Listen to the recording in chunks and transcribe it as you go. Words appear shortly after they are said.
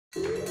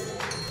Welcome,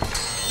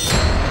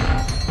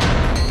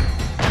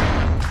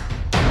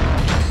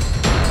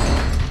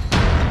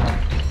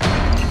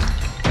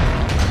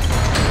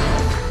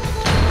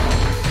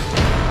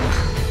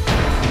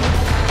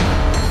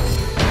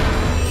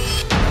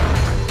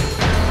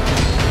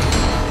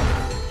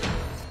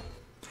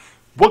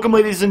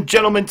 ladies and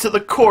gentlemen, to the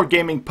Core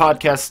Gaming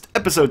Podcast,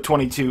 episode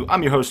 22.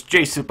 I'm your host,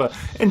 Jay Supa,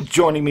 and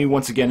joining me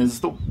once again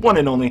is the one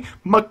and only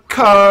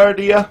MacLeod.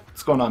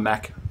 What's going on,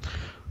 Mac?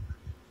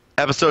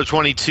 Episode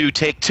 22,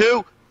 take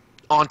 2,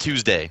 on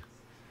Tuesday.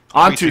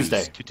 On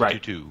Tuesday,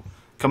 right.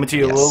 Coming to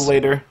you a little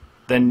later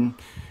than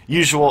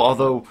usual,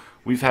 although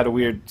we've had a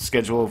weird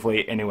schedule of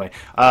late anyway.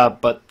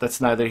 But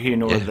that's neither here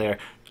nor there.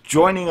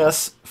 Joining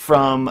us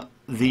from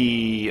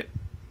the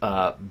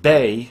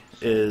Bay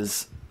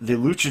is the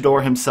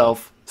luchador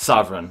himself,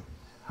 Sovrun.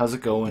 How's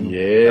it going?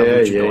 Yeah.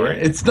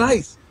 It's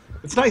nice.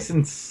 It's nice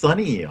and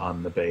sunny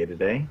on the Bay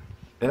today.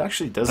 It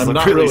actually does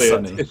look really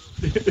sunny.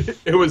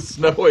 It was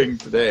snowing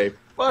today,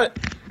 but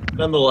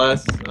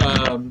nonetheless,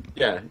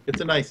 yeah,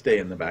 it's a nice day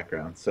in the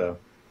background. So,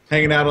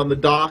 hanging out on the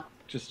dock,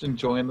 just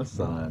enjoying the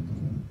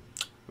sun.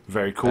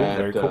 Very cool.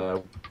 Very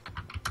cool.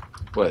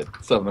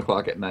 7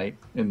 o'clock at night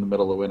in the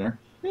middle of winter?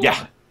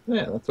 Yeah,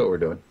 that's what we're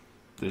doing.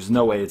 There's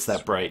no way it's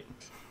that bright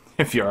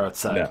if you're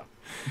outside.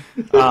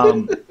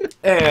 No.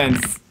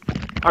 And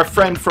our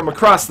friend from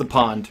across the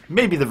pond,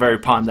 maybe the very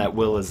pond that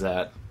Will is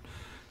at,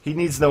 he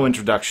needs no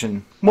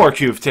introduction.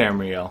 Morq of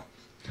Tamriel.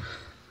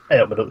 Hey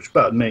up, it's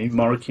about me,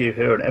 Morq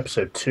here on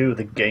episode 2 of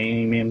the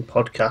gaming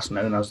podcast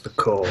known as The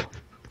Core.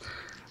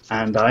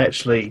 And I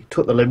actually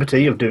took the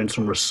liberty of doing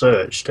some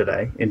research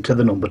today into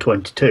the number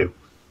 22.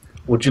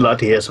 Would you like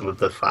to hear some of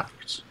the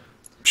facts?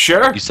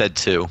 Sure. You said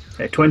 2.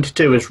 Okay,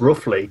 22 is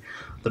roughly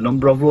the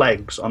number of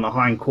legs on a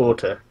hind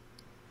quarter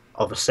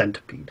of a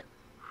centipede.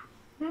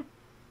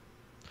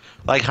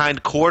 Like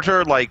hind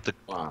quarter, like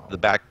the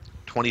back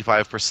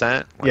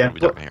 25%? Yeah,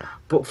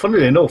 but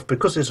funnily enough,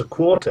 because it's a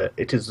quarter,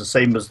 it is the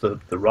same as the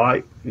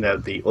right,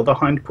 the other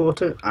hind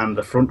quarter and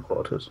the front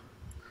quarters.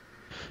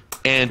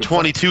 And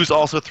 22 is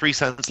also 3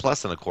 cents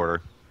less than a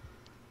quarter.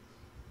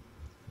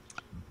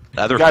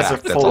 You guys are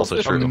full of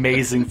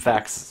amazing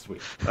facts this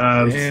week.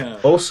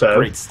 Also,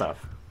 great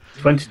stuff.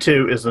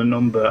 22 is the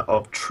number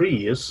of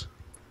trees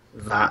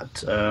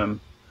that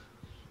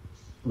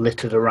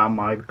littered around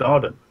my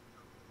garden.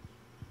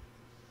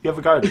 You have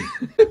a garden?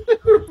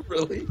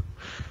 Really?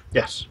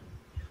 Yes.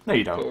 No,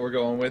 you don't. That's what we're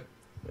going with.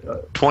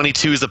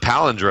 22 is a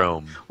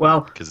palindrome.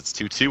 Well, because it's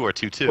 2-2 or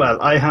 2-2.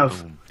 Well, I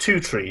have 2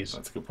 trees.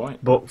 That's a good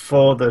point. But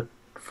for the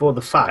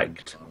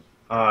fact,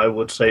 I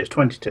would say it's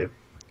 22.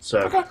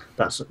 So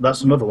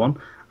that's another one.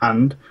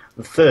 And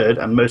the third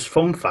and most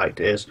fun fact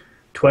is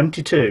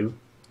 22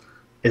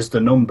 is the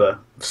number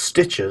of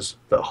stitches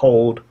that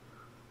hold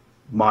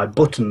my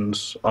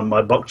buttons on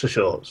my boxer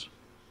shorts,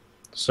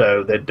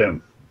 so they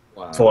don't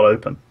fall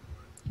open.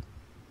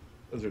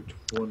 Those are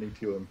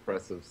 22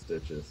 impressive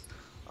stitches.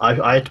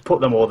 I had to put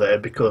them all there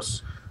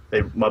because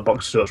my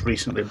boxer shorts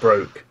recently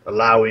broke,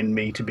 allowing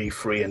me to be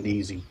free and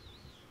easy.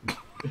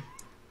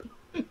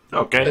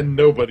 Okay. And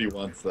nobody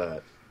wants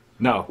that.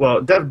 No.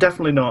 Well,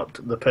 definitely not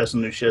the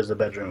person who shares the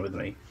bedroom with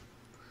me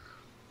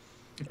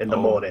in the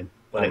morning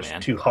when it's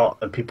too hot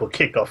and people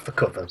kick off the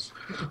covers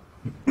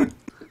and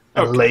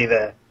lay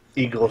there,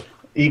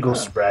 eagle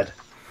spread.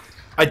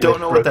 I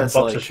don't know what that's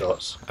like.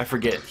 Shorts. I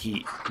forget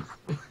heat.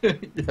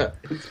 Yeah,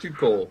 it's too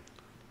cold.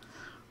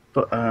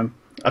 But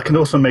I can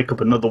also make up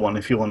another one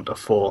if you want a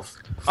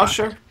fourth. Oh,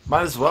 sure.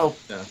 Might as well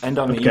end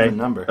on an even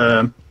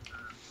number.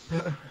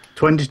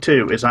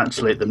 22 is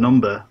actually the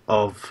number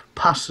of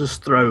passes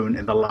thrown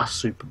in the last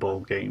Super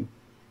Bowl game.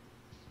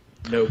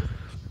 Nope.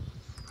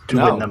 To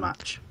win the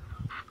match.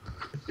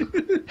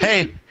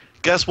 Hey,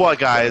 guess what,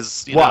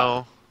 guys? You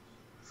know,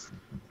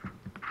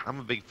 I'm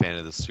a big fan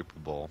of the Super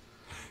Bowl.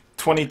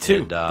 22.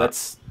 And,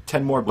 that's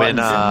 10 more buttons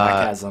than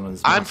Mike has on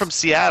his mouse. I'm from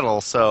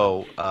Seattle,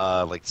 so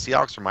like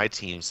Seahawks are my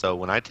team. So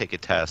when I take a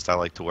test, I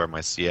like to wear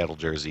my Seattle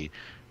jersey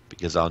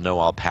because I'll know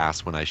I'll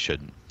pass when I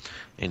shouldn't.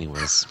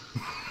 Anyways.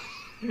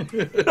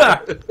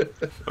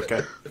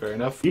 Okay, fair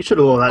enough. You should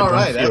have all that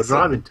done for your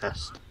driving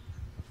test.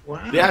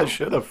 Wow. Yeah, I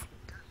should have.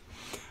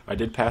 I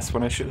did pass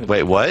when I shouldn't have.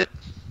 Wait, what? It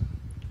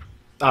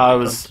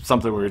was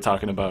something we were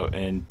talking about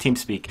in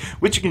TeamSpeak,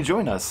 which you can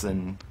join us,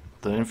 and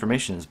the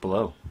information is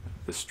below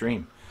the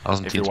stream. I was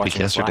in TeamSpeak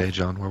yesterday,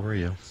 John. Where were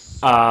you?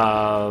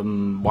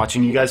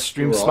 Watching you guys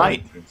stream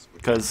Smite.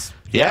 Because,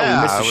 we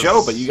missed the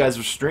show, but you guys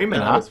were streaming,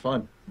 That was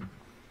fun.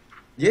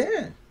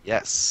 Yeah.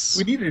 Yes.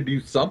 We needed to do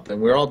something.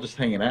 We were all just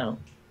hanging out.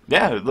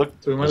 Yeah, it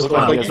looked, so we might it as looked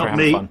well like you guys were not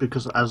having me, fun.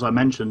 because as I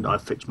mentioned, I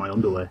fixed my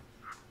underwear.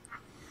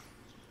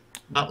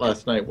 Not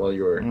last night while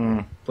you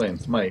were playing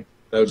Smite.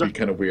 That would be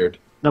kind of weird.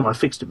 No, I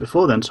fixed it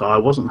before then, so I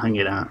wasn't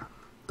hanging out.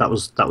 That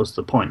was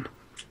the point.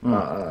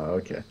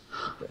 Okay.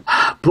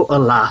 But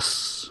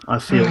alas, I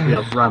feel we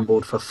have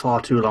rambled for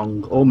far too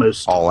long,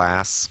 almost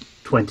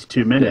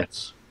 22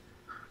 minutes.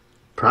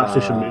 Perhaps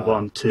we should move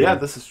on to... Yeah,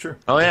 this is true.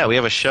 Oh, yeah, we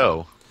have a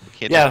show. We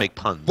can't just make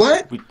puns.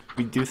 What?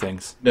 We do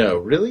things. No,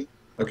 really?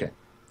 Okay,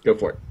 go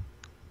for it.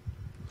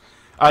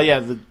 Yeah,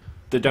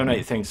 the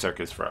donate thing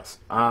circus for us.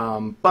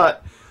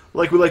 But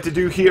like we like to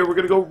do here, we're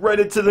gonna go right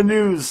into the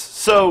news.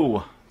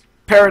 So,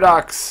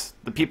 Paradox,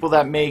 the people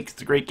that make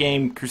the great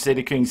game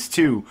Crusader Kings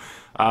 2,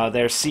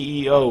 their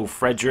CEO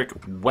Frederick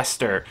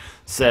Wester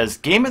says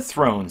Game of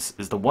Thrones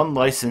is the one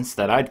license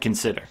that I'd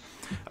consider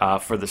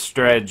for the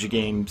strategy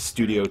game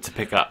studio to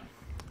pick up.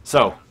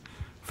 So,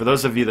 for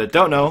those of you that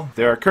don't know,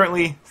 there are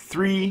currently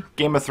 3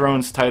 Game of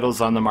Thrones titles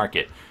on the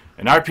market: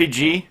 an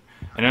RPG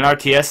and an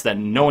RTS that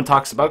no one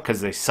talks about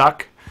because they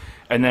suck,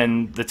 and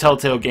then the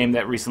Telltale game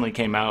that recently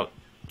came out,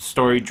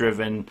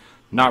 story-driven,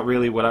 not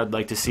really what I'd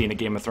like to see in a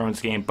Game of Thrones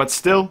game, but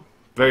still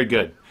very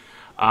good.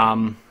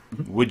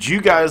 Would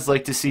you guys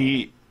like to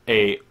see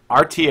a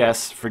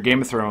RTS for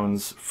Game of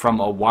Thrones from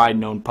a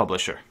wide-known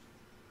publisher?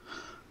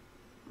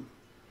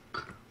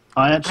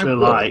 I actually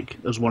like,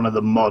 as one of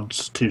the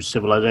mods to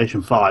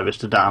Civilization 5, is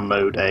to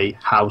download a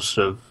House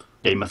of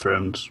Game of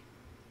Thrones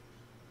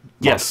mod.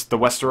 Yes, the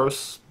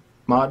Westeros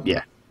mod?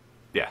 Yeah.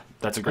 Yeah,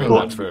 that's a great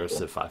mod for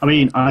Civ 5. I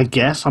mean, I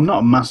guess I'm not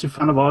a massive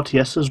fan of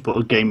RTSs, but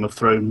a Game of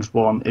Thrones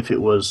one, if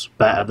it was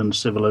better than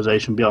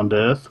Civilization Beyond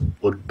Earth,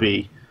 would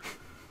be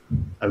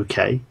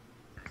okay.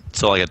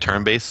 So like a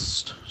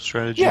turn-based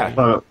strategy?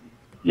 Yeah.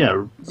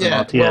 Yeah,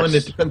 yeah. RTS. Well, and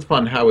it depends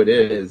upon how it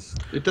is.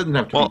 It doesn't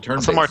have to be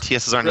turn-based. Some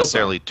RTSs aren't Real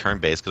necessarily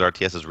turn-based because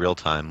RTS is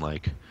real-time.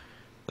 Like,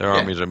 their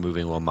armies are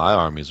moving while my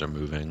armies are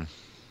moving.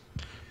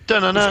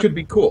 This could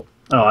be cool.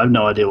 Oh, I have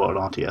no idea what an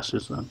RTS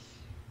is then.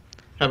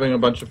 Having a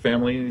bunch of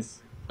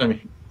families. I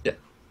mean, yeah,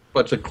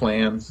 bunch of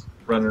clans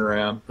running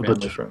around. A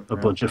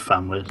bunch of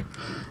families.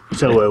 You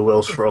tell where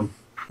Will's from,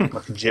 like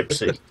a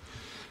gypsy.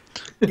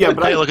 Yeah,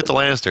 but hey, look at the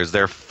Lannisters.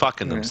 They're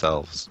fucking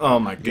themselves. Oh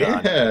my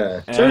god.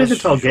 Yeah. It's only the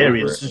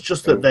Targaryens. It's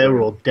just that they were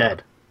all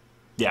dead.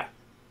 Yeah.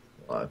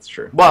 Well, that's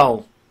true.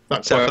 Well, Not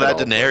Except for quite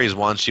that all. Daenerys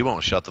one, she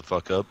won't shut the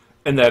fuck up.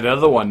 and that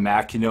other one,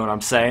 Mac, you know what I'm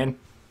saying?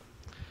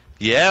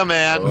 Yeah,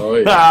 man. Oh,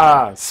 yeah.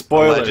 Ah,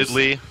 spoilers.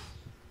 Allegedly.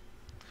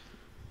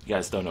 You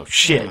guys don't know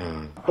shit.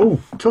 Oh,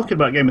 talking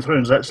about Game of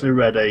Thrones, I actually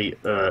read a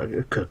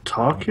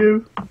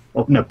Kotaku,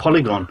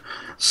 Polygon,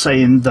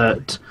 saying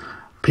that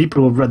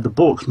people who have read the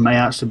books may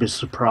actually be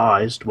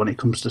surprised when it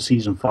comes to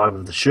season 5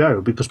 of the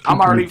show, because people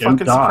I'm already who don't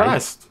fucking die,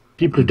 surprised.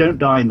 people who don't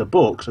die in the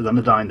books are going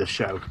to die in the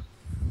show.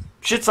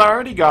 Shit's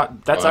already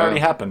that's already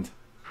happened.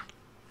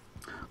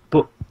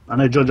 But I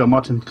know George R.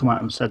 Martin come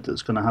out and said that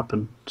it's going to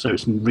happen, so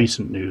it's in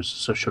recent news,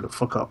 so shut the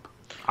fuck up.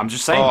 I'm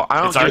just saying. Oh,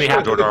 I it's don't already give a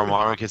shit happened. George R. R.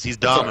 Martin because he's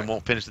dumb and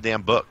won't finish the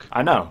damn book.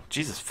 I know.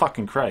 Jesus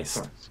fucking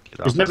Christ.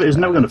 He's never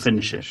going to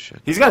finish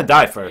it. He's gonna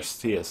die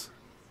first. He is.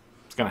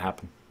 It's gonna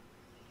happen.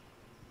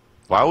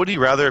 Why would he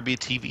rather it be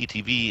TV?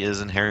 TV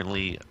is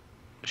inherently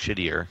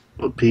shittier.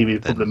 But PV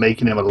is probably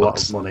making him a lot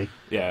books. of money.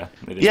 Yeah.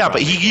 It is Yeah,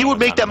 but probably he would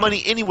make that money.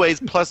 money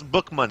anyways, plus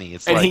book money.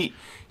 It's And like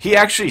he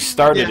actually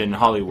started Yeah. in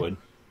Hollywood.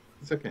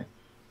 It's okay.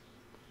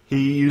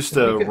 He used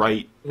to Okay.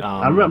 write.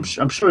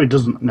 I'm sure he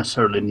doesn't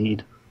necessarily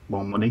need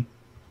more money.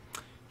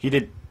 He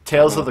did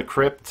Tales of the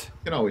Crypt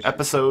You can always.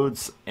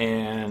 episodes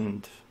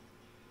and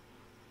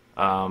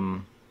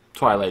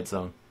Twilight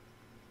Zone.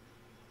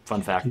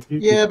 Fun fact.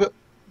 Yeah, but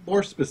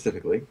more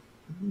specifically,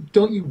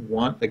 don't you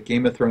want a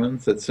Game of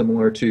Thrones that's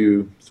similar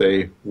to,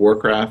 say,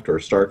 Warcraft or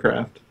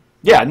StarCraft?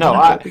 Yeah, no,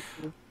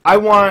 I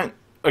want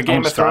a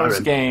Game of Thrones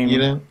Skyrim. game You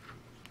know,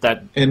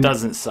 that And-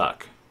 doesn't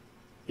suck.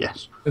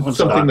 Yes. it's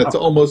something that's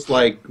almost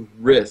like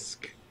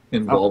Risk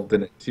involved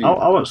in it too.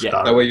 I want Yeah.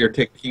 Skyrim. That way, you're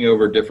taking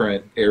over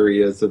different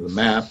areas of the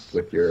map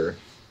with your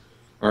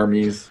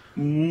armies.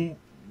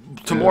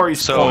 To Maury's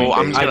so. point,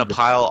 I'm just I- gonna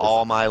pile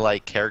all my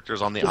like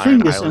characters on the The Iron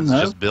thing is, Islands, in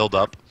just build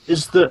up.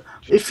 is that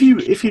if you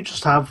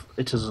just have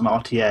it as an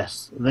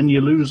RTS, then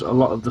you lose a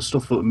lot of the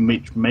stuff that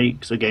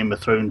makes a Game of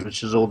Thrones,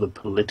 which is all the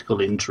political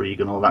intrigue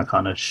and all that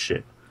kind of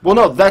shit. Well,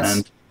 no, that's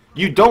And-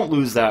 you don't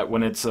lose that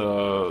when it's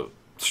a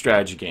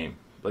strategy game.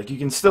 Like you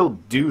can still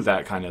do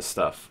that kind of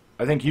stuff.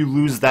 I think you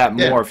lose that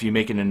more Yeah. if you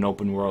make it an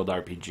open world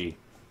RPG.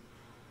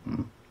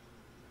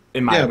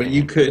 In my Yeah, but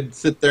you opinion. could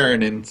sit there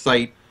and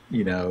incite,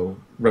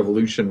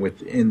 revolution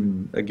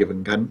within a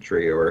given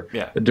country or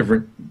Yeah. a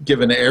different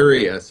given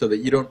area, so that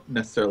you don't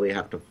necessarily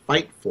have to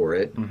fight for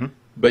it,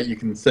 but you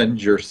can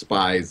send your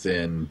spies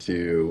in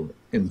to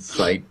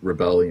incite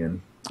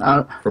rebellion.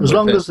 From As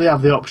long within. as they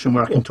have the option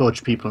where I can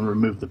torture people and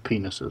remove the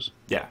penises.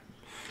 Yeah,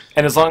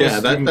 and as long Yeah, as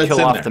you can that's kill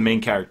in off there. the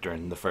main character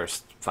in the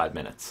first 5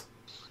 minutes.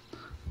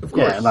 Of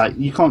course. Yeah, like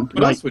you can't.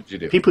 What like, else would you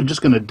do? People are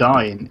just going to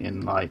die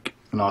in like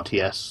an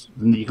RTS.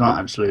 And you can't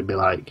actually be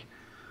like,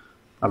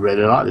 I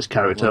really like this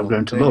character. I'm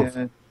going to love.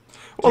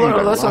 Well, You no,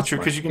 got that's not lost true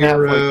my because you can have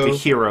like the hero.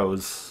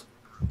 heroes.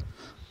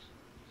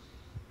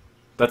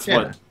 That's Yeah.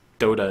 what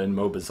Dota and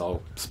MOBAs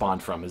all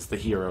spawned from, is the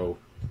hero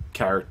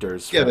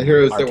characters. Yeah, the from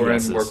heroes that were in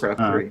RTSs. Warcraft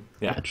 3.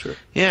 Yeah. Yeah, true.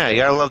 Yeah, you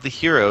gotta love the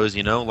heroes,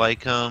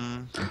 like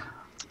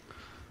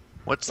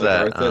what's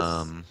Like that?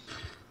 Arthas.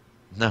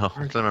 No, I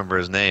don't remember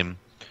his name.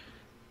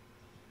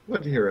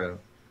 What hero?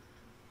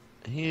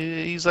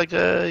 He's like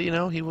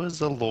he was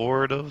the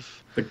lord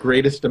of. The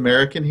greatest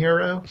American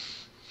hero?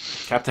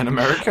 Captain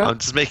America? I'm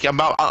just making.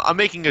 I'm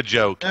making a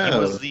joke. Oh, He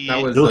was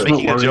that was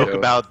making a joke joke.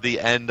 about the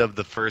end of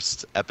the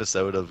first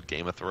episode of the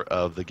Game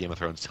of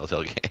Thrones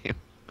Telltale game.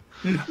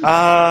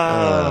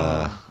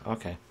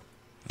 Okay.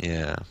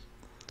 Yeah.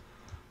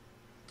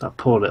 That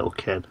poor little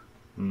kid.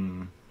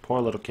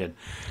 Poor little kid.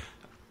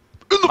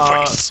 In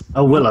the face.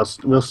 Oh, Will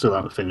still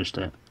hasn't finished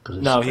it.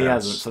 No, he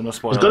hasn't, so no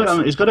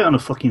spoilers. He's got it on a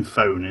fucking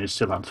phone and he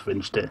still hasn't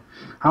finished it.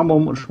 How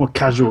much more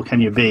casual can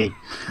you be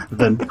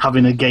than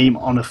having a game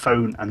on a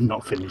phone and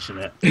not finishing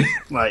it?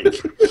 Like,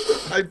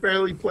 I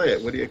barely play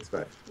it. What do you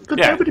expect?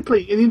 Nobody play.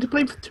 You need to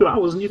play for 2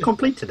 hours and you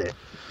completed it.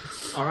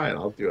 All right,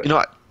 I'll do it. You know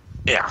what?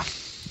 Yeah.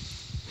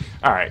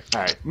 All right.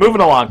 Moving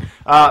along.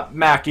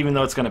 Mac, even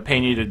though it's going to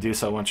pain you to do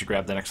so, why don't you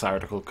grab the next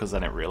article, because I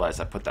didn't realize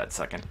I put that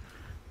second.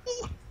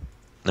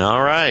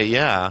 All right.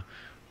 Yeah.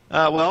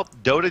 Well,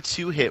 Dota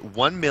 2 hit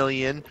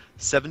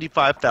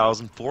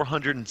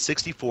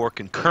 1,075,464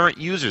 concurrent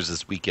users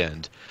this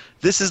weekend.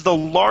 This is the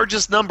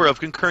largest number of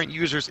concurrent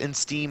users in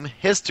Steam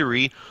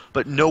history,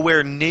 but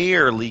nowhere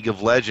near League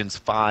of Legends'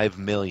 5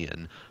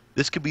 million.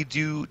 This could be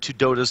due to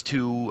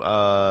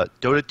Dota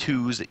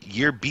 2's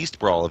Year Beast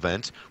Brawl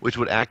event, which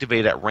would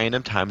activate at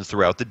random times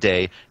throughout the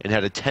day and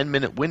had a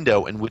 10-minute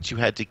window in which you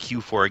had to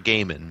queue for a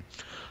game in.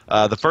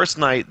 The first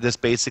night, this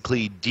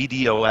basically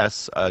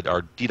DDoS'd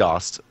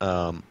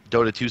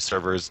Dota 2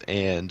 servers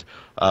and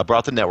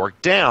brought the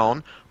network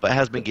down, but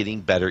has been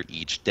getting better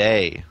each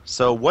day.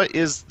 So what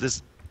is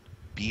this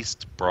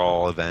Beast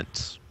Brawl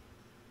event?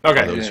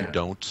 Okay. For those who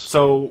don't,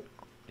 So,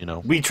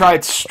 we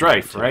tried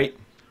Strife, right?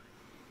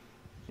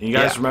 And you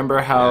guys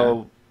remember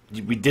how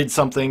we did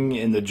something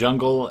in the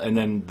jungle and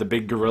then the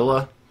big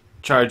gorilla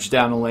charged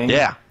down a lane?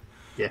 Yeah.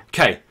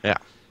 Okay. Yeah.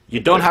 You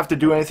don't have to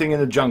do anything in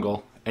the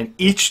jungle, and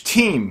each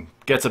team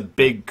gets a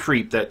big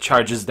creep that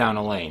charges down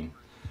a lane.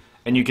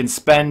 And you can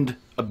spend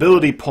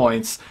ability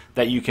points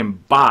that you can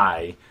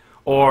buy,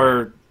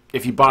 or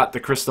if you bought the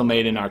Crystal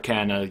Maiden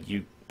Arcana,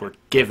 you were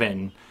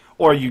given,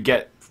 or you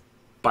get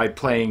by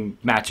playing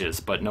matches,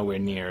 but nowhere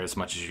near as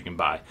much as you can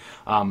buy.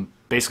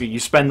 Basically, you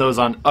spend those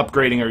on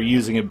upgrading or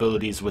using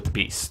abilities with the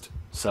Beast.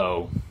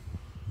 So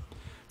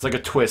it's like a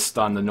twist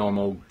on the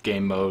normal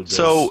game mode.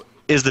 So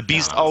is the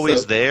Beast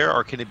always there,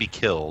 or can it be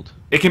killed?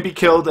 It can be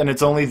killed, and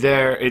it's only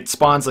there. It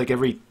spawns like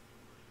every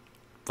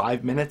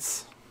 5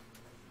 minutes.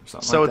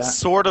 So it's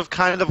sort of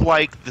kind of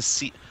like the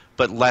sea,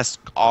 but less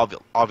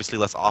obviously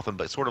less often,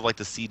 but sort of like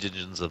the siege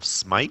engines of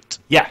Smite.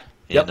 Yeah.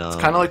 Yep. It's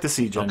kind of like the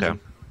siege engine.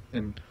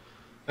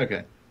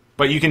 Okay.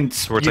 But you can.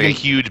 So it's like a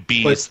huge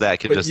beast that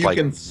can just like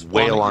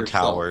wail on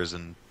towers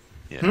and.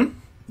 Yeah.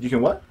 You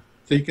can what?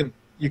 So you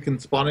can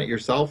spawn it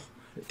yourself.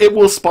 It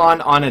will spawn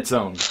on its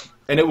own,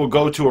 and it will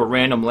go to a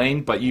random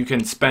lane. But you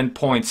can spend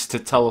points to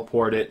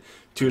teleport it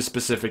to a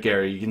specific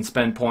area. You can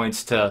spend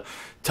points to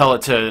tell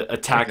it to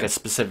attack a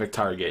specific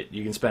target.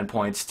 You can spend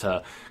points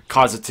to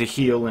cause it to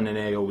heal in an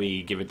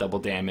AoE, give it double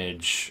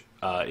damage.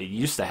 It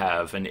used to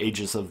have an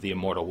Aegis of the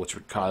Immortal, which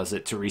would cause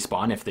it to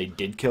respawn if they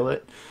did kill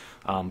it.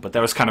 But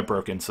that was kind of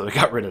broken, so they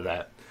got rid of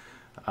that.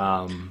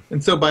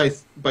 And so by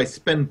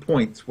spend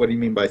points, what do you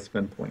mean by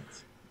spend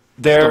points?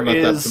 There I'm not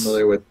that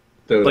familiar with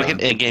those. Like an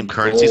in-game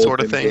currency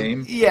sort of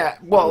thing? Yeah,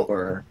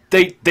 well,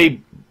 they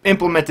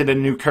implemented a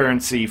new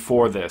currency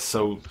for this,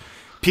 so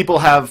people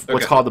have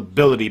what's called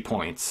ability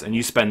points, and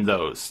you spend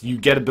those. You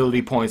get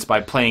ability points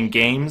by playing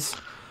games,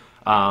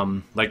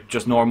 like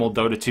just normal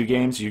Dota 2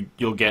 games.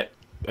 You'll get,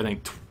 I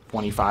think,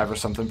 25 or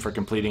something for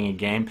completing a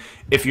game.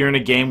 If you're in a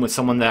game with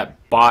someone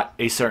that bought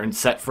a certain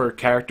set for a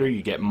character,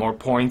 you get more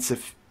points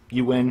if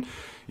you win.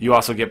 You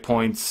also get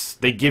points.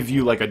 They give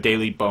you like a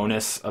daily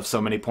bonus of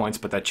so many points,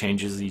 but that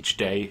changes each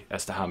day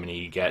as to how many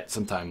you get.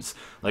 Sometimes,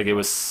 like it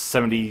was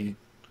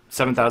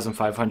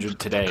 7,500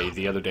 today.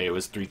 The other day it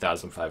was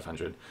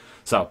 3,500.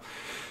 So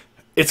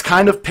it's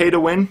kind of pay to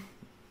win.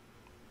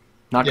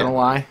 Not gonna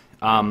lie.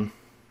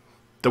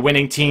 The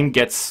winning team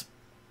gets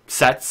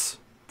sets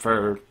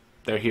for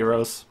their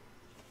heroes.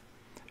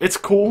 It's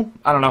cool.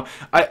 I don't know.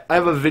 I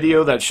have a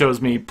video that shows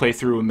me play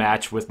through a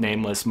match with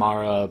Nameless,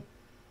 Mara,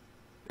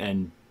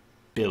 and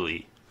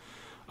Billy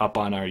up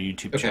on our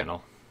YouTube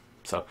channel.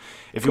 So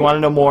if you want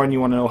to know more and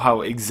you want to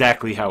know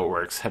exactly how it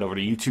works, head over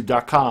to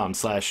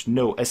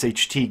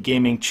youtube.com/NoSHT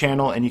Gaming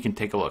Channel and you can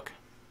take a look.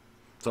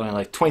 It's only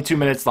like 22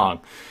 minutes long.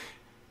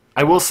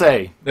 I will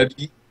say,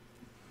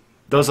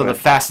 those are the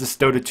fastest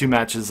Dota 2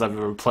 matches I've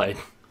ever played.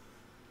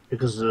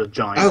 Because of a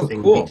giant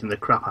thing beating the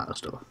crap out of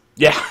stuff.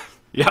 Yeah.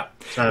 Yeah.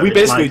 So we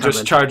basically like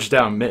just charged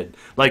down mid.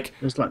 Like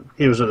it's like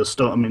Heroes of the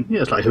Storm. I mean,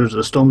 yeah, it's like Heroes of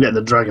the Storm getting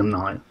the Dragon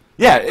Knight.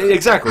 Yeah,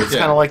 exactly. It's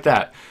kind of like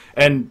that.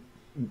 And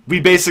we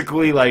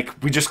basically,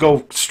 we just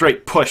go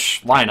straight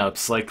push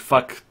lineups. Like,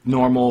 fuck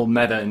normal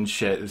meta and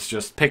shit. It's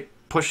just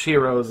push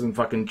heroes and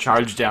fucking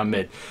charge down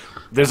mid.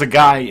 There's a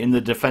guy in the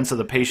Defense of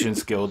the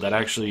Patience Guild that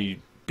actually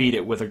beat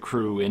it with a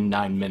crew in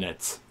 9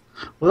 minutes.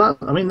 Well,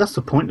 that's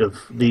the point of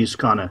these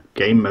kind of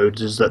game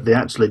modes, is that they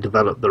actually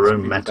develop their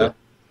own meta.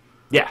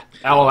 Yeah.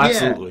 Oh,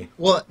 absolutely. Yeah.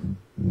 Well,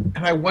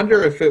 and I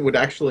wonder if it would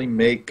actually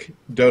make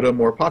Dota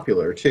more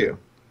popular, too.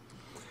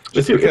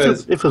 Just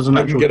because if there's an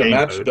I can actual get a game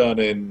match mode done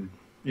in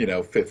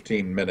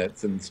 15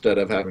 minutes instead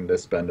of having to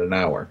spend an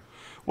hour.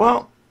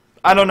 Well,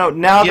 I don't know.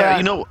 Now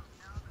that...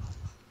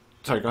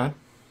 Sorry, go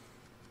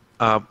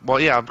ahead. Well,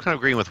 yeah, I'm kind of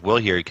agreeing with Will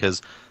here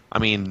because, I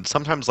mean,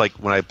 sometimes like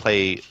when I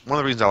play, one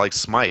of the reasons I like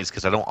Smite is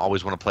because I don't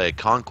always want to play a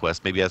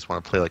conquest. Maybe I just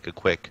want to play like a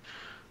quick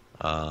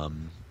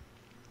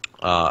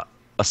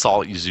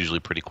assault is usually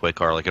pretty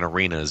quick, or like an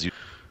arena is.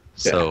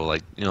 So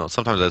like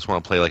sometimes I just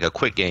want to play like a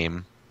quick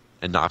game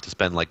and not have to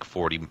spend like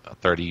 40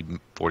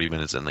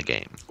 minutes in the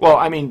game. Well,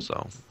 I mean,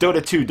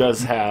 Dota 2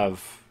 does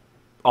have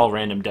all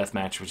random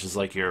deathmatch, which is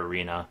like your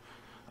arena.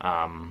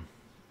 And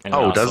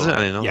does it? I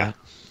didn't know that.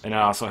 And it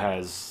also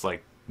has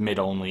like mid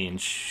only and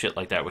shit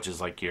like that, which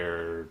is like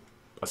your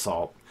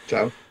assault.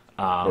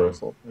 Or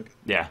assault. Okay.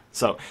 Yeah,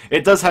 so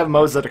it does have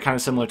modes that are kind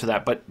of similar to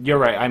that, but you're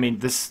right. I mean,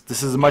 this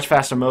is a much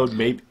faster mode.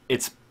 Maybe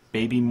it's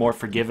more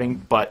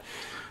forgiving, but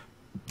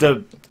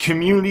the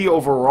community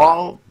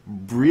overall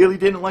really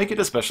didn't like it,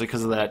 especially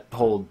because of that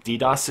whole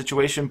DDoS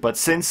situation. But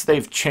since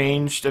they've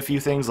changed a few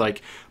things,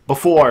 like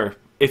before,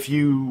 if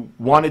you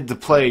wanted to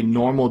play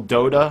normal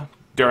Dota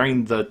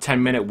during the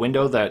 10-minute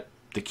window that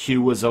the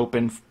queue was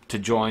open to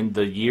join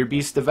the Year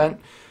Beast event,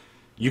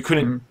 you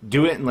couldn't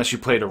do it unless you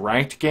played a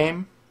ranked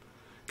game,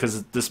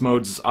 because this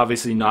mode's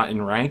obviously not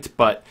in ranked,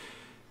 but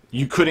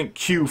you couldn't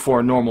queue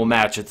for a normal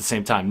match at the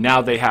same time.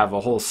 Now they have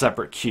a whole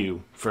separate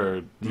queue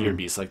for Year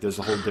Beast. Like there's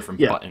a whole different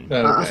button.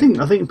 Okay.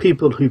 I think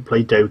people who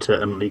play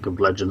Dota and League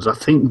of Legends, I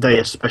think they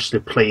especially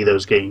play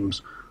those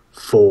games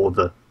for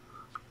the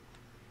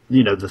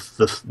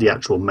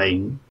actual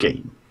main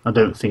game. I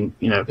don't think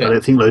I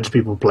don't think loads of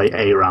people play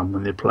ARAM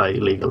when they play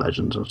League of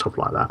Legends and stuff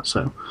like that.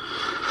 So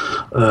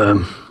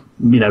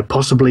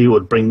possibly it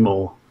would bring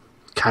more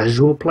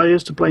casual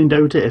players to playing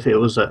Dota if it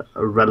was a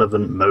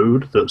relevant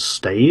mode that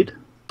stayed.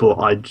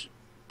 But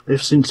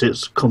since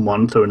it's come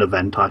on through an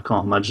event, I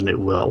can't imagine it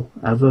will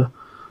ever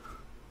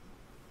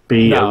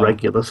be a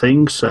regular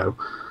thing. So,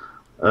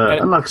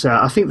 and like I said,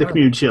 I think the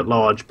community at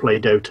large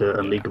play Dota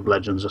and League of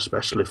Legends,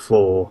 especially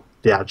for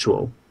the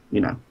actual,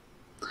 the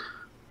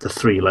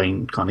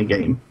 3-lane kind of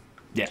game.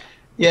 Yeah.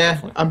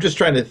 Yeah, I'm just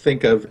trying to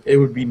think of, it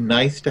would be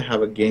nice to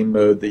have a game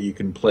mode that you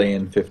can play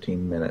in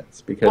 15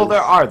 minutes, because there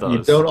are those.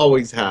 You don't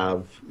always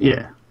have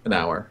an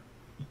hour.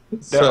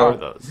 There are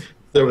those.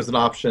 There was an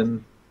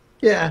option,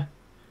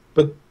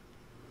 but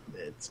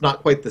it's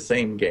not quite the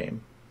same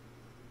game.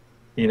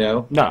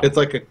 No. It's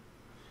like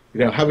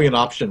having an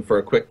option for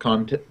a quick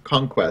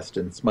conquest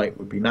in Smite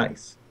would be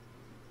nice.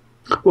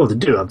 Well, they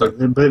do have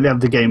they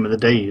have the game of the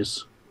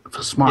days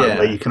for Smite,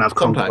 where you can have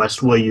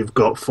conquest where you've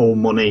got full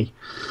money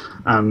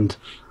and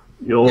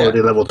you're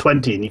already level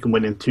 20 and you can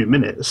win in 2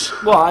 minutes.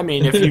 Well, I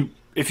mean,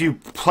 if you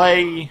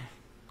play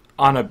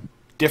on a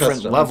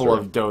different level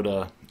of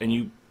Dota and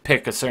you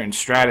pick a certain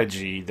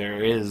strategy,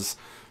 there is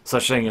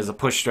such thing as a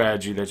push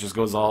strategy that just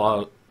goes all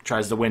out,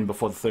 tries to win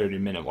before the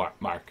 30-minute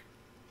mark.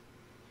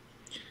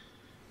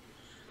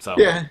 So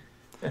yeah,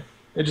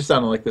 it just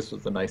sounded like this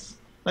was a nice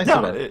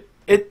event.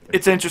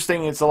 It's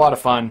interesting. It's a lot of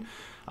fun.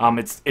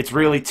 It's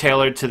really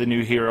tailored to the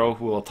new hero,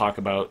 who we'll talk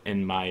about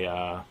in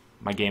my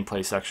my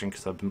gameplay section,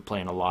 because I've been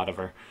playing a lot of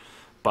her.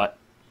 But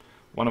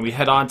why don't we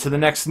head on to the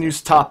next news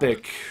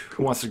topic?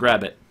 Who wants to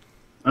grab it?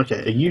 Okay,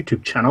 a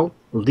YouTube channel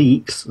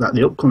leaks that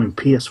the upcoming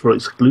PS4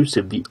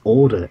 exclusive, The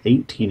Order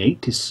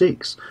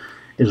 1886,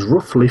 is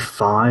roughly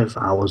 5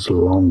 hours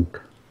long.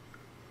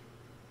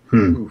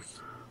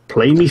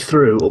 Play Me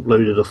Through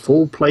uploaded a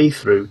full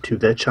playthrough to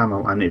their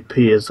channel, and it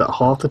appears that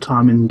half the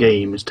time in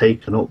game is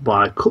taken up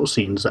by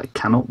cutscenes that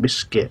cannot be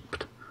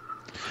skipped.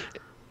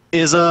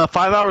 Is 5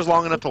 hours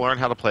long enough to learn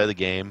how to play the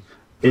game?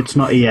 It's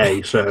not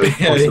EA, so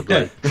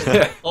possibly.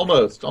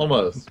 Almost.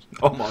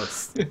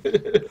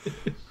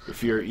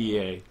 If you're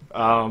EA.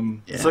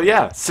 So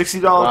yeah,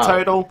 $60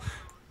 title,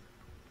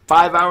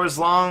 5 hours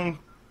long,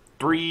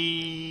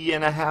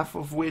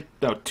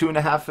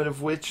 2.5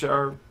 of which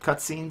are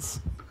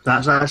cutscenes.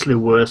 That's actually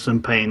worse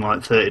than paying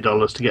like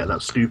 $30 to get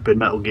that stupid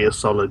Metal Gear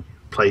Solid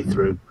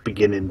playthrough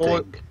beginning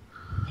thing.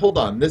 Hold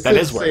on, this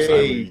is worse,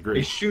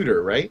 a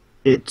shooter, right?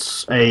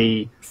 It's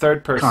a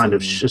third person.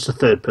 It's a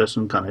third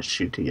person kind of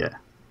shooter, yeah.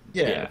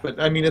 Yeah, but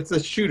I mean, it's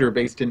a shooter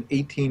based in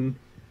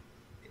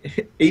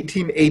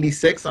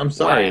 1886. I'm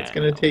sorry, it's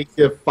going to take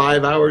you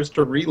 5 hours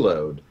to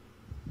reload.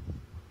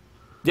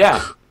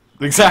 Yeah,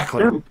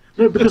 exactly.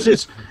 No, because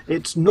it's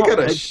not. You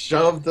gotta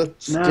shove the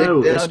stick down.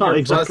 No, it's not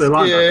exactly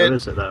like that, though,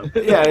 is it? Though.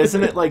 Yeah,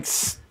 isn't it like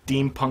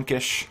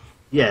steampunkish?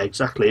 Yeah,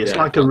 exactly. It's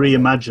like a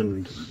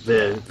reimagined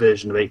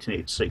version of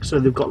 1886. So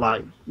they've got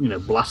like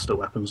blaster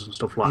weapons and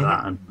stuff like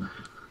that, and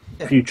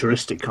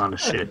futuristic kind of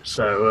shit.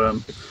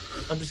 So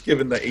I'm just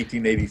giving the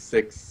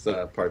 1886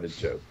 part a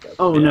joke.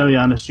 No,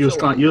 Giannis, you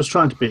was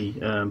trying to be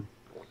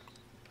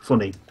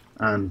funny.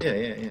 And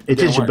it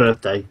is your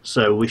birthday,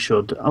 so we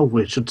should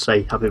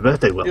say happy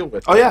birthday, Will.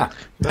 Oh yeah,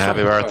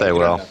 happy birthday,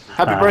 Will.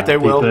 Happy birthday,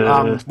 Will.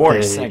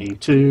 Morris, sing.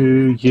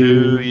 To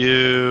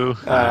you.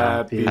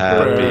 Happy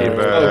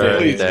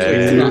birthday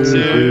to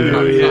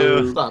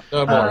you. stop.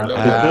 No more. No more.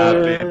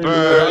 Happy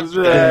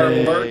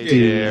birthday, Birthday,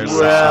 dear Will.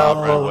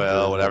 Sovereign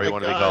Will, whatever you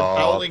want to be called.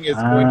 Howling is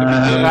going to be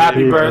good.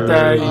 Happy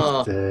birthday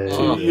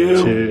to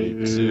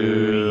you.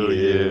 To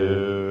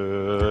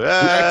you.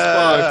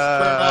 Xbox,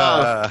 turn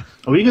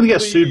off. Are we going to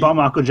get sued by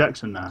Michael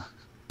Jackson now?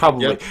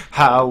 Probably. Yep.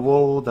 How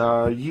old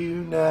are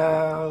you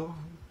now?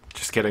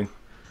 Just kidding.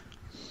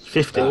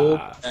 50. Old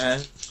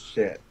as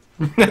shit.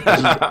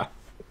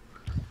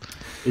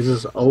 He's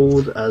as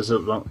old as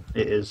it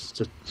is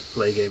to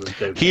play a game of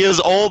Dota. He is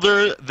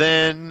older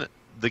than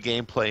the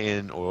gameplay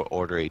in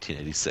Order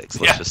 1886.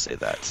 Let's just say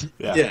that.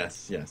 Yeah.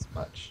 Yes,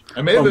 much.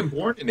 I may have been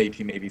born in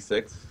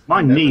 1886.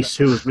 My niece,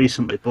 who was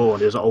recently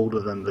born, is older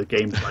than the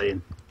gameplay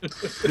in.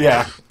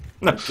 Yeah.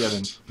 No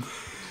kidding.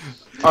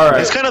 All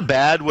right. It's kind of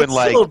bad when It's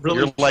still a really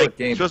you're short like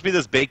game. supposed to be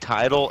this big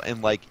title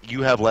and like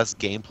you have less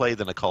gameplay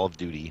than a Call of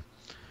Duty.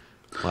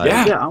 Like,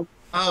 Yeah. Yeah,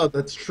 Oh,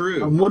 that's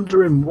true. I'm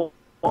wondering what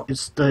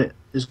is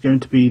going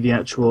to be the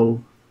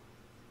actual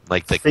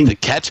like the thing.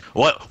 catch.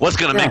 What's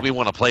gonna make Yeah. me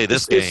want to play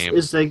this is,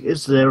 game?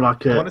 Is there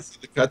like I want a to see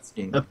the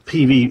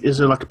cutscene. Is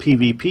there like a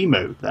PvP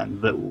mode then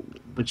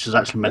which is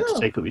actually meant to No.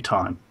 take up your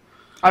time?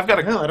 I've got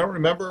a No, I don't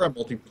remember a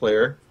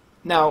multiplayer.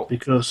 now.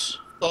 Because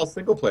It's all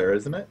single player,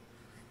 isn't it?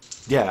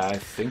 Yeah, I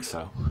think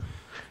so.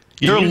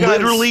 You're You guys-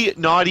 literally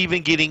not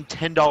even getting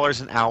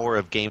 $10 an hour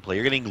of gameplay.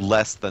 You're getting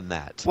less than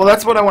that. Well,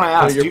 that's what I want to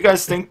ask. Do you're- you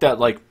guys think that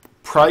like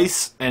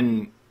price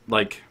and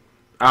like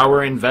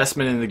our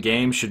investment in the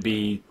game should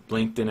be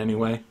linked in any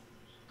way?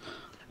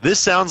 This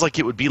sounds like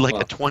it would be like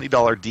Well. a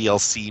 $20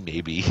 DLC,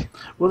 maybe.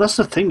 well, that's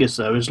the thing is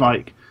though is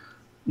like,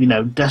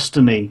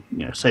 Destiny,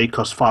 say it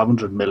costs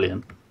 500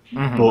 million,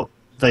 but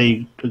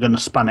they are going to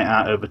span it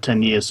out over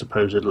 10 years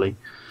supposedly.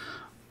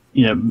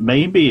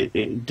 Maybe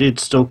it did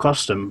still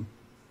cost them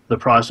the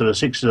price of a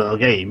 $60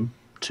 game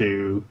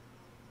to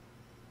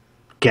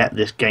get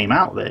this game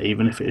out there,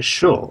 even if it is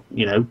short.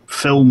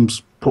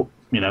 Films put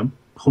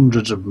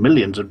hundreds of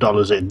millions of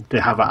dollars in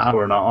to have an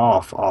hour and a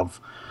half of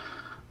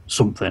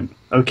something.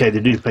 Okay, they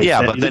do pay.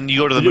 Yeah, but then you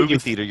go to the they do movie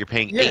give- theater, you're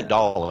paying Yeah.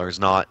 $8,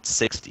 not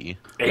 $60.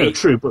 Yeah,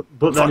 true, but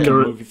then Fucking there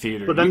are, movie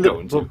theater but then you the- go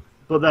into.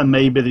 but then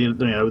maybe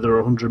there are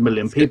 100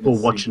 million It's getting people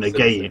to watching a see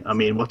game. citizens. I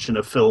mean, watching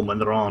a film,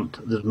 and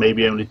there's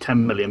maybe only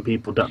 10 million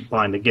people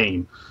buying the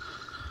game.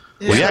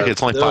 Well, yeah, 'cause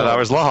it's only 5 Duh.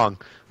 hours long.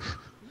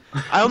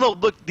 I don't know.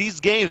 Look,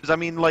 these games. I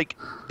mean, like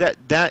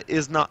that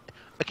is not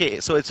okay.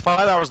 So it's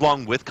 5 hours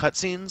long with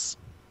cutscenes.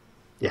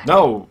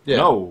 No, Yeah.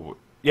 no.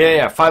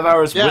 Yeah, 5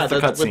 hours Yeah, with the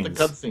that's with the cutscenes.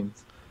 cutscenes.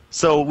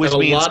 So which And a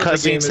means lot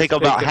of the game cutscenes is take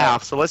about taken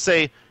half. out. So let's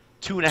say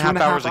 2.5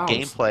 hours of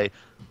gameplay.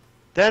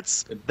 That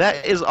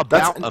is about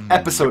That's a an movie.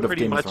 episode of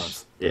Pretty Game much, of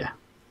Thrones. Yeah.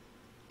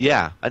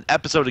 Yeah, an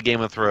episode of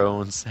Game of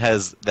Thrones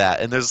has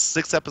that, and there's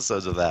 6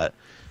 episodes of that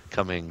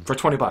coming For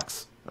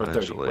 $20 or 30,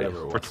 eventually whatever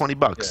it was. for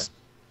 $20,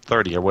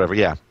 30 or whatever.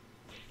 Yeah,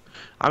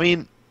 I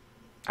mean,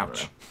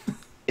 Ouch.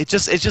 it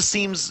just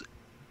seems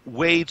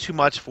way too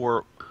much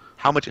for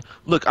how much.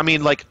 Look, I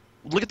mean, like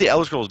look at the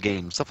Elder Scrolls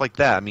games, stuff like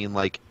that. I mean,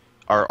 like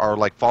are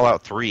like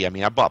Fallout 3. I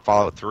mean, I bought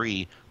Fallout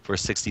 3 for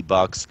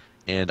 $60,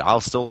 and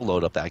I'll still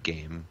load up that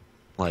game.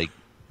 Like,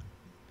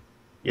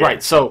 Yeah.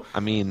 Right, so I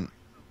mean,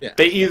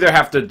 they either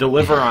have to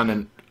deliver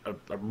on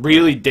a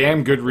really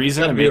damn good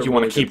reason Gotta and be make a you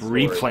want to really keep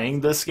good story.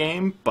 replaying this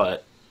game,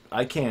 but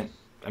I can't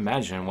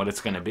imagine what it's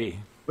going to be.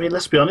 I mean,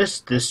 let's be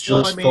honest. This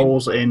Well, just I mean-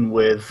 falls in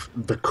with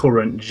the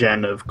current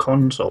gen of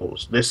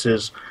consoles. This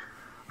is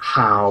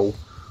how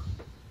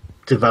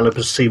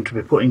developers seem to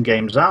be putting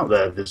games out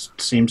there. This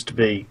seems to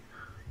be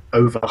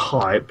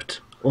overhyped,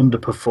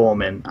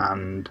 underperforming,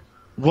 and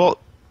well,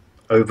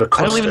 overcosted.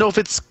 I don't even know if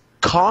it's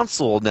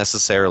console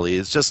necessarily.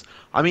 It's just,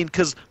 I mean,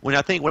 because when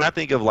I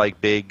think of like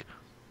big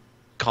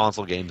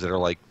console games that are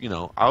like, I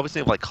always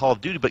think of like Call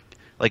of Duty, but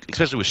like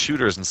especially with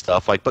shooters and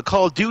stuff. Like, but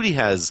Call of Duty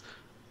has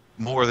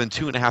more than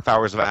 2.5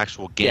 hours of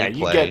actual Yeah,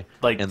 you gameplay get,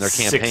 like, in their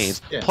 6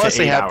 campaigns. to Plus,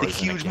 they 8 have the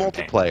hours in a huge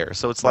campaign. multiplayer.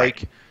 So it's Right.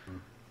 like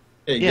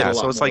Yeah, you Yeah, get a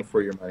so lot it's more like-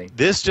 for your money.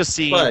 this just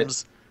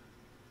seems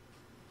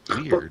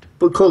weird.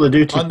 But Call of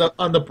Duty,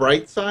 On the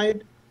bright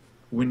side,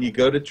 when you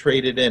go to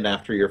trade it in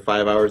after your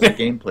 5 hours of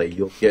gameplay,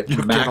 you'll get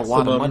You'll get a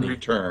lot of maximum money.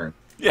 return.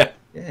 Yeah.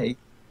 Yeah,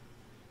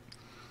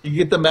 you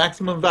get the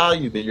maximum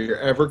value that you're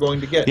ever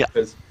going to get. Yeah.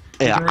 Because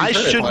you Yeah, can I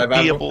return it shouldn't 5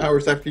 be able-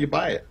 hours after you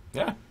buy it.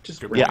 Yeah.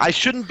 Just Good great. Yeah, I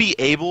shouldn't be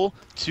able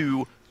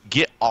to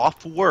get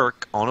off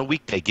work on a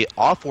weekday, get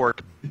off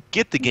work,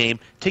 get the game,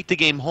 take the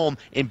game home,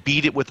 and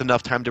beat it with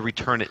enough time to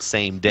return it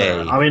same day.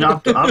 I mean,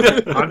 I've done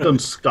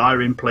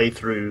Skyrim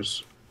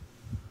playthroughs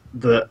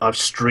that I've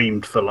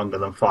streamed for longer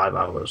than 5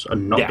 hours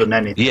and not Yeah. done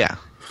anything. Yeah.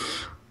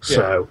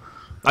 So,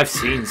 I've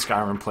seen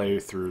Skyrim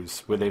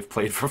playthroughs where they've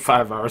played for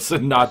 5 hours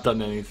and not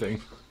done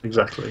anything.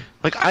 exactly.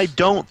 Like, I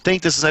don't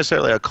think this is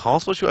necessarily a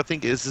console issue. I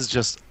think this is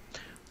just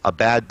a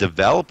bad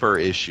developer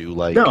issue.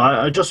 Like, No,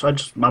 I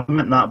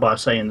meant that by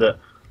saying that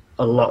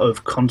a lot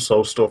of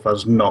console stuff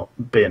has not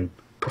been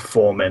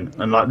performing,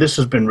 and like this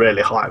has been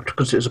really hyped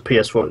because it's a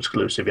PS4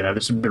 exclusive.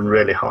 This has been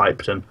really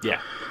hyped and Yeah.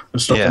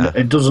 stuff. Yeah. And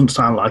it doesn't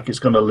sound like it's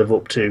going to live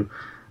up to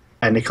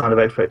any kind of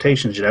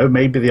expectations.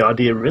 Maybe the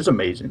idea is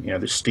amazing.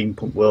 This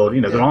steampunk world.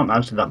 There aren't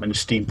actually that many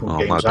steampunk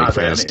games I'm not a big out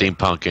fan there. of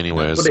steampunk,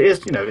 anyways. But it is,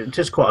 it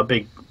is quite a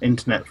big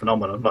internet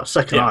phenomenon. Like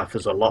Second Life,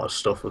 there's a lot of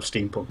stuff of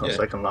steampunk on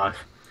Second Life.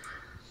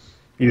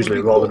 Usually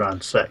revolving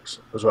around sex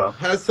as well.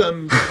 Has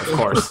some, of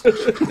course.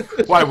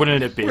 Why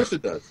wouldn't it be? Of course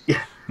it does.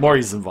 Yeah,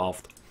 Maury's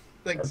involved.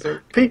 Thanks,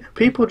 sir.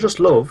 People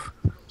just love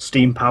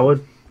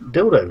steam-powered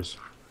dildos.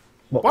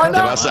 Why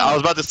not? I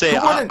was about to say,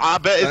 I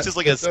bet it's just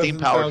like a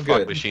steam-powered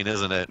fuck machine,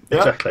 isn't it? Yeah.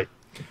 Exactly.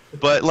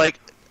 But like,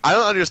 I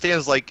don't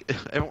understand.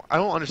 I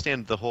don't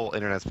understand the whole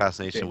internet's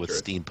fascination with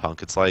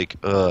steampunk. It's like,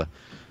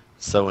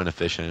 so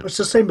inefficient. It's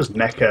the same as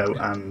Neko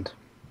and.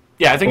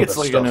 Yeah, I think it's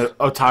other like an stuff.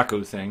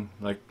 otaku thing.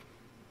 Like,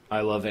 I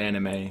love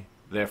anime,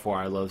 therefore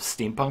I love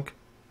steampunk.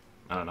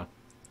 I don't know.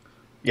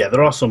 Yeah,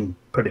 there are some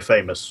pretty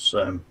famous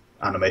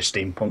anime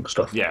steampunk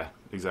stuff. Yeah,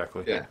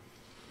 exactly. Yeah.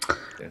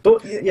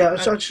 But yeah,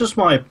 it's just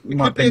my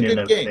opinion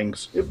of game.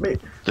 things.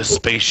 The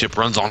spaceship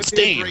runs on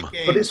steam.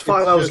 But it's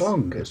 5 hours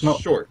long. It's not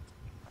short.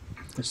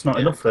 It's not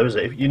enough though, is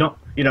it? If you're not,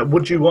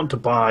 would you want to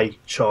buy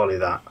Charlie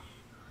that?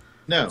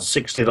 No.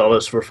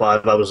 $60 for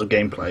 5 hours of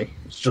gameplay.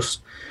 It's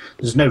just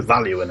there's no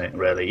value in it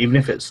really. Even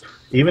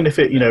if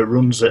it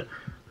runs at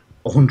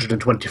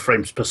 120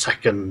 frames per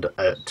second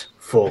at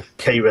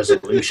 4K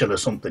resolution or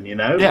something,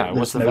 Yeah,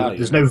 what's the value?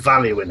 There's no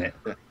value in it.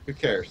 Yeah, who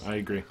cares? I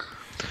agree.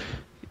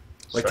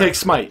 Like, take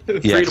Smite. Yeah, Free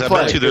to because I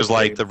play. bet you there's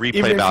like the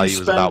Even if replay you value is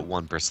spend about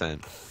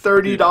 1%.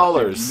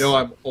 $30. You know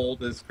I'm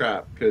old as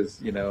crap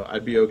because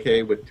I'd be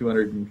okay with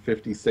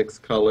 256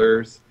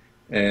 colors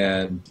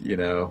and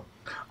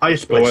I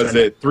used to play what was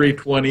it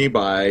 320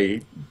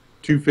 by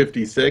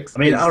 256? I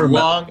mean, as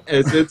long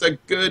as it's a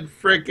good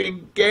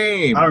freaking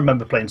game. I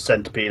remember playing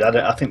Centipede.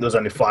 I think there was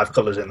only 5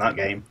 colors in that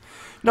game.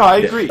 No, I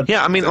agree.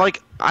 Yeah, I mean,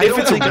 like, I If don't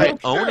it's a think I good-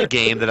 own a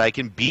game that I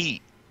can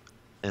beat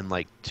in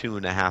like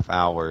 2.5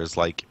 hours,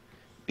 like,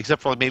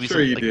 except for like maybe Sure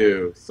some, you like,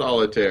 do.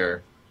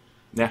 Solitaire.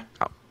 Yeah.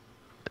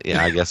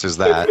 Yeah, I guess there's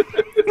that.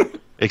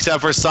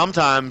 Except for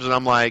sometimes when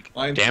I'm like,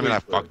 Mine's damn it, I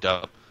Sleeper. fucked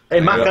up. Hey,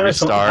 Mac, gotta I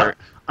restart.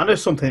 know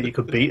something that you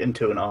could beat in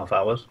 2.5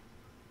 hours.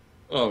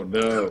 Oh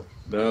no,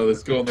 this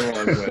is going the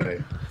wrong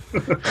way.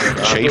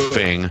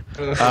 Chafing.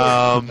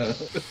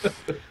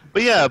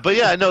 But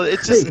yeah, no,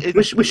 it's just. Hey,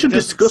 we should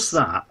discuss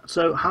that.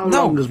 So, how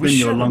No, long has we been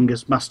your shouldn't.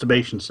 longest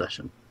masturbation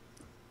session?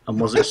 And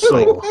was it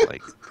sore?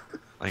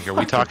 Like, are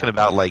we talking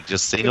about like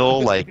just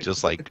single, like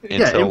just like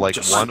Yeah, until it- like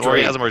just one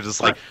straight. orgasm, or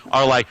just like,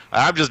 or like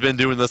I've just been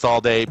doing this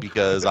all day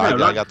because I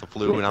got the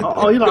flu and I'm.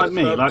 Are you like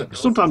me? Like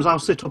sometimes I'll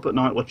sit up at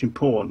night watching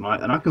porn, right,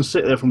 and I can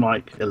sit there from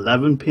like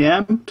 11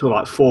 p.m. to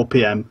like 4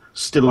 p.m.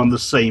 still on the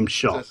same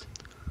shot.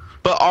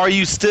 But are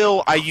you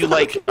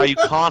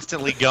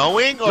constantly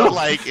going, or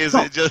like is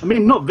it just? I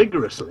mean, not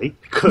vigorously.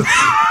 'Cause-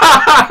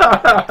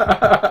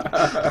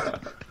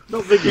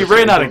 not vigorously. He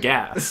ran out of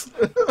gas.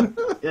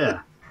 Yeah,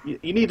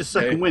 you need a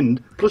second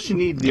wind. Plus, you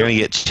need You're gonna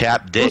get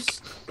chapped dick.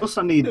 Plus,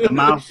 I need the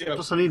mouse. Yeah.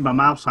 Plus, I need my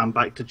mouse hand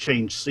back to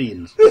change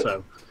scenes.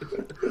 So,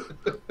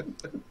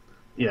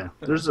 yeah,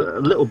 there's a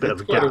little bit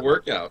of a Quite gap. a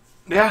workout.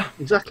 Yeah.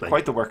 Exactly.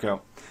 Quite the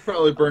workout.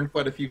 Probably burned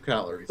quite a few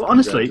calories. But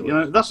honestly,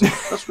 that's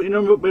what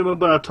remember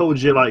when I told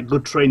you like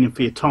good training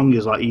for your tongue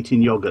is like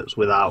eating yogurts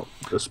without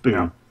a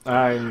spoon.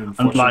 I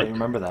unfortunately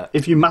remember that.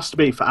 If you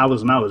masturbate for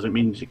hours and hours, it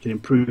means you can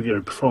improve your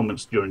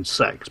performance during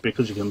sex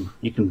because you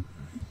can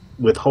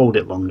withhold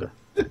it longer,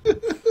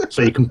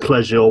 so you can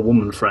pleasure your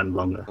woman friend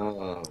longer.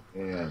 Oh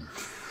man.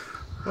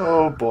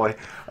 Oh boy.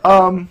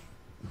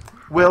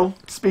 Will,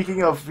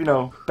 speaking of,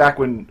 back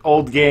when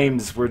old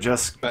games were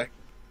just Back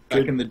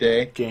in the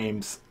day.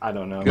 games, I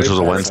don't know. Which was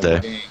a Wednesday.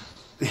 Game.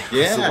 It was a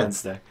Yeah,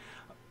 Wednesday.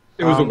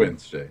 it was a Um,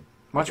 Wednesday.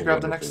 Why don't you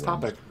grab the next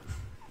topic?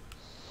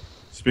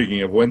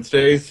 Speaking of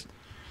Wednesdays,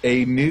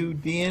 a new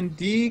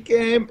D&D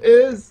game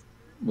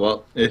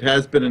it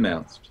has been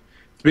announced.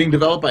 It's being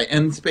developed by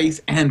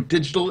N-Space and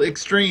Digital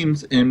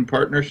Extremes in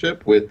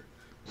partnership with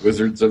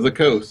Wizards of the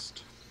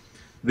Coast.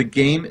 The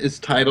game is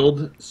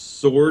titled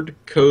Sword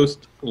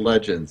Coast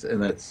Legends,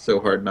 and that's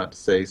so hard not to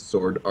say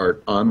Sword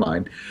Art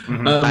Online.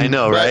 I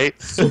know, but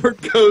right?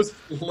 Sword Coast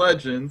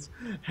Legends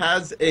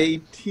has a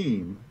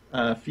team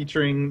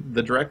featuring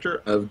the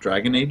director of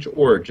Dragon Age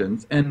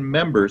Origins and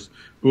members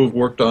who have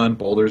worked on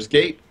Baldur's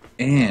Gate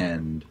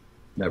and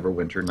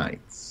Neverwinter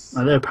Nights.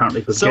 And they're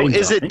apparently good So games.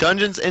 is aren't it they?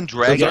 Dungeons and Those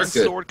Dragons are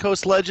good. Sword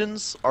Coast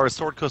Legends, or is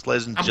Sword Coast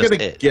Legends I'm just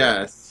gonna it?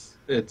 guess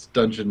it's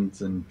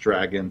Dungeons and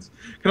Dragons.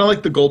 Kind of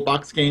like the Gold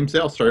Box games. They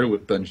all started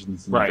with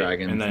Dungeons and Right,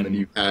 Dragons, and and then then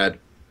you had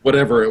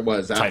whatever it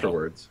was Title.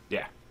 afterwards.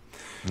 Yeah.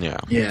 Yeah.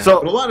 Yeah.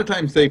 So- but a lot of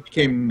times they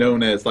became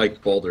known as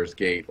like Baldur's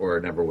Gate or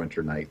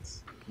Neverwinter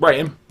Nights. Right,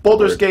 and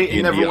Baldur's Or Gate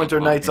and D&D Neverwinter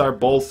Online. Nights are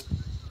both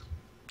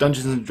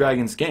Dungeons and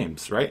Dragons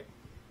games, right?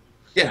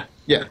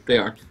 Yeah, they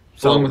are.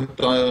 So- Along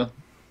with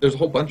there's a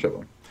whole bunch of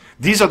them.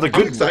 These are the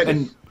good excited.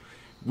 and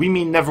we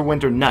mean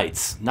Neverwinter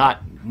Nights,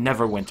 not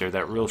Neverwinter,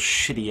 that real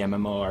shitty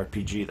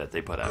MMORPG that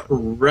they put out.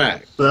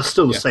 Correct. But that's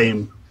still the Yeah.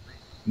 same.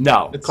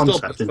 No, It's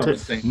Concept, still isn't the it?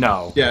 same.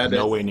 no, Yeah, it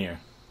no is. way near.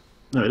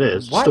 No, it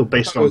is. It's What? still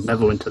based That on was-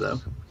 Neverwinter,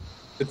 though.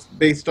 It's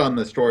based on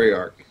the story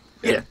arc.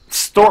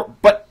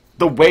 But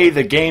the way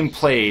the game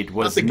played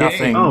was Not the nothing.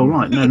 game. Oh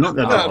right, no, not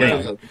the No,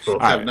 game. no,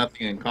 But- have Alright.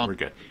 nothing in common. We're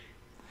good.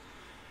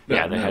 No,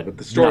 Yeah, they no, had but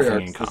the story nothing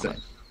arc's in the common.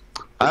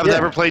 same. I've Yeah.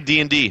 never played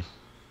D&D.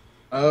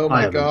 Oh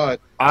my haven't. god.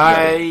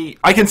 I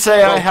can say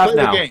Well, I have play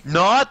the now. game.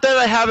 Not that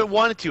I haven't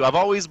wanted to. I've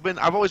always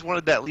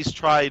wanted to at least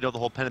try, the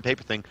whole pen and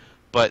paper thing,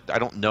 but I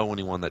don't know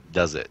anyone that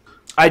does it.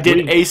 I did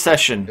We- a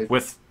session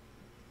with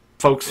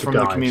folks The from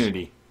the guys.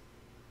 community.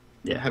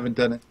 I haven't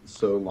done it in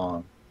so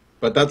long.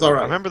 But that's all I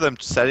right. remember them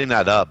setting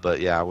that up, but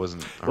yeah, I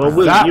wasn't. Well, around.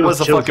 Will, That you have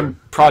was a children. fucking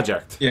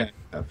project. Yeah,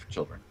 for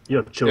children. You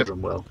have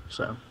children, Will.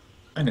 So,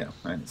 I know.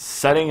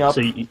 Setting up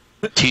so you,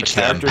 Teach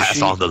them, character pass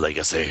sheet. on the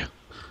legacy.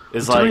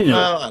 is I'm telling like you,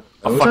 Well,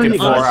 a I fucking you,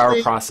 4-hour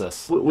honestly,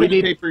 process. we Pen and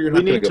need paper, you're we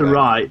not gonna need go to back.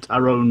 write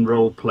our own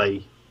role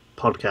play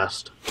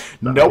podcast.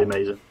 That'd Nope. be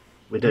amazing.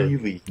 We do.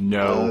 Really?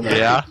 No.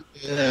 Yeah.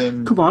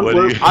 Come on, What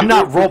do you- I'm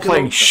not we can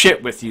role-playing all-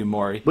 shit with you,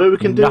 Maury. Where we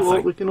can do Nothing.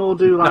 what we can all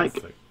do like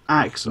Nothing.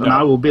 acts, and No.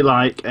 I will be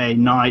like a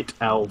night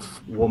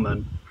elf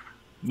woman,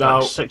 No.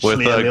 like sexually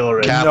With a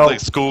alluring. Catholic No.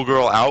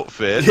 schoolgirl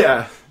outfit.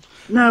 Yeah.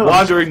 No,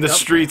 Wandering the I'm-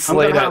 streets I'm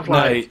late gonna at have,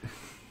 like, night.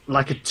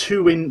 like a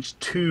 2-inch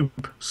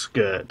tube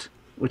skirt,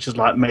 which is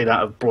like made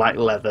out of black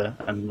leather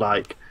and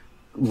like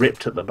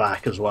ripped at the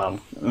back as well.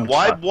 And it's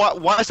Why like-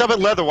 why stop at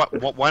leather?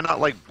 Why not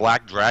like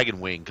black dragon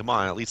wing? Come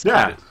on, at least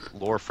Yeah. keep it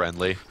lore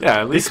friendly.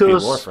 Yeah, at least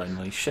Because- be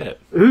lore-friendly. Shit.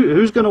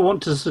 who's going to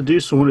want to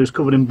seduce someone who's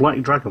covered in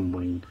black dragon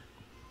wing?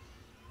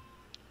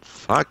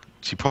 Fuck,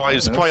 it's probably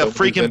a somebody's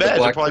freak in into bed.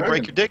 She'll Black probably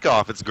break Dragon. your dick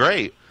off. It's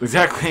great.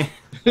 Exactly.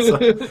 So,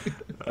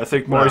 I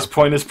think Maury's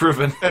point is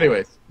proven.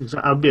 Anyways,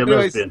 I'd be a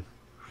Anyways, lesbian.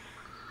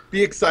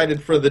 be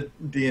excited for the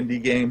D&D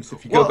games.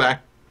 If you Well- go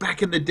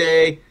back in the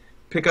day,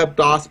 pick up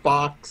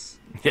DOSBox.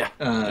 Yeah.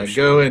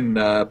 Go and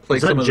play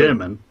Is that some of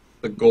German?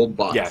 the Gold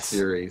Box Yes.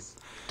 series.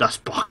 Das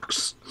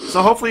Box.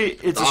 So hopefully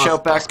it's a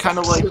shout back, kind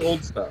of like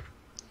old stuff.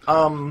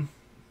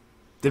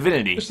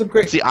 Divinity. There's some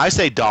great. See, I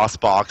say DOS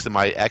box, and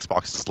my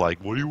Xbox is like,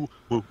 "What do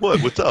you?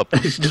 What? What's up?"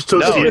 It's just No,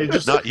 it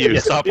just, not you. yeah,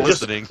 Stop it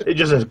just- listening. It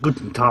just says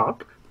Guten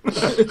Tag.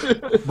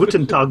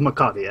 Guten Tag,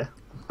 Macadia.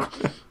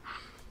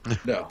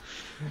 No.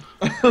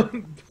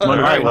 All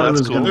right, well,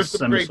 that's Mother's cool. gonna There's some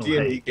send me great some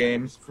D&D hate.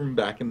 games from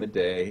back in the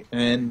day,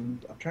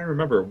 and I'm trying to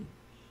remember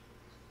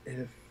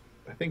if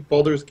I think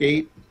Baldur's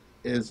Gate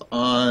is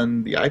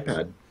on the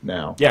iPad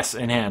now. Yes,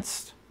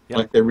 enhanced. Yep.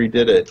 Like they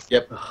redid it.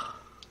 Yep.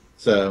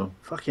 So,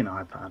 Fucking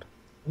iPad.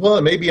 well,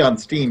 it may be on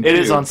Steam. It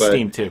too, is on but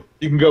Steam too.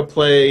 You can go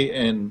play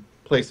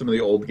some of the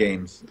old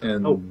games.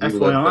 And Oh, relive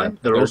FYI, them.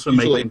 they're also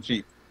usually making-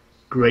 cheap.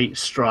 Great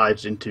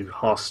strides into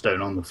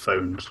Hearthstone on the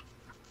phones.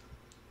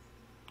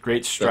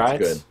 Great strides.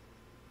 That's good.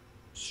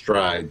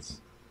 Strides.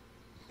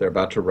 They're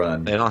about to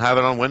run. They don't have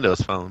it on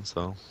Windows Phone,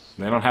 so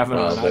They don't have it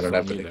Well, on they don't iPhone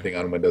have either. anything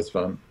on Windows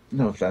Phone.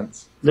 No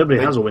offense. Nobody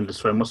has a Windows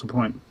phone. What's the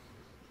point?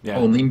 Yeah.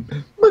 Only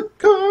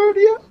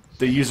Macardia.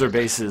 The user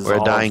base is we're a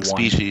all dying of one.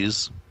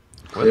 species.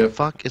 Where Yeah. the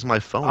fuck is my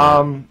phone?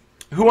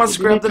 at? Who wants to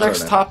We grab need the to next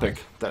start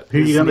topic? That Who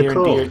you is gonna near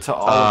and call? dear to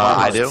all of our I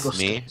hearts. do. Clusters.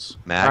 Me, All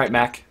Mac. right,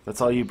 Mac.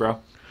 That's all you, bro.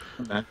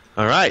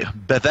 All right.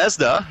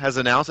 Bethesda has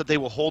announced that they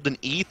will hold an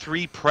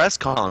E3 press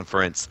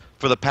conference.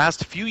 For the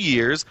past few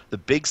years, the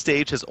big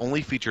stage has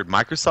only featured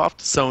Microsoft,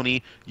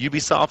 Sony,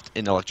 Ubisoft,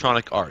 and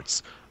Electronic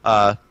Arts.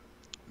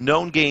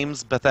 Known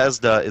games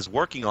Bethesda is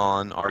working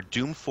on are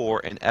Doom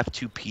 4 and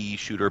F2P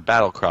shooter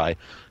Battlecry.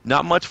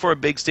 Not much for a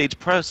big stage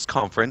press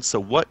conference, so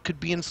what could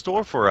be in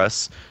store for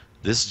us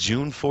this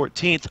June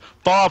 14th?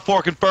 Fallout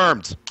 4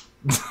 confirmed!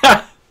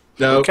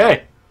 No.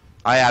 Okay.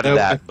 I added No,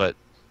 that, but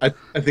I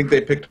think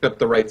they picked up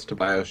the rights to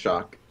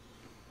Bioshock.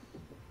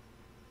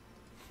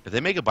 if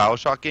they make a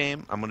Bioshock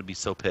game, I'm going to be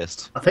so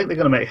pissed. I think they're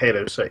going to make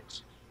Halo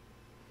 6.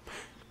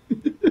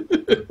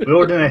 We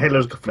already know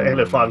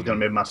Halo 5 is going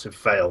to be a massive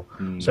fail.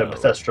 So No.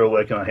 Bethesda are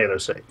working on Halo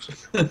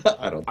 6.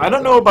 I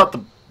don't know about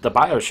the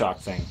Bioshock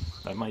thing.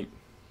 That might.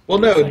 Well,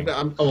 What do you no, think?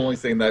 I'm only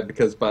saying that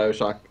because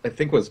Bioshock, I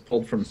think, was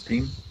pulled from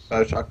Steam.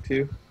 Bioshock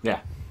 2. Yeah.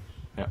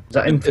 Is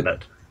that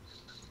Infinite?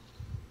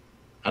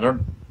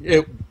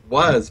 It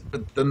was,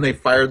 but then they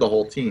fired the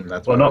whole team.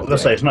 That's Well, what I not was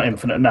let's say saying. it's not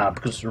Infinite now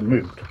because it's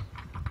removed.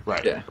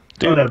 Right. Yeah.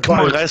 Dude, no, come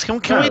on, Bio- guys. Can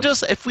no. we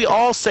just, if we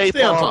all say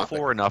Stay on Fallout topic.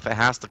 4 enough, it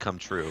has to come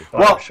true.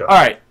 Well, Sure. all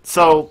right.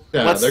 So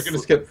Yeah, let's. they're going to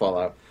skip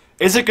Fallout.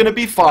 Is it going to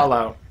be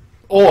Fallout,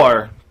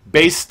 or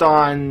based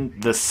on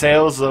the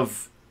sales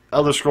of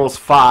Elder Scrolls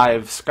V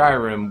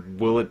Skyrim,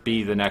 will it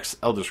be the next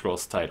Elder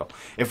Scrolls title?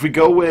 If we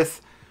go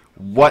with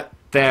what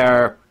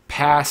their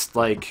past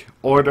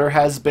order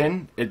has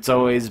been, it's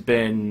always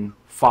been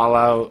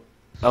Fallout,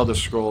 Elder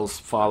Scrolls,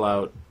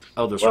 Fallout,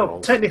 Elder Well,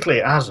 Scrolls. technically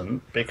it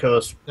hasn't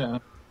because Yeah.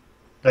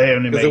 they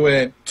only Because it made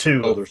went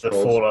 2 Elder of the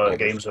Scrolls, Fallout Elder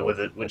games Scrolls, with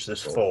it, which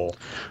is Elder 4.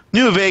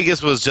 New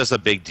Vegas was just a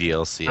big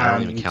DLC. I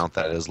don't even And- count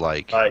that as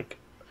like. Like,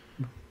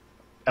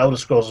 Elder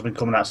Scrolls has been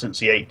coming out since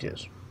the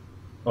 80s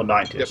or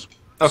 90s.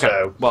 okay.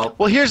 So, Well,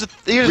 Well, here's the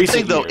thing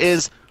recent though years,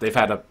 is they've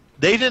had a.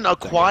 they didn't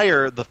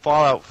acquire the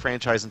Fallout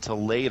franchise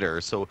until later.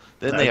 So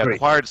then I they agree.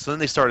 acquired. So then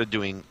they started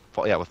doing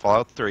with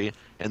Fallout 3,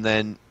 and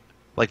then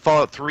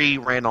Fallout 3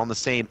 ran on the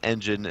same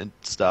engine and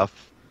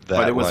stuff that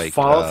But it was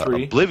Fallout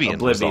 3, Oblivion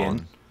was Oblivion.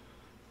 on.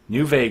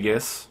 New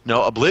Vegas.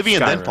 No,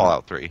 Oblivion, Skyrim. then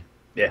Fallout 3.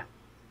 Yeah.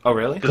 Oh,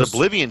 really? Because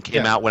Oblivion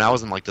came out when I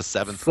was in like the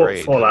 7th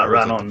grade. Fallout It was,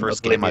 ran like, on the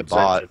first game I Oblivion's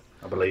bought. engine,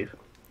 I believe.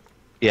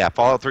 Yeah,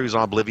 Fallout 3 was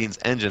on Oblivion's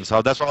engine,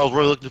 so that's why I was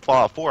really looking to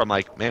Fallout 4. I'm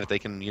like, man, if they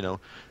can, you know,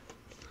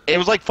 it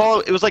was like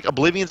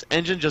Oblivion's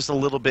engine, just a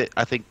little bit,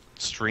 I think,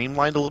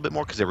 streamlined a little bit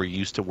more because they were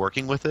used to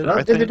working with it.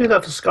 Did they do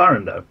that for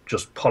Skyrim though?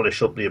 Just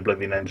polish up the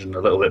Oblivion engine a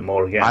little bit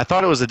more again. I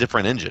thought it was a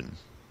different engine,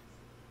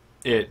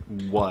 It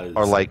was.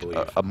 or like I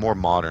believe. a more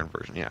modern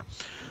version. Yeah.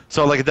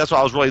 So like that's why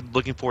I was really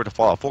looking forward to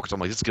Fallout 4 because I'm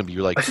like, this is gonna be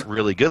like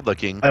really good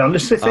looking. I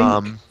honestly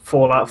think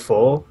Fallout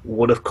 4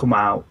 would have come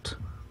out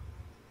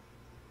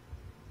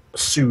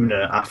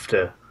sooner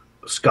after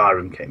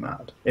Skyrim came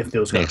out. If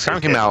there was going to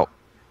Skyrim came out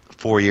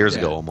 4 years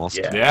ago almost.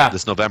 Yeah.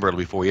 This November it'll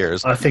be 4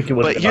 years. I think it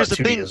would have But been here's like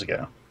the 2 thing. years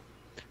ago.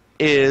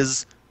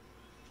 Is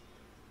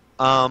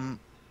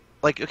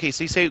like, okay,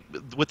 so you say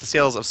with the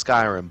sales of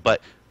Skyrim,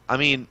 but I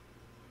mean,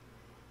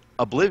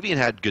 Oblivion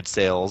had good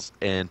sales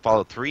and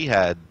Fallout 3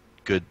 had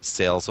good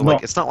sales, so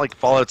like it's not like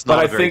Fallout's But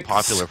not I a very think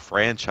popular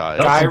franchise.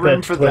 Not Skyrim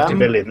compared for to 20 them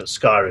million that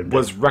Skyrim did.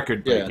 was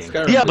record breaking.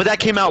 Skyrim Yeah, did but that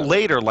came out that.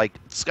 later. Like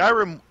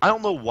Skyrim, I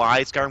don't know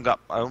why Skyrim got.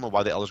 I don't know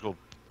why the Elder Scrolls.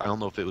 I don't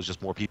know if it was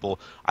just more people.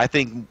 I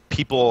think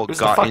people was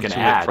the got fucking into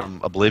ad. it from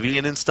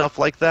Oblivion and stuff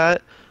like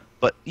that.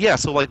 But yeah,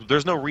 so like,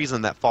 there's no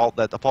reason that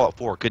the Fallout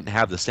 4 couldn't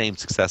have the same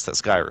success that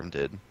Skyrim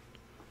did.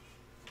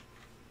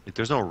 Like,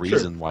 there's no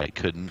reason why it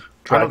couldn't.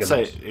 I don't Dragons.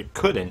 say it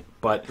couldn't,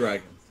 but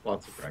Dragons.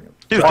 Lots of dragons.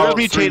 Dude, Fallout there's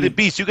mutated 3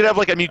 beasts. You could have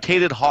like a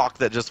mutated hawk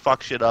that just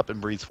fucks shit up and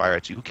breathes fire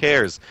at you. Who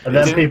cares? And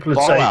then Didn't people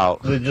would say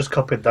Fallout. they just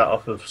copied that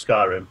off of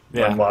Skyrim.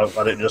 Yeah. And why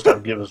didn't just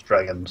have give us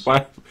dragons?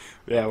 why?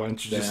 Yeah, why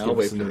don't you Yeah, just I'll give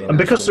wait us for a the new end. And one?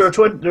 because there are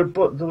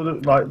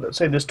 20, like let's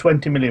say there's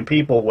 20 million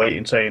people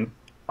waiting saying,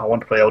 I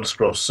want to play Elder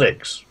Scrolls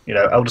 6. You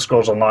know, Elder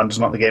Scrolls Online is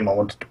not the game I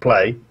wanted to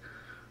play.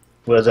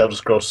 Where's Elder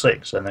Scrolls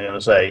 6? And they're going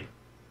to say,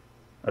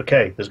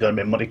 okay, there's going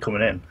to be money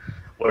coming in.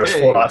 Whereas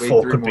Hey, Fallout wait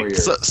 4 3 could more be...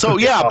 years. So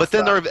Could yeah, get but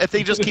then off if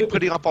they just keep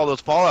putting up all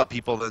those Fallout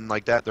people, then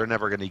like that, they're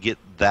never going to get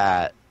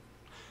that.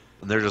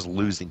 And they're just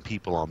losing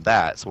people on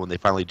that. So when they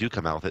finally do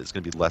come out with it, it's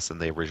going to be less than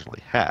they originally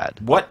had.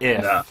 What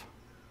if? No.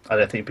 I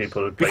don't think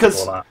people would play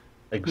Because Fallout.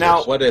 Exist.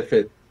 now- What if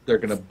they're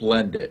going to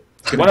blend it?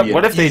 It's gonna be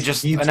What an if they East-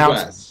 just East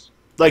announce West.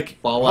 like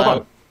hold on.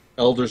 Fallout,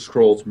 Elder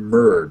Scrolls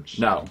merge?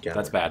 No, together.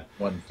 that's bad.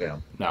 One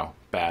film. No,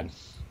 bad.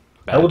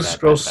 Elder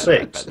Scrolls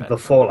 6, the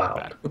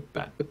Fallout.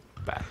 Bad.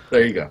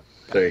 There you go.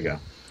 There you go.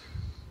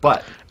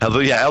 But Although,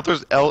 yeah,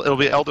 it'll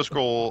be Elder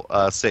Scroll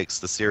 6,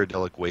 the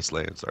Cyrodiilic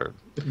Wastelands, or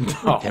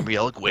no.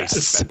 Embryonic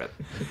Wastes. Bad.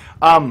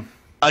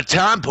 A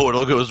time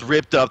portal goes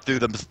ripped up through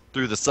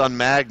the Sun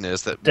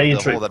Magnus that the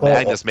Daedric hole that portal.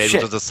 Magnus made, Shit.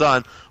 which was the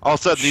sun. All of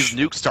a sudden, these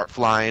nukes start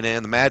flying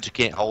in. The magic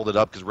can't hold it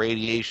up because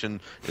radiation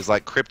is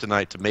like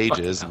kryptonite to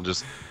mages, and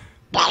just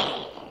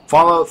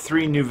Fallout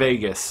 3 New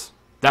Vegas.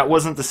 That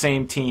wasn't the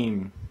same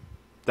team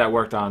that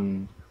worked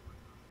on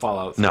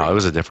Fallout 3. no, it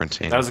was a different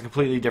team. That was a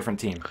completely different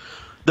team.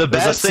 The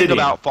There's a best thing city.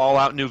 about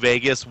Fallout New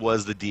Vegas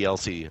was the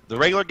DLC. The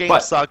regular game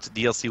But- sucked.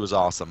 DLC was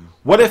awesome.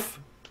 What if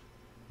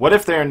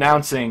they're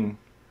announcing,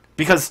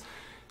 because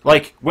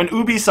like when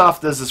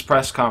Ubisoft does this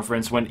press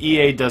conference, when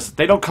EA does,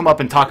 they don't come up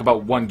and talk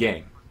about one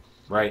game,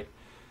 right?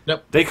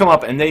 Nope. They come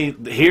up and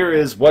here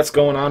is what's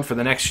going on for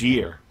the next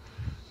year,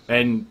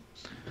 and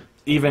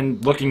even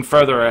looking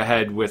further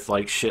ahead with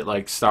like shit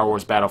like Star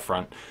Wars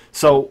Battlefront.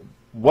 So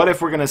what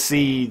if we're gonna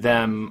see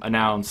them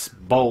announce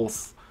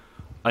both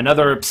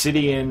another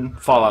Obsidian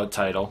Fallout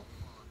title,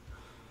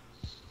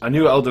 a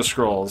new Elder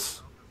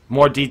Scrolls,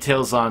 more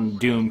details on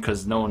Doom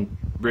because no one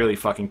really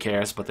fucking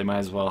cares, but they might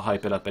as well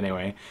hype it up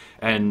anyway,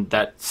 and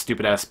that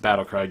stupid ass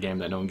Battlecry game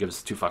that no one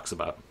gives two fucks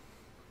about.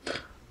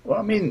 Well,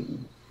 I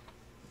mean,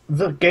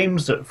 the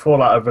games that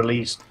Fallout have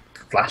released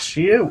last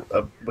year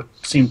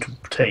seem to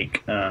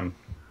take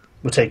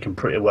were taken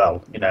pretty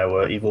well. You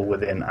know, Evil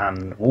Within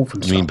and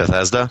Wolfenstein. You mean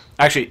Bethesda?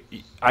 Actually,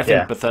 I think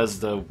Yeah.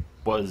 Bethesda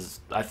was.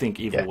 I think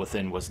Evil Yeah.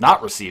 Within was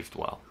not received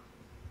well.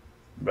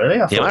 Really?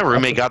 Yeah, my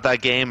roommate got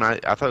that game. I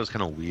thought it was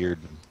kind of weird.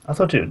 I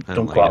thought it I had don't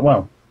done like quite it.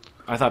 well.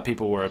 I thought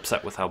people were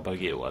upset with how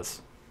buggy it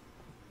was.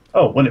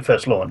 Oh, when it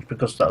first launched,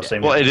 because that was the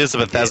same. Well, it is a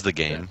Bethesda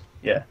game.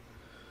 Yeah.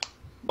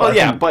 Well, I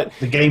yeah, think but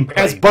the gameplay.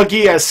 as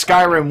buggy as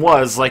Skyrim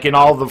was, like in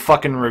all the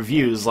fucking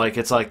reviews, like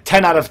it's like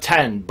 10 out of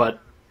 10. But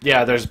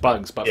yeah, there's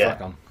bugs, but Yeah. fuck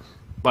them.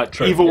 But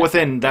True, Evil yeah.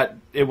 Within, that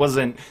it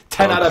wasn't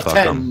 10 Bug, out of fuck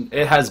 10. 'em.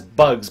 It has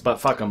bugs,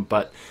 but fuck them.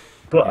 But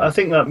I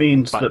think that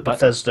means that But-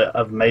 Bethesda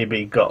have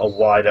maybe got a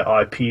wider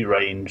IP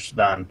range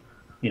than,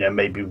 you know,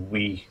 maybe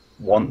we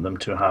want them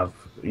to have,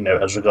 you know,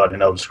 as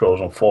regarding Elder Scrolls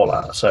and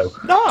Fallout. So,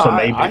 No, so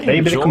I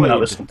maybe they're coming out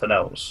with enjoyed- something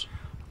else.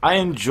 I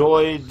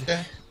enjoyed.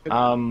 Yeah.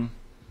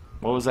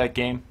 What was that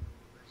game?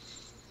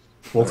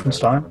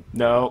 Wolfenstein,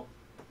 No,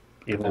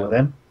 Evil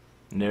Within,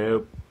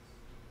 nope.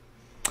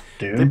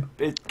 Doom.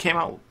 It came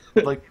out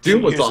like Doom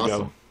 2 was years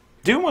awesome. ago.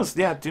 Doom was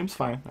Doom's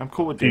fine. I'm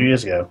cool with 2 Doom.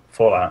 years ago,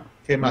 Fallout.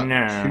 Came out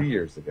No. 2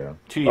 years ago.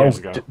 2 years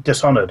Oh, ago.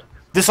 Dishonored.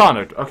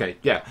 Dishonored. Okay,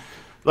 yeah.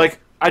 Like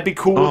I'd be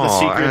cool with Oh, a I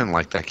secret, didn't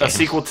like that game. a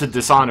sequel to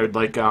Dishonored,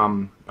 like our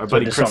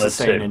buddy Chris Dishonored is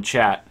saying 2. in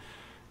chat,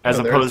 as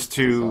No, there's opposed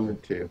to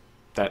Dishonored 2.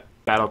 that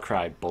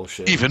Battlecry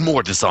bullshit. Even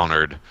more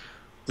Dishonored.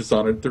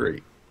 Dishonored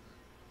 3.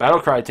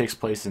 Battlecry takes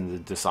place in the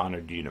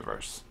Dishonored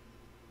universe.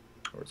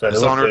 So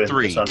Dishonored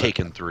 3, Dishonored.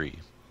 Taken 3.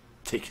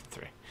 Taken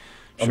 3.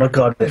 Oh my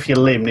god, if your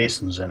Liam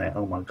Neeson's in it,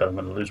 oh my god, I'm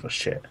going to lose my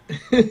shit.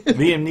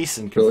 Liam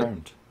Neeson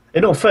confirmed.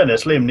 In all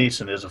fairness, Liam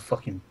Neeson is a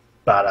fucking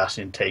badass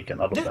in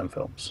Taken. I love them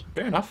films.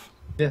 Fair enough.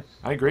 Yeah.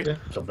 I agree. Yeah.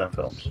 I love them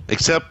films.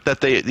 Except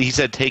that he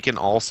said Taken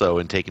also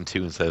in Taken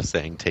 2 instead of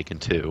saying Taken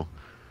 2.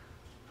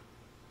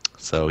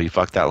 So he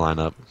fucked that line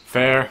up.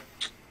 Fair.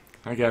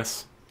 I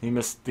guess. He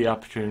missed the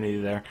opportunity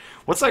there.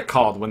 What's that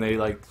called when they,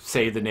 like,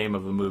 say the name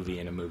of a movie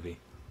in a movie?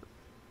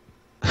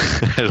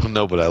 I don't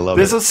know, but I love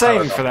There's it. a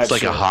saying for that It's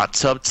like shit. a hot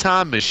tub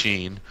time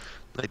machine.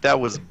 Like, that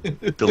was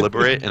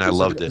deliberate, and I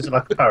loved Is it. it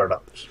like a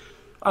paradox?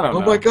 I don't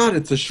know. Oh my god,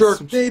 it's a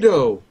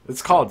Sharknado!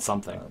 It's called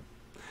something.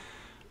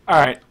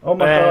 Alright. Oh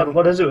my god,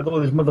 what is it with all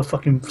these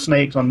motherfucking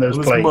snakes on those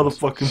This planes?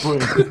 motherfucking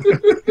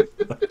plane.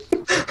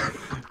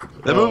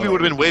 That movie would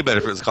have been way better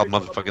if it was called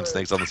Motherfucking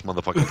Snakes on This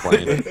Motherfucking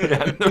Plane.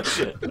 Yeah, no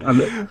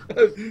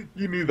shit.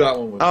 You knew that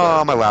one was Oh,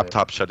 bad. my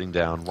laptop's shutting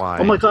down. Why?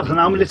 Oh my god, and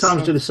how many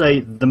times do they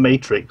say The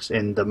Matrix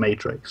in The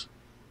Matrix?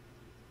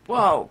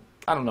 Well,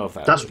 I don't know if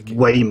that That's really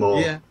way more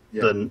Yeah,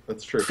 than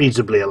that's true.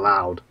 feasibly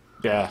allowed.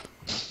 Yeah.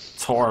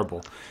 It's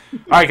horrible.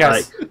 Alright,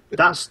 guys. Like,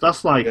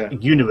 that's like Yeah.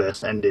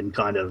 universe ending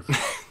kind of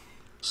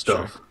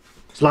stuff.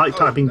 It's like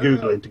typing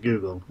Google into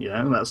Google, you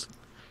know? That's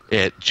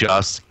It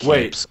just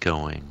keeps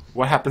going.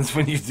 What happens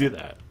when you do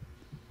that?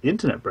 the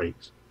internet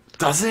breaks.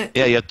 Does it?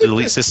 Yeah, you have to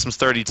delete Systems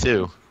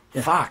 32.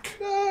 Fuck.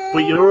 But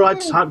you're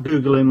alright to type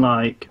Google in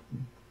like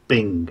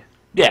Bing.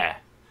 Yeah.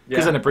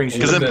 Because then it brings you...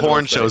 Because then then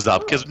porn it'll say- shows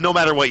up. Because no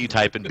matter what you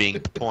type in Bing,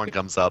 porn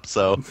comes up.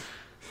 So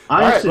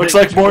Alright, looks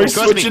like Maury's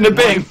trust me, switching to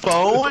Bing. my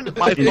phone.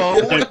 I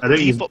don't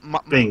use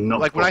Bing, not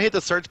like when porn. I hit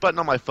the search button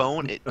on my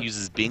phone, it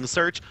uses Bing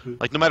search.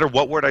 Like no matter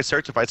what word I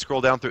search, if I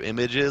scroll down through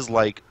images,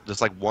 like just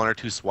like one or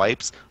two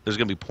swipes, there's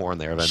gonna be porn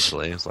there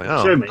eventually. It's like,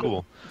 Show oh, me.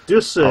 cool. Do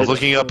a search. I was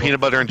looking up peanut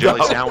butter and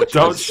jelly sandwiches.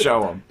 Don't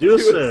show them. Do a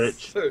Do a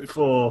search search.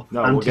 for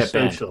No, we'll get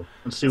banned. antisocial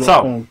and see what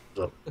So- porn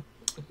comes up.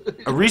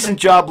 A recent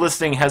job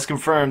listing has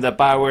confirmed that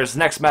BioWare's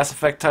next Mass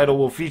Effect title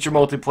will feature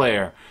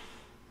multiplayer.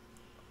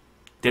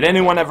 Did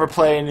anyone ever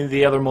play any of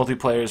the other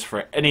multiplayers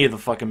for any of the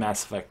fucking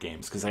Mass Effect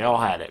games? Because they all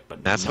had it,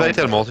 but Mass no Effect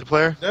had one-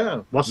 multiplayer.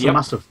 No, What's Yep. the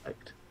Mass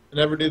Effect? I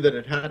never knew that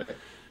it had it.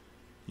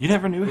 You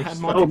never knew it had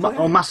Oh,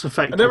 multiplayer? Mass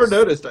Effect. I never is-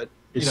 noticed.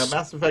 it's-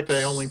 Mass Effect,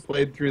 I only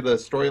played through the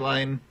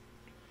storyline,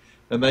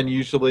 and then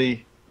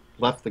usually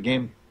left the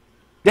game,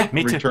 Yeah,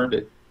 me too. returned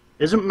it,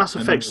 Isn't Mass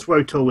I Effect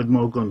never- SWOTOR with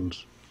more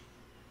guns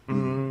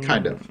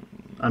kind of.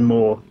 and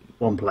more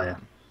one player?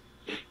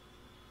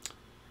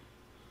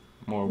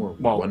 More, More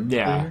well, one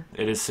yeah, player?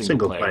 it is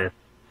Single player.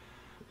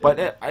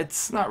 But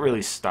it's not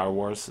really Star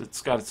Wars.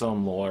 It's got its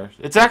own lore.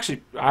 It's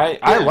actually...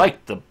 I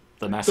like the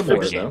Mass The Effect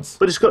lore, though. games.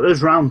 But it's got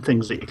those round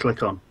things that you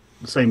click on,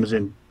 the same as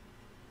in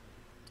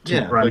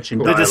Yeah, branching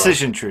like The dialogue.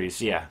 decision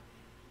trees, yeah.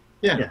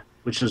 Yeah. Yeah,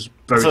 which is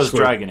very So is SWOTOR.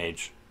 Dragon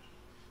Age.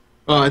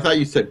 Oh, I thought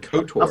you said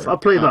KOTOR. I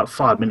played about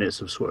 5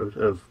 minutes of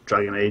of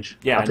Dragon Age.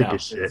 Yeah, I think I know.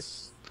 it's shit.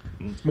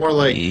 It's more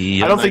like.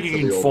 Yeah. I don't think Knights you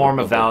of the can Old form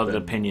a Republic valid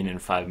than- opinion in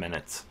 5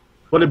 minutes.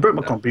 Well, it broke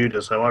my computer,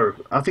 so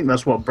I think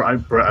that's what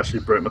actually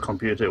broke my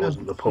computer. It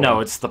wasn't the porn. No,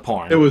 it's the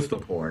porn. It was the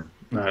porn.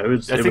 No, it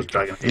was I it was think-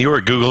 Dragon Age. You were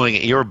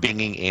googling. You were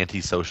binging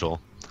antisocial.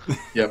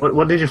 Yep.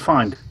 What did you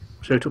find?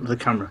 Show it up to the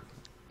camera.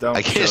 Don't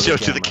I can't show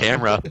it to the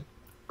camera.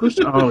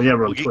 Oh yeah, we're on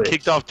We'll get Twitch.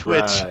 kicked off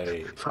Twitch.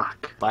 Right.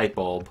 Fuck. Light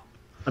bulb.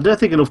 I don't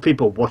think enough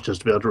people watch us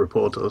to be able to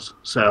report us.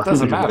 So I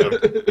Doesn't think we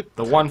should- matter.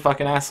 The one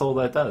fucking asshole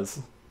that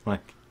does. Like,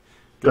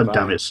 God goodbye.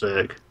 damn it,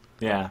 Cirque.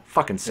 Yeah,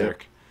 fucking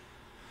Cirque.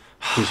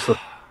 He's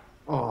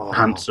Oh,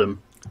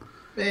 handsome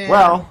man.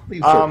 Well,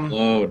 Leave Cirque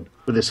alone.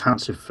 with his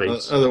handsome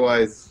face.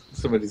 Otherwise,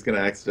 somebody's going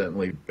to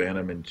accidentally ban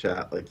him in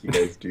chat like you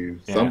guys do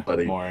Yeah,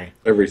 somebody Maury.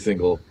 every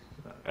single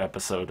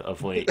Episode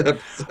of late.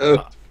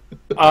 episode.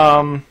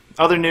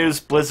 Other news,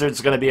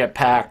 Blizzard's going to be at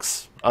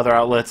PAX. Other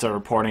outlets are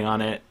reporting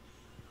on it.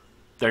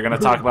 They're going to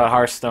talk about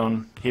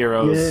Hearthstone,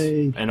 Heroes,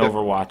 Yay. and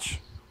Overwatch.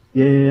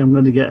 Yeah, I'm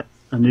going to get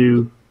a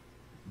new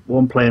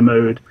one-player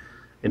mode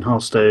in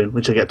Hearthstone,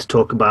 which I get to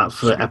talk about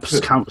for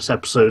countless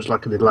episodes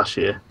like I did last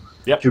year.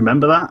 Yep. Do you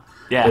remember that?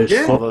 Yeah, Those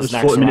all fo- those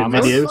those 40-minute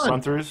Naxxramas videos.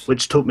 run-throughs.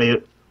 Which took me,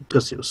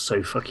 because it was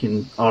so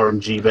fucking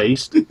RNG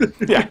based.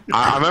 Yeah.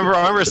 I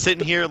remember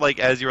sitting here like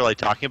as you were like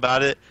talking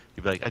about it.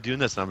 You'd be like, "I'm doing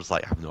this," and I'm just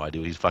like, "I have no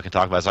idea what he's fucking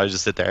talking about." So I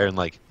just sit there and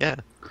like, yeah.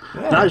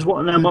 That is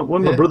what.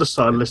 When my brother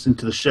started listening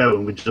to the show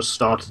and we just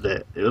started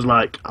it, it was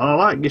like, oh, I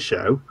like your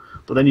show,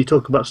 but then you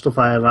talk about stuff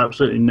I have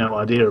absolutely no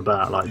idea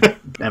about, like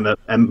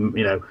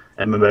MMOs,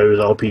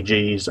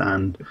 RPGs,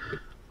 and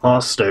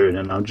Hearthstone,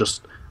 and I'm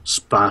just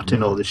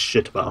spouting all this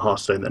shit about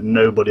Hearthstone that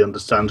nobody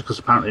understands because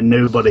apparently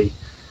nobody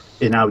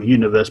in our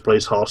universe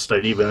plays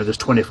Hearthstone, even though there's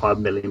 25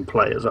 million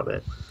players of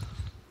it.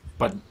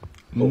 But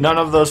none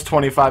of those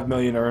 25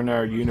 million are in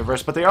our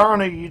universe, but they are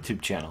on our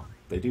YouTube channel.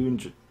 They do.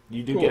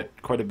 You do Cool.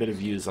 get quite a bit of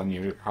views on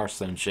your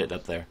Hearthstone shit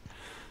up there.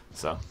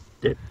 So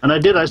Yeah. And I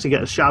did actually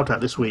get a shout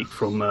out this week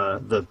from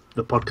the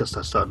podcast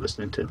I started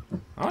listening to.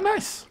 Oh,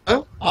 nice.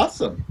 Oh,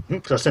 awesome.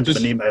 Because I sent them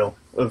an email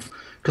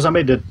because I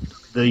made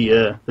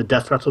the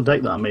Death Rattle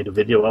deck that I made a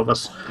video of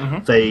us.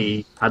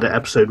 They had an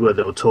episode where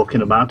they were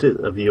talking about it.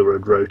 A viewer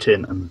had wrote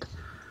in and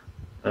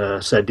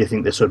said, "Do you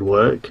think this would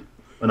work?"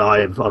 And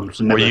I've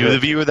never. Were you the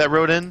viewer that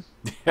wrote in?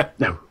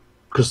 No,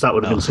 because that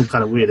would have been some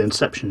kind of weird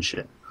Inception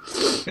shit.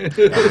 That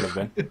would have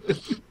been.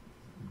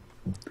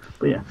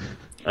 But yeah,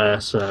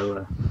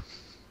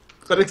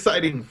 But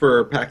exciting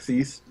for PAX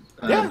East.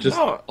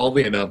 All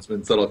the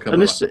announcements that'll come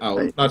and out.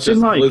 Not it's just in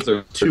like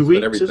Blizzard, 2 but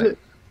weeks, everything. is it?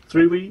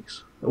 3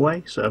 weeks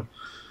away, so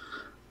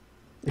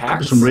it could be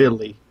PAX? some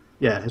really.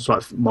 Yeah, it's like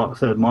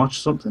 3rd March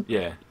or something.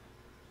 Yeah.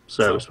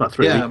 So it's about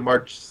 3 Yeah, weeks.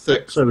 March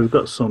 6th. So we've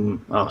got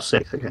some. Oh,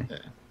 6th, okay.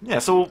 Yeah,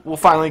 so we'll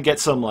finally get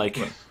some, like,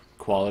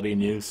 quality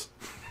news.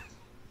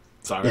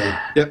 Sorry.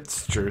 Yeah. Yep.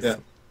 It's the truth. Yeah.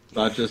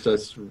 Not just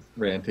us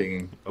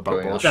ranting About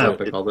going off bullshit.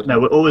 topic all the time. No,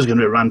 we're always going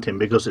to be ranting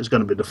because it's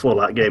going to be the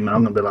Fallout game, and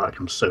I'm going to be like,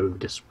 I'm so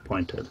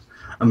disappointed.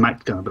 And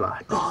Mac's going to be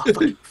like, oh,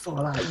 fucking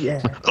Fallout,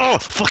 yeah. Oh,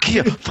 fuck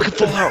yeah! Fucking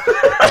Fallout!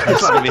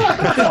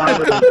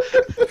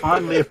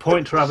 Finally a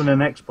point for having an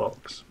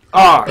Xbox.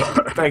 Oh,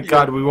 thank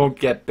God we won't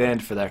get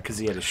banned for that because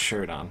he had his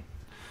shirt on.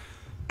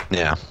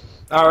 Yeah.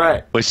 All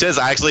right. Which says,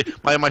 actually,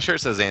 my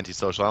shirt says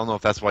antisocial. I don't know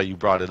if that's why you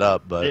brought it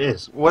up, but It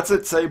is. What's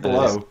it say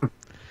below?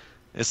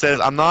 it says,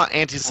 I'm not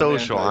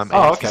antisocial, I'm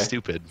Oh, okay.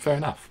 anti-stupid. Fair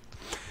enough.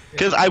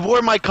 Because I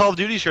wore my Call of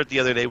Duty shirt the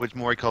other day, which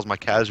Maury calls my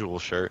casual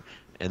shirt,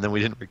 and then we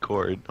didn't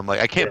record. I'm like,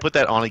 I can't put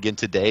that on again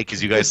today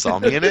because you guys saw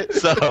me in it,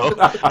 so...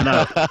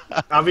 No,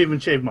 I've even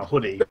shaved my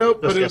hoodie. No,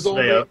 but Just it was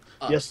yesterday. only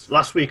Yes,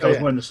 last week I was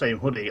yeah. wearing the same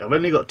hoodie. I've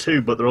only got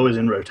 2, but they're always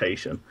in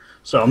rotation.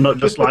 So I'm not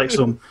just like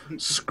some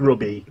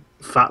scrubby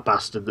fat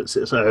bastard that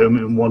sits at home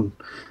in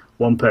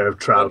one pair of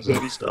trousers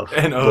and stuff.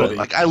 And a But, hoodie.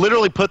 Like, I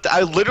literally put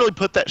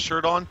that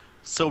shirt on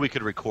so we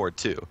could record,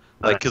 too.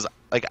 Like, because,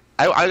 like,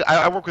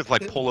 I work with,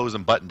 like, polos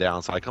and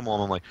button-downs, so I come home,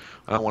 I'm like,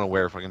 I don't want to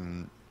wear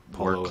fucking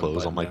Polo work and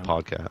clothes on my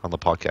button-down.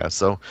 podcast,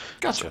 so...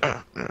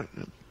 Gotcha.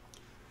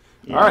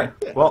 All right.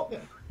 Well,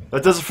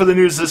 that does it for the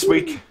news this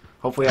week.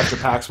 Hopefully after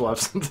PAX we'll have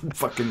something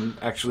fucking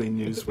actually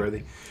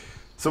newsworthy.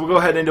 So we'll go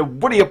ahead into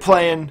what are you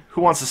playing?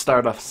 Who wants to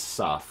start us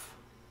off?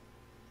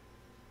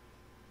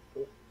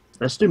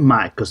 Let's do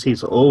Mike, because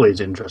he's always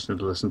interesting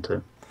to listen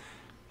to.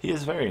 He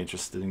is very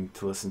interesting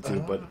to listen to,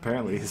 but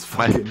apparently his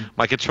My, fucking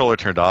my controller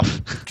turned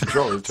off.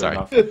 controller's turned Sorry.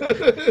 off.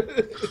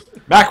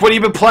 Mac, what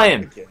have you been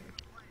playing?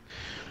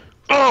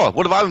 Oh,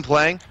 what have I been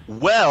playing?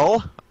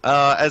 Well,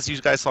 as you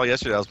guys saw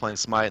yesterday, I was playing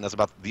Smite, and that's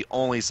about the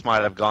only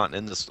Smite I've gotten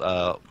in this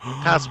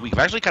past week. I've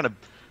actually kind of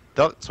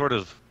felt sort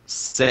of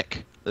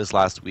sick this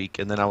last week,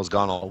 and then I was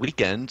gone all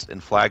weekend in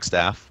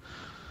Flagstaff.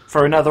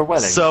 For another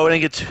wedding. So I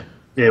didn't get to...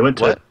 Yeah, went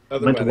to What?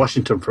 Other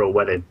Washington for a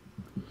wedding.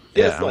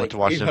 Yeah, I went to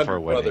Washington 800 for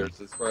a wedding.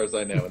 brothers, as far as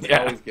I know, and they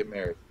Yeah. always get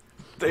married.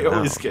 They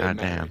always Oh, get God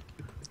married.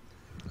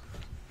 damn.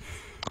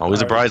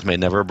 Always a bridesmaid,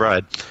 never a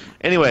bride.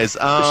 Anyways,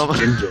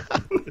 Ginger.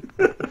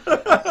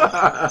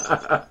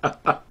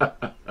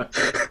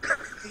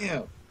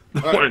 Yeah.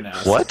 What an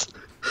ass. what?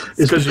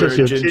 It's 'cause because you're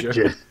you're a ginger.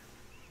 ginger.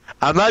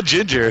 I'm not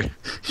ginger.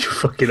 You're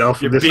fucking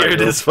off. Your with this beard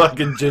angle. is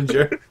fucking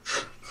ginger.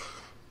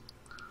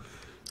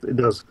 It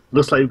does.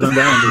 Looks like you've gone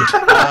down. Looks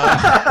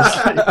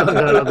like you've gone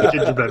down on the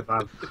gingerbread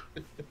man.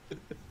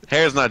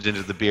 Hair's not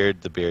ginger. The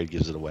beard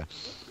gives it away.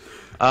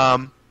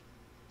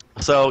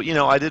 So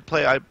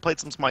I played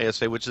some Smite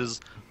yesterday, which is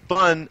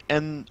fun.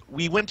 And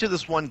we went to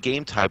this one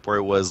game type where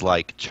it was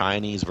like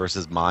Chinese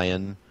versus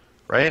Mayan,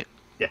 right?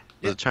 Yeah.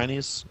 Was it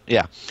Chinese?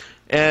 Yeah.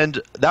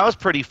 And that was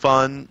pretty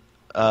fun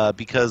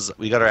because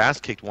we got our ass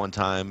kicked one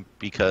time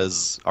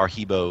because our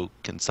Hebo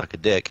can suck a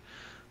dick.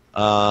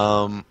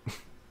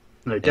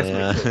 No,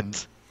 definitely.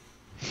 And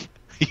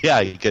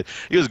yeah, he could.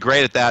 He was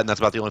great at that, and that's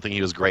about the only thing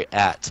he was great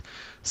at.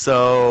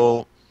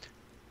 So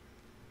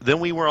then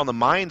we were on the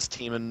Mines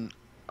team, and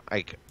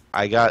I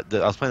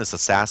was playing this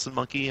assassin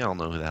monkey. I don't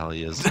know who the hell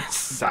he is.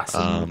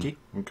 Assassin monkey.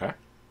 Okay.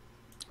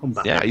 I'm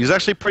back. Yeah, he was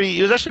actually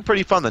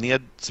pretty fun. Then he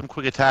had some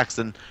quick attacks.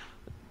 And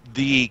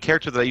the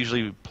character that I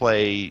usually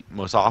play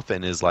most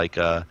often is like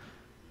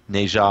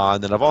Neja,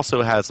 and then I've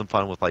also had some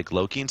fun with like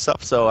Loki and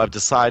stuff. So I've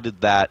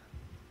decided that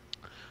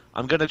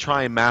I'm gonna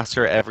try and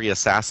master every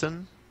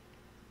assassin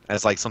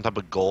as like some type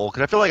of goal,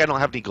 because I feel like I don't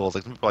have any goals.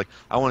 Like some people are like,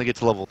 I want to get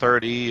to level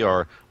 30,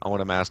 or I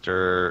want to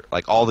master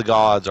like all the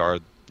gods, or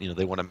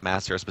they want to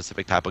master a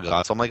specific type of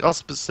god. So I'm like, oh,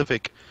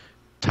 specific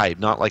type,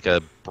 not like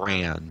a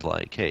brand.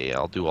 Like, hey,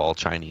 I'll do all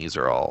Chinese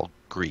or all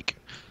Greek.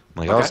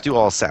 I'm like, Okay. let's do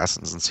all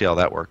assassins and see how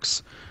that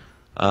works.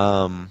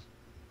 Because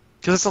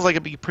it sounds like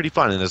it'd be pretty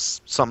fun, and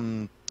it's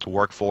something to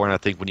work for. And I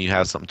think when you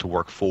have something to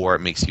work for, it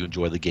makes you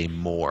enjoy the game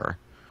more.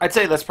 I'd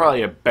say that's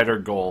probably a better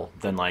goal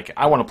than, like,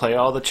 I want to play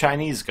all the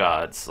Chinese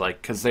gods, like,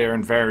 because they're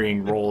in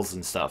varying roles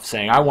and stuff.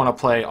 Saying, I want to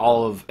play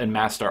all of and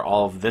master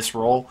all of this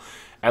role,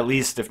 at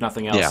least, if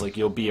nothing else, Yeah. like,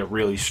 you'll be a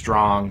really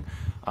strong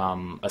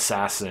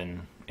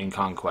assassin in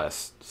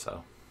Conquest,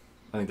 so.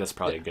 I think that's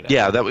probably a good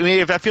idea. Yeah, I mean,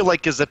 if I feel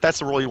like, because if that's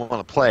the role you want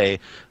to play,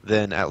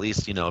 then at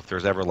least, you know, if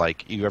there's ever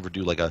like you ever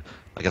do like a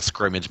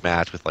scrimmage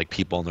match with like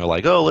people and they're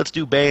like, oh, let's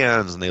do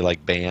bans, and they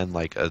like ban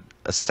like a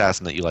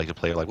assassin that you like to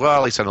play, you're like, well,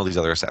 at least I know these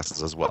other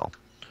assassins as well.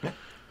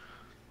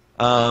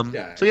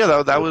 Yeah. So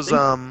yeah, that was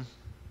I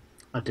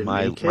didn't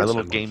my really care so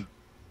little much. game.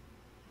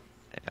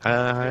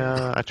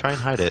 I try and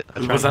hide it.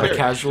 Was that a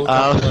casual?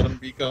 Let him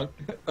be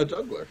a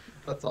juggler.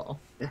 That's all.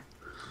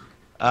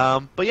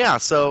 But yeah,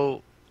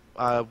 so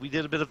we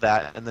did a bit of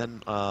that, and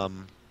then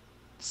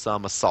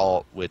some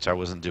assault, which I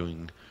wasn't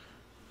doing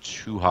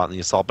too hot in the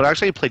assault. But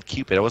actually, I played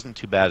Cupid. I wasn't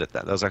too bad at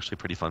that. That was actually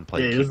pretty fun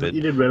playing Cupid.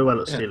 You did really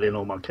well at stealing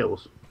all my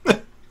kills.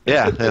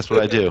 Yeah, that's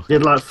what I do. He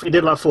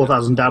did like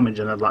 4,000 damage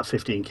and had like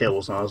 15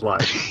 kills, and I was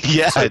like,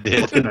 Yeah, I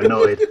did. fucking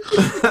annoyed.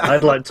 I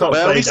had like top.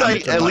 Well, at play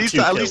damage and, at like, least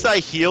 2 at kills. least I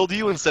healed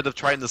you instead of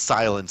trying to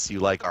silence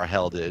you like our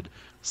hell did.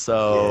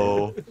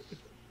 So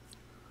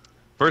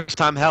first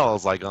time hell, I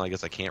was like, oh, I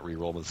guess I can't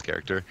re-roll this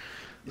character.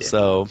 Yeah.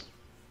 So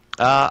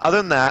other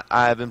than that,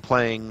 I've been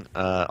playing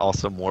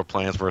also more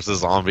Plants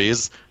vs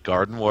Zombies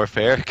Garden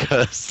Warfare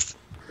because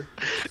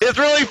it's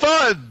really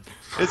fun.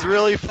 It's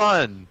really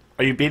fun.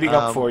 Are you beating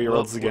up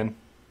 4-year-olds again?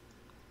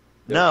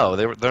 No,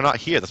 they're not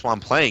here. That's why I'm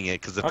playing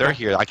it, because if they're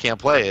here, I can't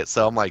play it.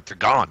 So I'm like, they're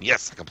gone.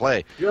 Yes, I can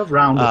play. You have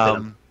Roundup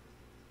in them.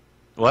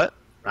 What?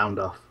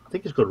 Roundup. I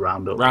think it's called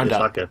Roundup.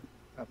 Roundup. It's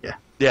like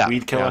Yeah.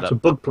 Weed killer? Roundup.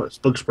 it's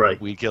a bug spray.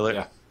 Weed killer.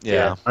 Yeah.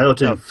 Yeah. I ought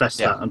to infest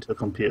that onto the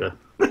computer.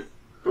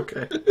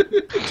 Okay.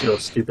 It's your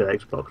stupid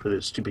Xbox with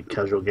its stupid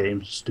casual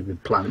games,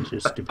 stupid plants,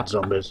 your stupid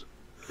zombies,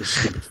 your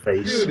stupid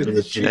face. Dude, with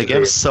its ginger That game's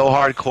beard. so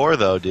hardcore,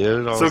 though,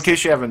 dude. So in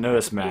case you haven't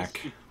noticed,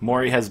 Mac,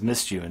 Maury has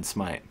missed you in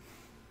Smite.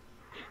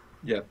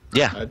 Yeah.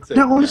 Yeah. I'd say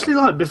No, honestly,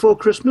 like before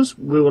Christmas,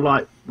 we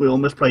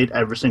almost played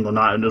every single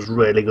night, and it was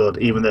really good.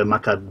 Even though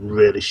Mac had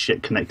really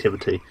shit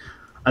connectivity,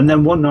 and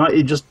then one night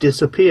he just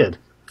disappeared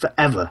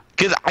forever.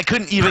 Because I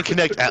couldn't even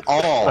connect at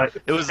all. Right.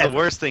 It was the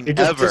worst thing He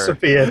just ever.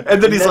 disappeared.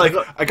 And then he's like,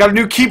 I got a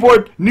new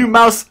keyboard, new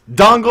mouse,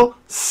 dongle.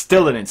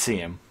 Still didn't see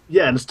him.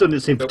 Yeah, and it still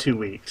didn't see him for 2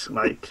 weeks.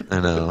 Like, I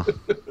know.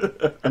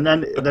 and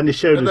then he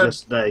showed And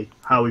us then- yesterday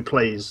how he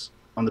plays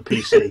on the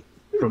PC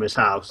from his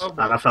house, Oh and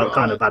my I felt God.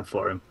 kind of bad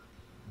for him.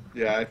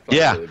 Yeah, I felt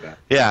Yeah. really bad.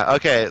 Yeah,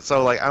 okay.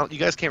 So, like, you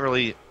guys can't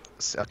really...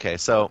 Okay,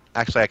 so,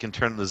 actually, I can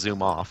turn the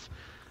zoom off.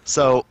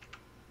 So,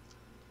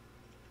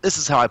 this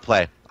is how I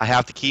play. I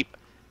have to keep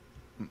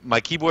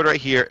my keyboard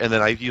right here, and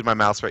then I use my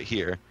mouse right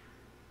here.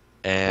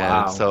 And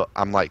Wow. so,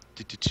 I'm like,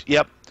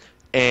 yep.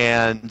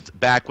 And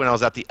back when I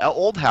was at the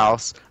old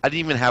house, I didn't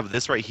even have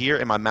this right here,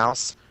 and my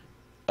mouse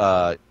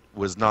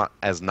was not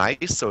as nice,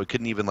 so it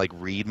couldn't even, like,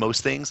 read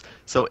most things.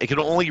 So, it could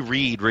only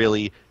read,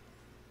 really,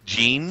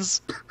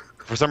 jeans.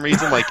 For some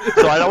reason, like,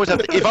 so I'd always have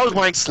to, if I was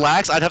wearing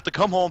slacks, I'd have to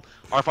come home,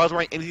 or if I was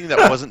wearing anything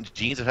that wasn't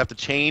jeans, I'd have to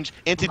change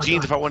into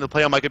jeans if I wanted to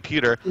play on my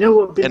computer, You know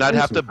what would be and I'd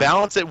have to amazing?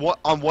 balance it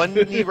on one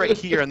knee right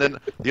here, and then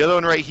the other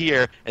one right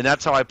here, and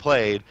that's how I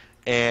played,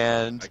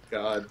 and My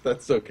God,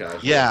 that's so casual.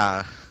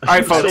 yeah. All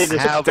right, So folks,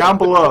 have down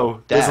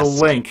below, there's a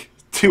desk. link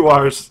to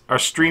our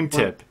stream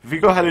tip. If you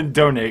go ahead and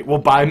donate, we'll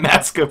buy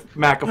Mac a No,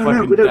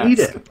 fucking we don't need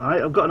desk. it.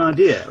 Right? I've got an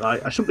idea.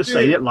 Right? I shouldn't be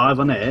saying it live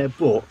on air,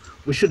 but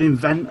we should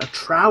invent a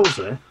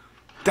trouser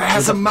That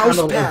has with a mouse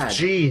panel pad. of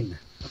jean.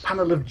 A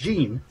panel of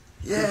jean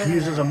that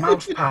uses a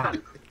mouse pad.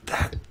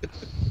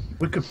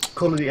 We could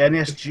call it the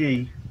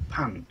NSG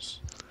pants.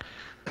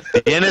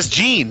 The NS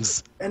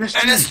jeans.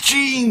 NSG. And it's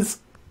jeans.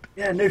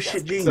 Yeah, no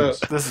shit jeans. So,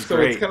 This is so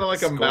great. it's kind of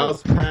like a It's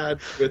mouse pad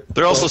with.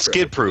 They're also Velcro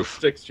skid-proof.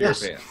 Sticks to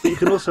Yes, your pants. but you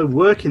can also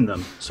work in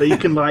them. So you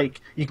can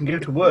go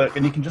to work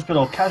and you can just be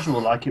all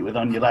casual like it with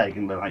on your leg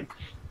and be like,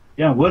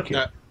 yeah, I'm working.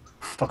 Now,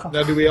 Fuck off.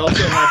 now, do we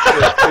also have to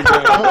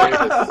figure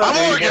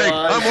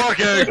out I'm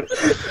working.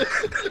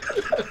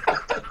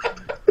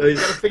 You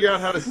got to figure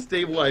out how to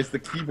stabilize the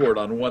keyboard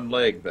on one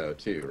leg, though,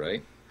 too,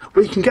 right?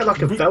 Well, you can get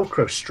like a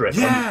Velcro strip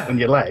on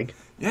your leg.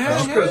 No, I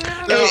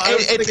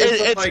was thinking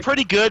something It's like-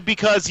 pretty good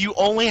because you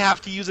only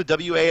have to use a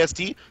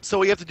WASD. So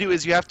what you have to do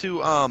is you have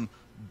to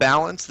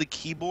balance the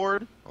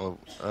keyboard.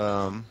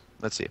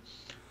 Let's see.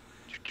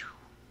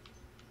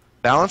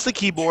 Balance the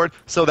keyboard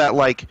so that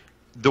like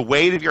the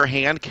weight of your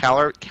hand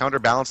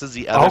counterbalances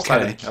the other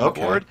side of the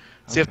keyboard.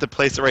 So you have to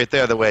place it right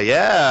there. The way,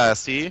 yeah.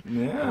 See, it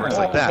works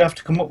like We that. have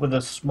to come up with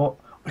a small.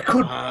 We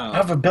could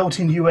have a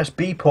built-in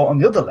USB port on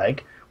the other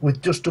leg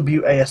with just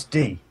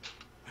WASD.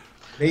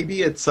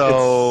 Maybe it's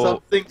So,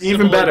 something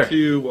even similar better.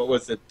 to, what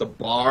was it, the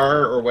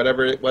bar or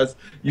whatever it was.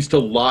 Used to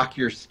lock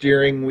your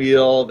steering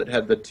wheel that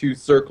had the two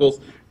circles,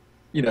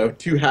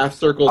 two half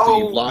circles that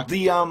you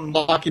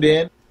lock it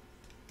in.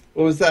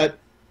 What was that?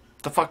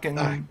 the fucking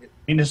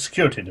In a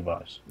security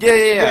device. yeah.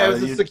 Yeah, it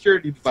was a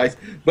security device,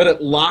 but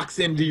it locks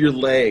into your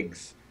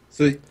legs.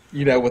 So,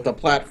 with a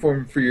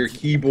platform for your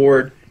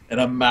keyboard and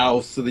a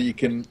mouse so that you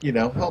can,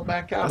 help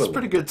Mac out. That's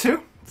pretty good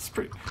too. It's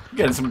pretty. You're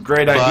getting some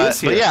great But, ideas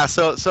here. but yeah,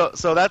 so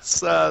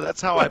that's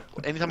how I.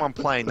 Anytime I'm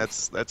playing,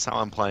 that's how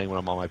I'm playing when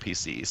I'm on my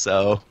PC.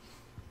 So.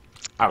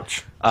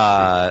 Ouch.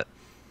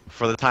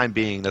 for the time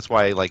being, that's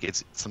why like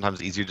it's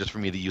sometimes easier just for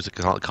me to use a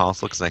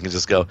console because I can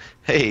just go,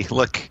 hey,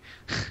 look.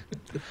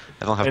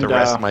 I don't have to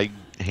rest my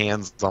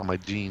hands on my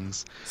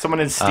jeans. Someone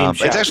in Steam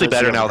chat it's actually says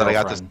better you have now a that I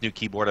got this girlfriend. new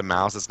keyboard and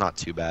mouse. It's not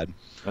too bad.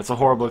 That's a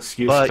horrible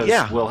excuse But,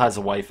 because Will has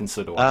a wife and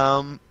so do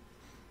I.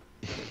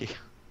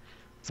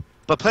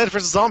 But Plants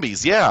vs.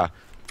 Zombies, yeah.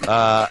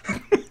 I've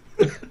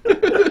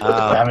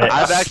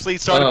actually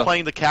started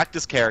playing the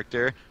cactus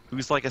character,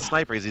 who's like a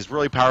sniper. He's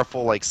really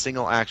powerful, like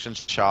single action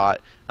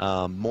shot,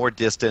 more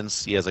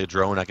distance. He has a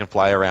drone I can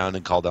fly around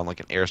and call down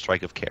like an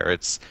airstrike of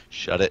carrots,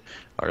 shut it,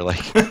 or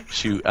like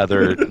shoot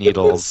other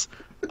needles.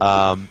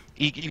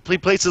 He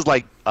places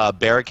like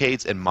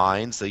barricades and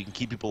mines so you can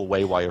keep people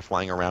away while you're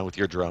flying around with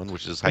your drone,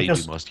 which is how you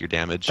do most of your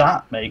damage.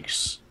 That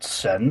makes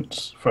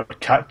sense for a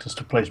cactus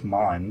to place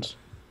mines.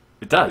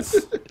 It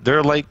does.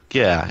 They're like,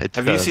 yeah.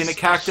 Have you seen a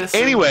cactus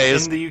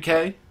Anyways, in the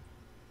UK?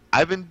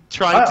 I've been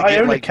trying to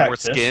get like more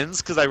cactus.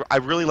 skins because I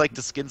really like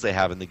the skins they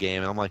have in the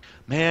game, and I'm like,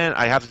 man,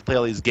 I have to play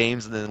all these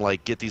games and then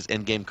like get these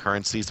in-game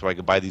currencies so I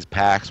can buy these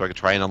packs so I can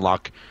try and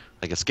unlock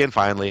like a skin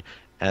finally.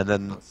 And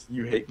then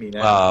you hate me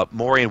now.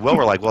 Maury and Will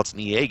were like, well, it's an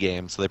EA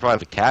game, so they probably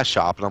have a cash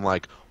shop, and I'm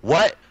like,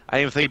 what? I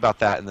didn't even think about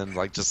that, and then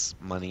like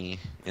just money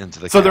into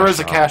the. So there is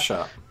a cash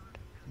shop.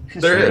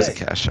 There is a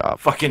cash shop.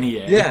 Fucking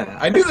EA. Yeah,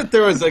 I knew that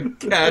there was a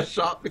cash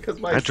shop because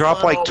my I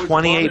dropped son like always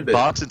 28 wanted it.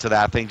 bucks into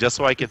that thing just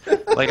so I could,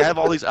 like, I have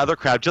all these other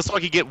crap just so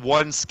I could get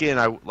one skin.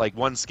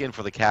 One skin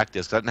for the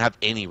cactus because I didn't have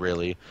any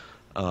really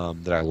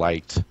that I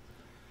liked.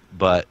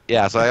 But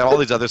yeah, so I had all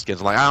these other skins.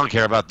 I'm like, I don't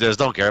care about this,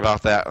 don't care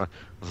about that. I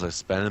was like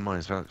spending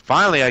money.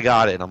 Finally, I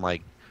got it, and I'm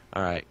like,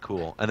 all right,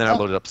 cool. And then I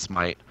loaded up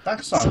Smite.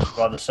 That sounds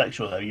rather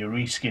sexual, though. You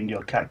reskinned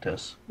your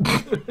cactus.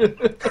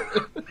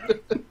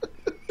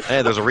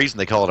 Hey, there's a reason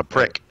they call it a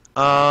prick.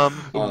 Well,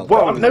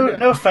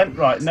 no offense,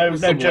 right? No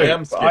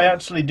joke. But I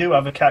actually do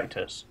have a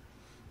cactus.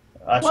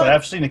 Actually,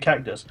 I've seen a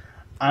cactus,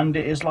 and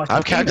it is like I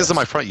have cactus in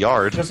my front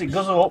yard. Because it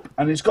goes up,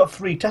 and it's got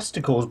 3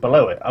 testicles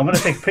below it. I'm going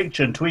to take a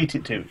picture and tweet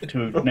it to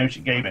No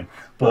Shit Gaming.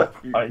 But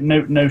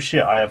no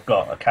shit, I have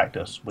got a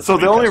cactus. With so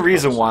 3 the only testicles.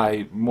 reason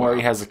why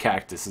Maury has a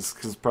cactus is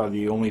because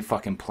probably the only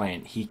fucking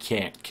plant he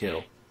can't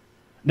kill.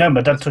 No,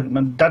 my dad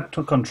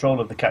took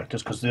control of the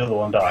cactus because the other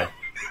one died.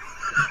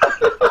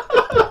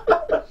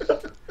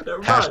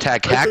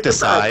 Hashtag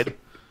cacticide.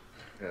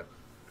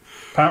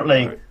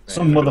 Apparently,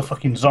 some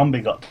motherfucking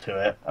zombie got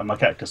to it, and my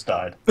cactus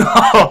died.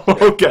 Oh,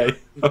 okay.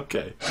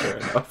 Okay, fair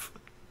enough.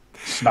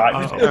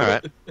 Sniped. All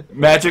right.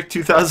 Magic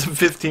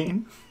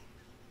 2015?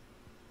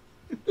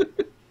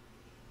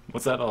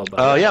 What's that all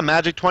about? Yeah,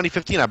 Magic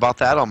 2015. I bought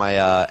that on my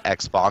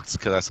Xbox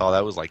because I saw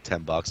that was like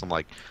 $10. I'm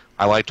like,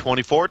 I like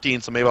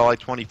 2014, so maybe I like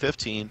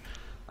 2015.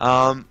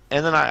 And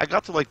then I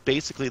got to like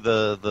basically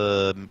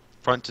the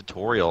front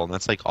tutorial, and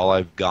that's like all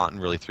I've gotten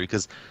really through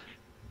because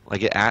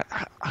like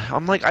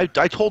I'm like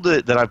I told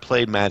it that I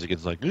played Magic.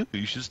 It's like,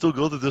 you should still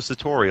go through this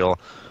tutorial.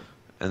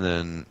 And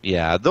then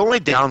yeah, the only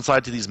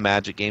downside to these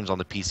Magic games on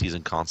the PCs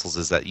and consoles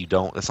is that you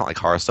don't. It's not like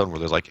Hearthstone where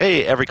there's like,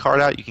 hey, every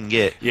card out you can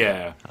get.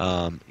 Yeah.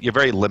 You're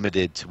very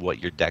limited to what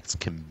your decks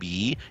can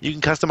be. You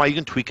can customize, you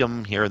can tweak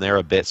them here and there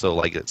a bit, so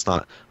like it's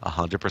not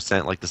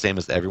 100% like the same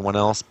as everyone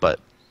else. But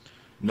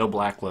no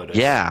Black Lotus.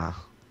 yeah,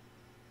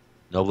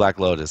 no Black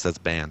Lotus. That's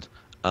banned.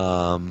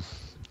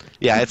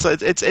 Yeah, it's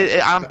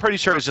I'm pretty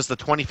sure it's just the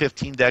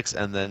 2015 decks,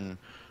 and then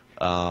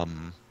what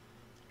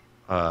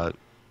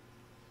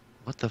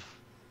the.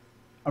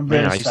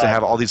 Man, I used to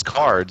have all these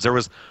cards. There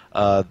was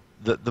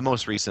the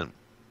most recent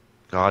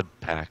god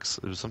packs.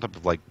 It was some type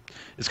of like,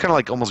 it's kind of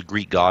like almost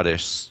Greek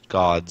gods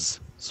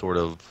sort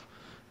of.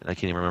 And I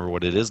can't even remember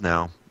what it is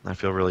now. I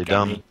feel really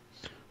dumb.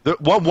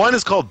 One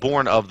is called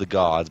Born of the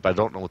Gods, but I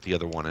don't know what the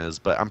other one is.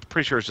 But I'm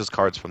pretty sure it's just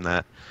cards from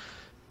that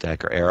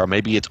deck or era.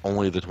 Maybe it's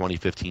only the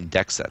 2015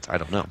 deck sets. I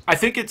don't know. I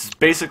think it's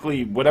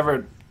basically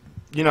whatever.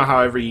 You know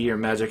how every year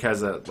Magic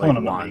has a like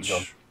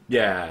launch.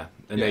 Yeah,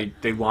 and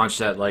they launch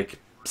that like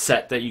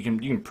set that you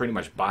can pretty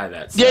much buy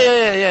that set.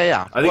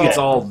 Yeah. I think it's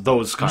all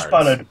those cards. You just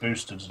buy a load of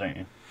boosters, don't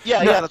you?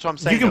 Yeah, that's what I'm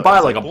saying. You can buy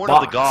like a Born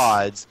box. of the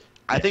Gods.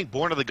 I think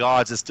Born of the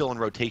Gods is still in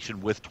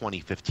rotation with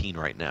 2015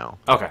 right now.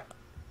 Okay,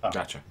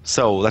 gotcha.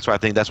 So that's what I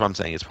think. That's what I'm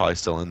saying. It's probably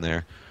still in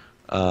there.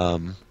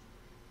 But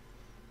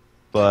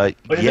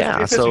if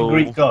yeah, it's a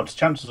Greek gods,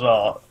 chances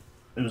are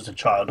it was a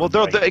child. Well,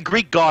 they're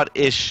Greek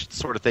god-ish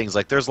sort of things.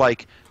 Like there's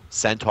like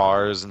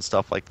centaurs and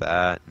stuff like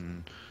that,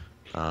 and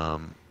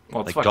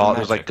Well, like god.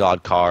 There's like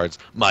god cards.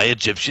 My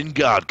Egyptian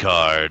god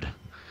card.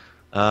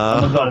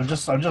 Oh my god!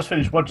 I've just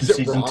finished watching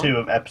season 2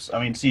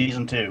 of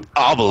season 2.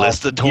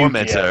 Obelisk the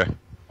Tormentor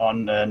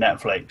on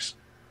Netflix,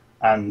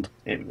 and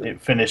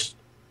it finished.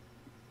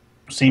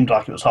 Seemed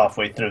like it was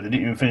halfway through. They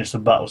didn't even finish the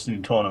Battle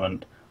City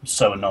tournament. I'm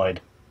so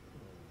annoyed.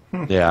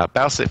 Yeah,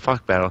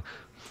 Battle.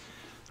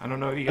 I don't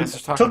know what you guys are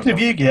talking about. Talking of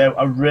Yu-Gi-Oh,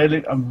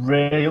 I'm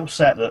really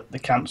upset that they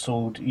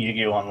cancelled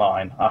Yu-Gi-Oh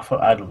Online. I thought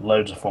I had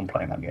loads of fun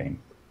playing that game.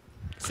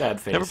 Sad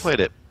face. Never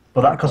played it.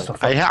 But that cost a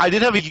I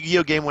did have a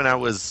Yu-Gi-Oh game when I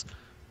was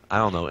I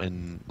don't know,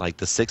 in like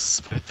the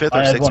fifth I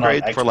or had sixth one on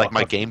grade for like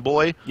my Xbox. Game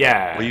Boy.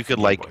 Yeah. Where you could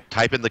Game like Boy.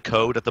 type in the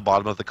code at the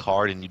bottom of the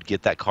card and you'd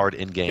get that card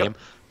in game. Yep.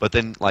 But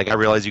then like I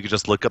realized you could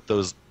just look up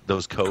those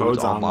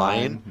codes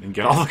online, and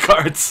get all the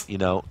cards. you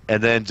know,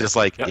 and then just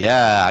like Yep.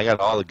 yeah, I got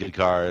all the good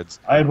cards.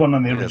 I had one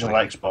on the Yeah, it's original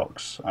like-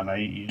 Xbox,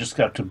 and you just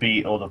have to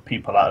beat all the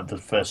people out of the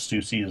first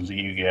 2 seasons of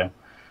Yu-Gi-Oh!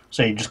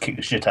 So you just kick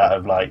the shit out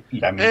of, like,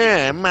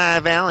 Yami. My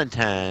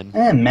Valentine.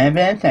 And my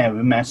Valentine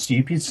with my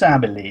stupid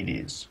cyber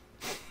ladies.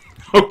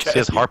 Okay. She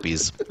has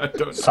harpies. I don't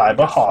know Cyber what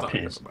you're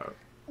harpies. talking about.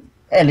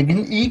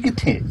 Elegant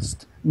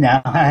egotist.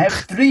 Now I have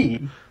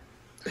 3.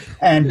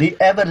 And the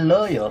ever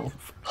loyal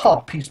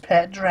Harpy's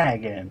pet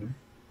dragon.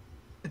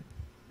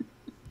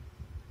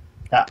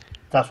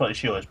 That's what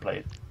she always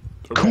played.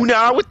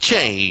 Kunar with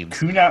chains.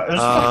 Kuna,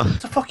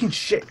 it's a fucking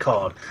shit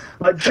card.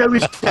 Like,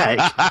 Joey's deck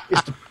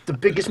is the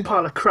biggest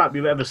pile of crap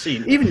you've ever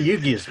seen. Even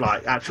Yugi's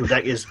like actual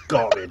deck is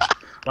garbage.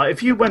 Like,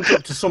 if you went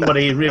up to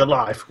somebody in real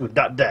life with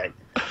that deck,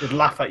 they'd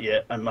laugh at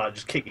you and like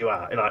just kick you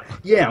out. You're like,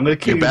 yeah, I'm gonna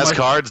kill Your you. best my...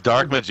 card's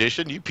Dark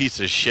Magician, you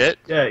piece of shit.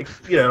 Yeah,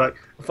 you know, like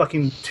a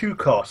fucking 2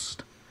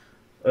 cost,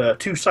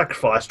 2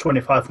 sacrifice,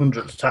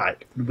 2500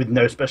 attack with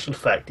no special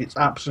effect. It's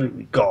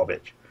absolutely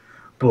garbage.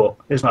 But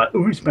it's like,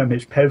 oh, it's my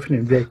most powerful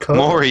in their card.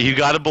 Maury, you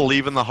gotta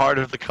believe in the heart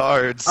of the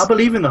cards. I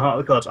believe in the heart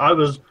of the cards. I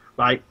was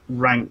like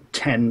ranked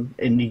 10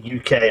 in the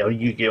UK on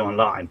Yu-Gi-Oh!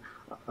 Online.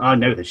 I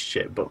know this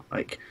shit, but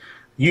like,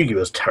 Yu-Gi-Oh!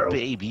 Was terrible.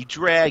 Baby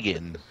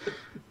Dragon.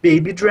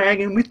 Baby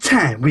dragon with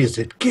time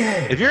wizard, go!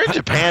 If you're in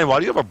Japan, why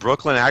do you have a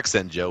Brooklyn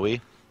accent, Joey?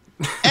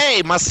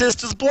 Hey, my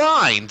sister's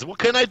blind. What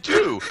can I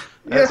do?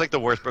 That's Yeah. like the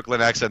worst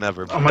Brooklyn accent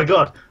ever. Oh my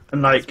god!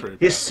 And like pretty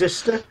his bad.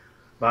 sister,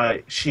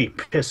 like she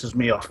pisses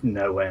me off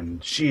no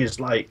end. She is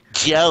like,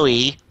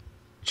 Joey.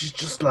 she's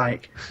just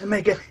like,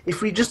 Omega.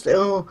 If we just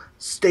all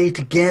stay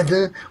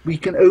together, we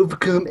can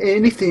overcome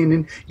anything.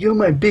 And you're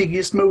my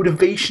biggest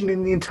motivation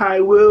in the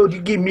entire world.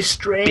 You give me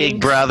strength,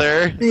 Big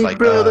brother. It's Big like,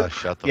 brother.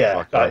 shut the Yeah,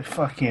 fuck like up.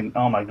 fucking.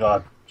 Oh my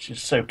god,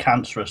 she's so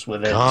cancerous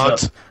with it.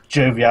 Cunt.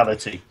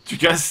 Joviality. Do you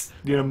guys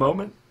need a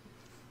moment?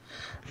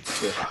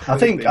 I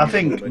think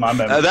my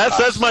moment.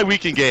 That's my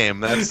weekend game.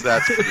 That's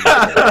pretty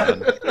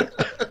good.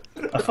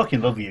 I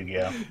fucking love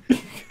Yu-Gi-Oh.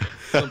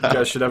 You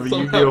guys should have a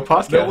Somehow, Yu-Gi-Oh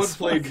podcast. No one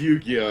played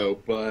Yu-Gi-Oh,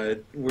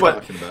 but we're But-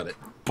 talking about it.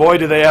 Boy,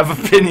 do they have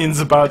opinions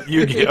about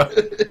Yu-Gi-Oh!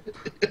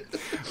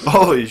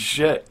 Holy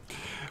shit!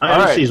 I All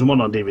own right. season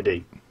 1 on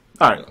DVD.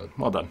 All right,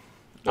 well done.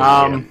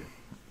 Yeah.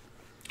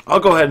 I'll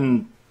go ahead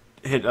and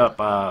hit up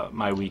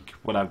my week,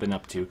 what I've been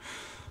up to.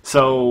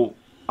 So,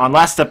 on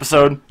last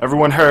episode,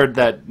 everyone heard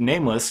that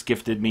Nameless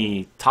gifted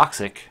me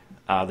Toxic,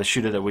 the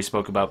shooter that we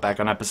spoke about back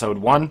on episode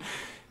 1.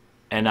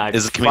 And I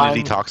Is the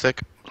community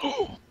toxic?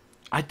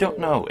 I don't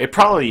know. It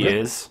probably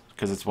is,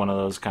 because it's one of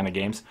those kind of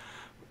games.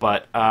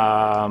 But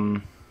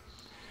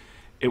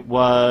it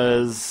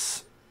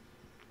was...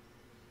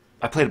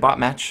 I played a bot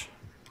match.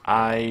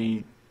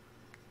 I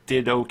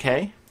did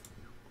okay.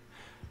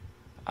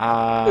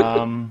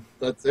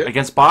 That's it.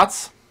 Against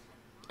bots,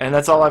 and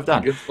that's all I've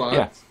done. Against bots?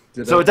 Yeah.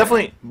 Did So it okay.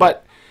 definitely,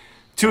 but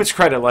to its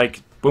credit,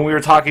 like when we were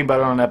talking about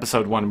it on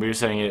episode 1, we were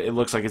saying it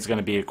looks like it's going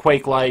to be a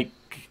Quake-like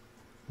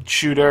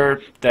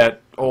shooter,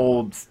 that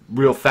old,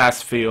 real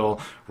fast feel,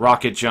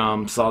 rocket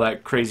jumps, all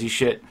that crazy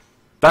shit.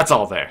 That's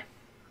all there.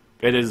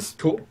 It is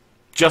Cool.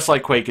 just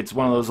like Quake. It's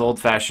one of those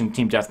old-fashioned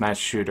team deathmatch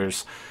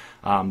shooters.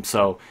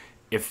 So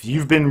if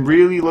you've been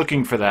really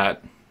looking for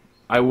that,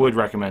 I would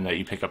recommend that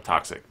you pick up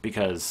Toxic,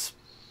 because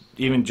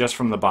even just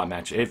from the bot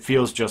match, it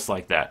feels just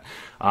like that.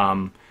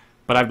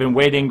 But I've been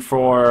waiting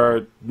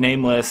for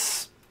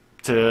Nameless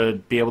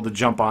to be able to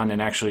jump on and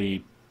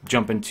actually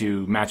jump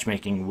into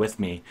matchmaking with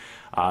me,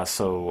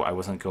 so I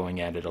wasn't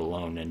going at it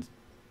alone and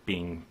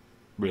being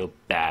real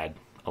bad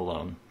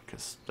alone,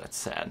 because that's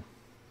sad.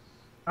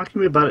 How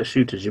can you be bad at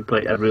shooters? You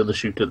play every other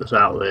shooter that's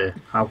out there.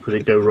 How could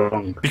it go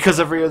wrong? Because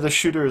every other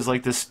shooter is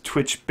like this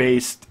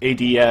Twitch-based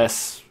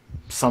ADS,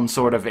 some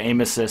sort of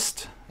aim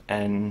assist,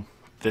 and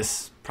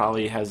this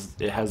probably has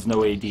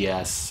no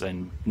ADS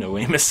and no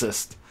aim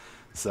assist.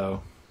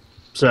 So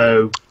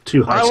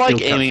Too high I skill like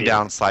cap aiming here.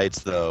 down sights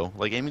though.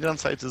 Like aiming down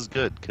sights is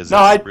good because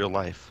No, it's real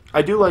life.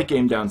 I do like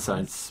aim down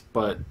sights,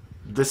 but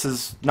this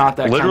is not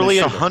that Literally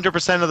kind of shooter.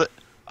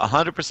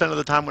 100% of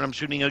the time when I'm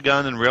shooting a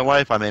gun in real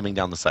life, I'm aiming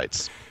down the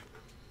sights.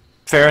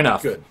 Fair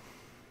enough. Good.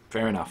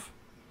 Fair enough.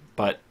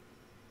 But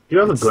Do you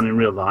have a gun in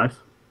real life?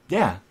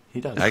 yeah, he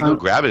does. I can go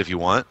grab it if you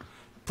want.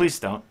 Please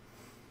don't.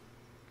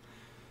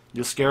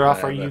 You'll scare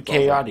off our that's UK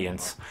awesome.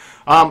 audience.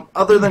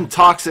 Other than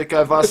Toxic,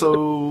 I've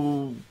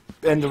also...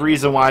 And the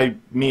reason why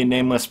me and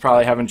Nameless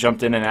probably haven't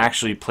jumped in and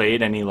actually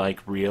played any, like,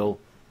 real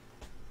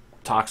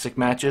Toxic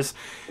matches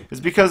is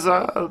because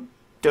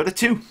Dota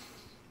 2,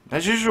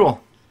 as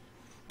usual.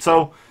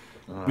 So,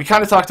 we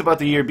kind of talked about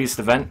the Year Beast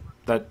event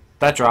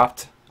that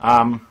dropped.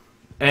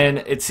 And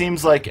it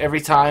seems like every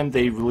time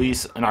they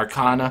release an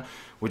Arcana,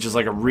 which is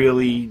like a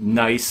really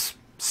nice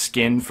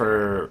skin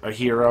for a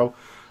hero,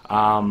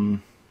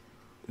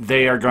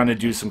 they are going to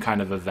do some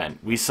kind of event.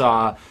 We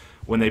saw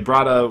when they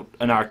brought out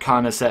an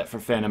Arcana set for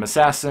Phantom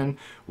Assassin,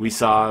 we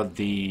saw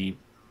the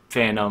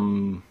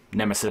Phantom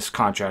Nemesis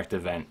contract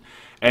event.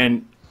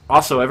 And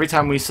also, every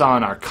time we saw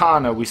an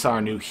Arcana, we saw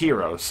a new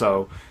hero.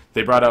 So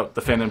they brought out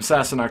the Phantom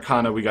Assassin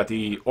Arcana, we got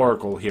the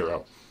Oracle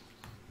hero.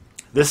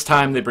 This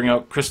time they bring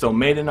out Crystal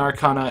Maiden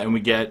Arcana, and we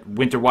get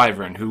Winter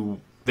Wyvern, who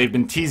they've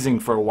been teasing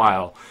for a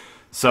while.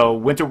 So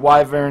Winter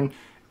Wyvern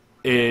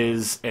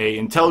is a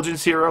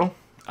intelligence hero,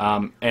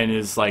 and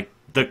is like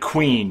the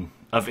queen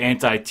of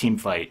anti-team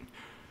fight.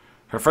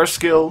 Her first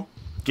skill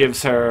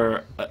gives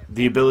her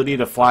the ability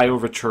to fly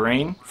over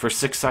terrain for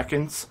 6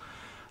 seconds,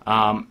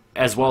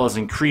 as well as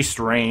increased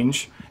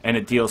range, and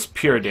it deals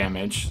pure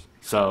damage.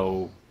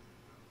 So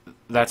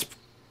that's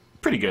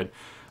pretty good.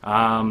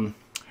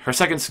 Her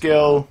second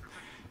skill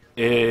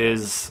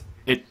is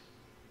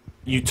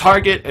you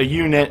target a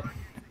unit,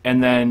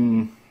 and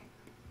then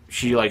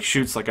she like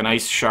shoots like an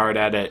ice shard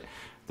at it.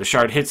 The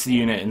shard hits the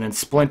unit and then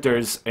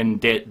splinters and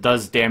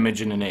does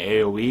damage in an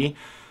AoE,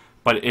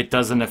 but it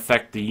doesn't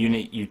affect the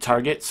unit you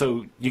target.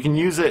 So you can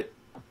use it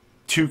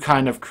to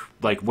kind of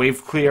like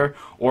wave clear,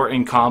 or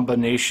in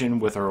combination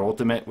with her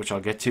ultimate, which I'll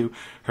get to.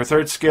 Her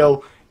third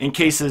skill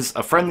encases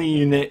a friendly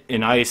unit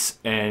in ice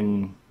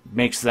and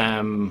makes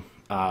them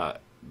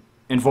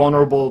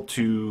invulnerable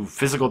to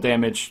physical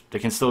damage. They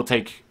can still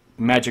take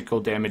magical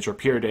damage or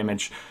pure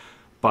damage,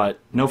 but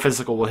no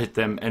physical will hit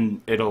them, and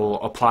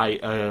it'll apply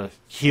a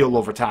heal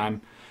over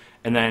time.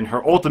 And then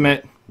her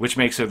ultimate, which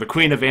makes her the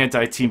queen of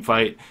anti-team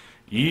fight,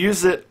 you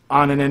use it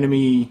on an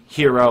enemy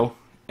hero,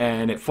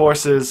 and it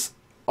forces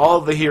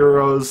all the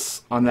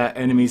heroes on that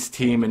enemy's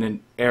team in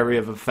an area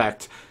of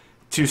effect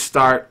to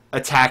start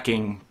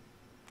attacking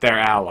their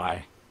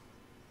ally.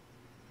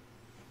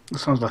 That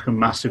sounds like a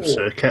massive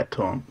circuit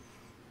taunt.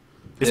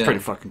 It's pretty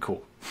fucking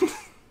cool.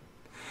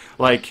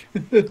 Like,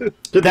 do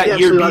that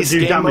year like, beast do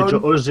game damage,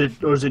 mode, or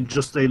is it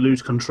just they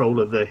lose control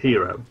of their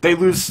hero? they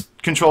lose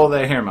control of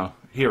their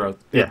hero.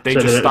 Yeah, They so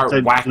just start they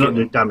whacking. don't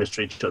do damage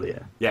to each other. Yeah.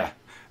 Yeah,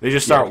 they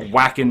just start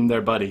whacking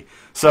their buddy.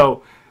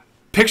 So,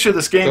 picture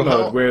this game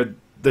mode where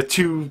the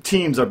two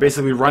teams are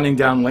basically running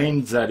down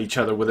lanes at each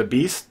other with a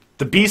beast.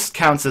 The beast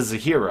counts as a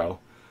hero,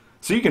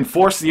 so you can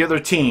force the other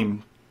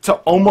team to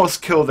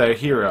almost kill their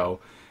hero,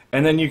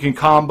 and then you can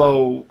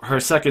combo her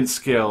second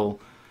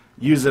skill,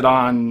 use it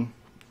on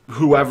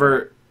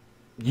whoever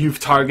you've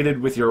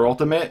targeted with your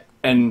ultimate,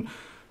 and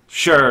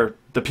sure,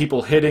 the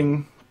people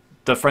hitting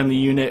the friendly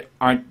unit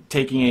aren't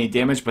taking any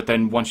damage, but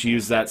then once you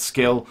use that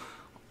skill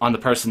on the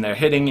person they're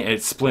hitting,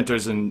 it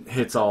splinters and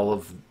hits all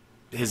of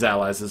his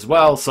allies as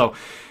well. So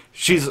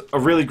she's a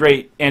really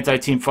great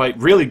anti-team fight,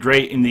 really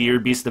great in the Year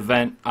Beast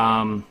event.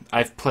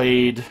 I've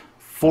played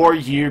 4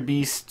 Year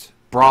Beast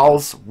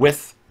brawls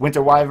with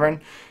Winter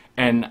Wyvern,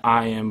 and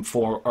I am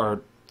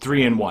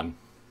 3-1.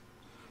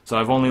 So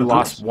I've only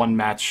lost 1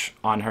 match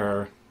on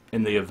her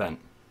in the event.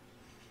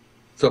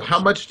 So how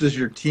much does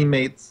your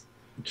teammates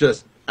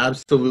just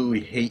absolutely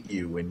hate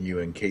you when you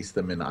encase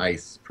them in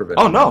ice?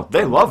 Oh no,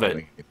 they love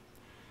it.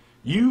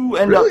 You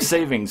end up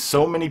saving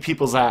so many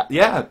people's ass.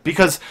 Yeah,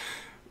 because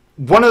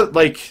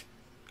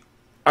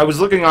I was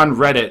looking on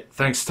Reddit,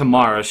 thanks to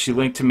Mara. She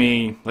linked to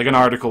me like an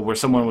article where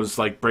someone was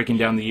like breaking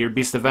down the Year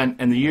Beast event,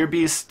 and the Year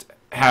Beast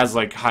has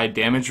like high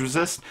damage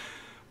resist,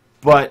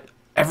 but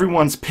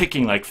everyone's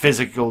picking like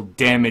physical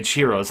damage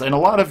heroes, and a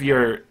lot of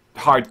your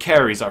hard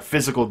carries are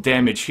physical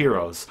damage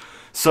heroes.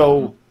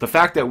 So the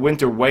fact that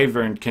Winter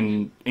Wyvern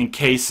can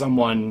encase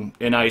someone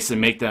in ice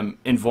and make them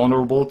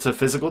invulnerable to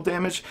physical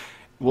damage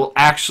will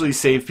actually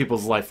save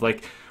people's life.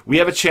 Like, we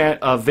have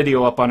a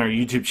video up on our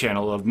YouTube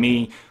channel of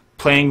me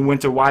playing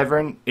Winter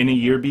Wyvern in a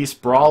Year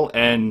Beast brawl,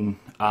 and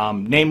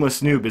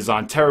Nameless Noob is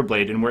on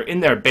Terrorblade, and we're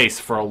in their base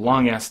for a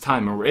long ass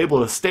time, and we're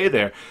able to stay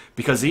there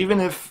because even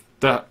if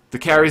the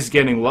carry's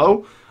getting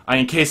low, I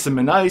encase him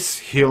in ice,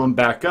 heal him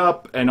back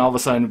up, and all of a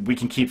sudden we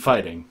can keep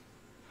fighting.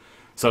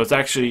 So it's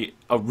actually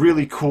a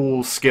really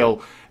cool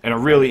skill and a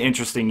really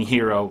interesting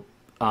hero,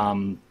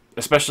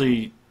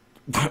 especially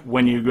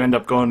when you end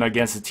up going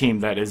against a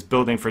team that is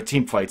building for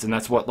team fights, and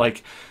that's what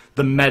like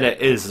the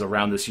meta is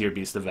around this Year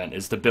Beast event,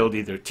 is to build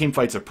either team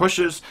fights or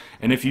pushes,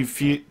 and if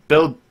you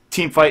build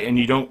team fight and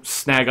you don't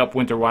snag up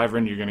Winter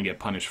Wyvern, you're going to get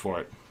punished for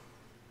it.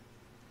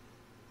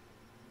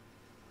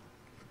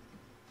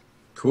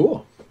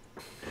 Cool.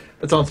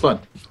 That sounds fun.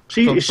 Is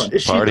she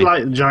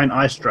like a giant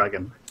ice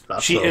dragon?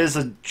 She is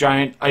a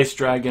giant ice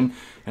dragon,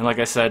 and like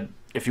I said,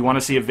 if you want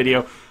to see a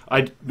video,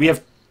 we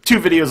have 2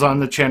 videos on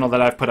the channel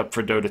that I've put up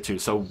for Dota 2.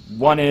 So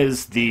one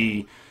is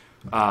the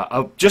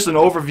just an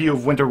overview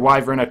of Winter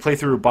Wyvern. I play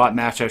through a bot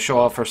match. I show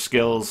off her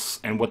skills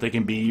and what they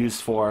can be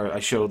used for. I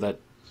show that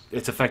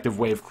it's effective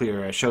wave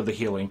clear. I show the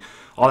healing,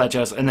 all that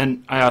jazz, and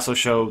then I also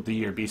show the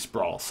Year Beast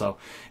brawl. So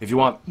if you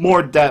want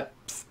more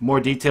depth, more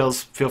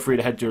details, feel free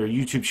to head to our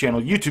YouTube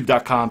channel,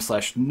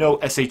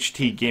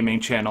 youtube.com/NoSHT Gaming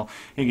Channel.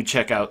 You can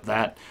check out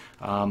that.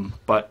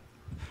 But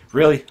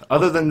really,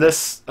 other than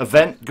this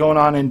event going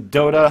on in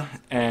Dota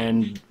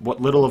and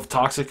what little of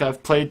Toxic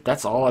I've played,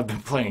 that's all I've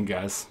been playing,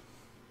 guys.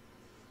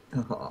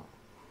 Oh.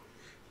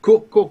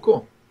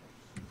 Cool.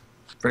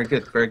 Very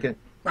good.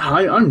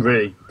 I'm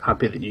really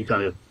happy that you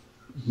kind of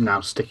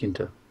now sticking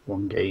to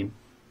one game.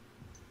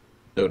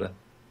 Dota.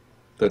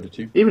 Dota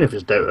 2. Even if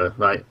it's Dota,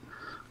 like,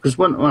 because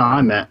when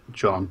I met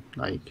John,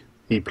 like,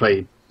 he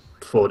played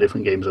 4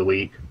 different games a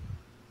week.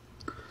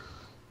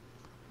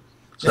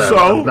 So?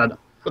 I'm glad,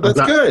 but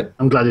that's good.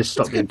 I'm glad he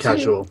stopped being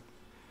casual.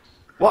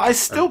 Well, I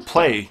still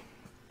play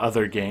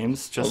other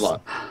games, just a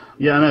lot.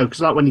 Yeah, I know,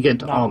 because like when you get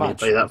into Not Army, you much.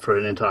 play that for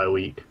an entire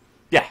week.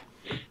 Yeah.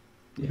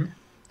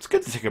 It's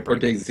good to take a Or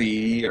break.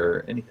 DayZ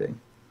or anything.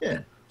 Yeah.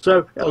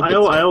 So Oh, I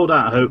good stuff. hold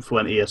out hope for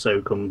when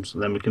ESO comes,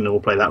 and then we can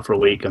all play that for a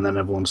week, and then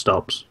everyone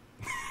stops.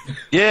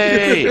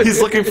 Yay!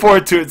 He's looking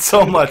forward to it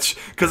so much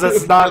because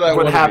that's not that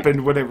what one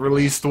happened when it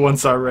released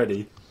once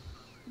already.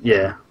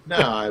 Yeah,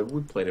 No,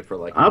 we played it for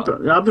like a I've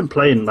month. been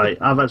playing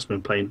I've actually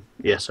been playing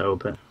ESO a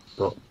bit,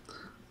 but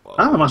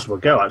I might as well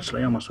go.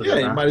 Actually, I might as well Yeah, go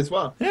you now. might as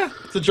well. Yeah.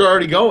 Since you're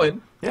already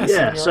going.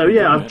 Yeah. So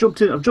yeah, I've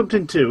jumped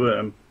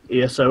into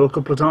ESO a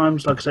couple of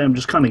times. Like I say, I'm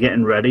just kind of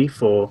getting ready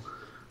for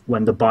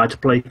when the buy to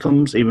play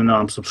comes. Even though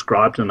I'm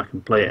subscribed and I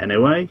can play it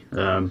anyway.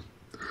 I'm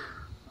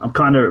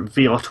kind of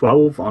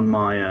VR12 on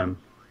my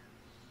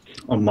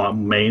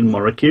main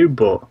Morikyu,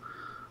 but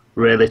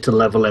really to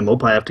level him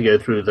up, I have to go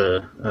through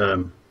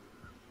the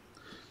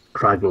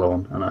Crag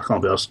Lawn, and I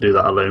can't be asked to do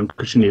that alone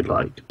because you need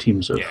like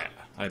teams of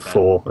I bet.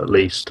 4 at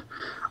least,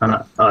 and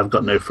I've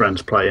got no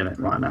friends playing it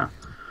right now.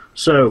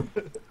 So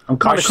I'm kind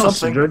of March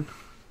something. considering.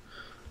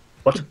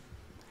 What?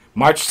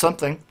 March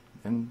something,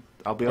 and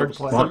I'll be able to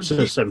play. March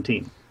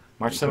 17th.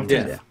 March 17th.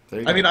 Yeah.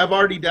 There you I go. mean, I've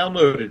already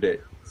downloaded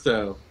it,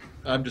 so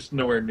I'm just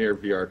nowhere near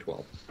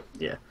VR12.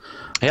 Yeah.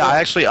 Yeah, I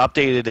actually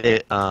updated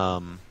it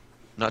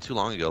not too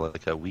long ago,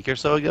 like a week or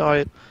so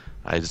ago.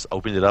 I just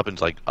opened it up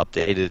and like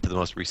updated it to the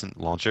most recent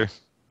launcher.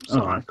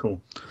 All right,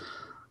 cool.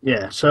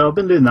 Yeah, so I've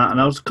been doing that,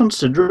 and I was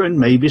considering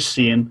maybe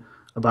seeing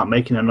about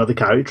making another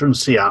character and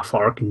see how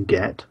far I can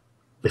get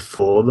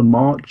before the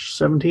March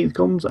 17th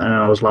comes. And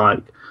I was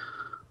like,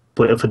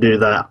 but if I do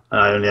that,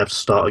 I only have to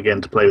start again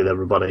to play with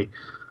everybody.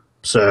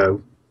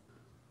 So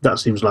that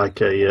seems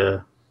like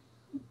a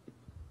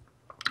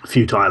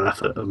futile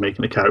effort of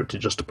making a character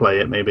just to play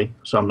it, maybe.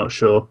 So I'm not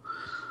sure.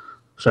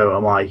 So I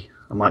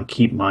might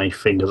keep my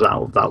fingers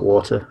out of that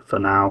water for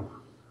now.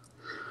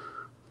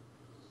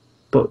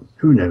 But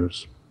who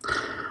knows?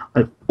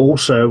 I've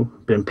also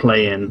been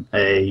playing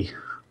a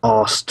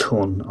arse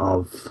ton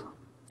of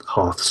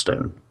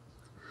Hearthstone.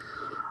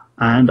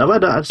 And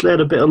I've actually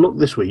had a bit of luck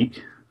this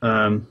week.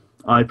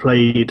 I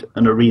played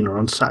an arena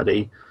on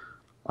Saturday.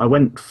 I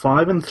went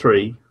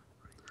 5-3,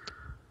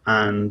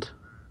 and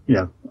you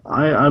know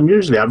I'm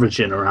usually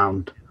averaging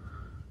around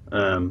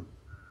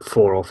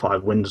 4 or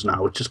 5 wins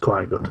now, which is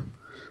quite good.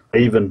 I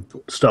even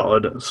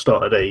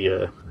started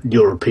a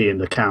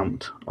European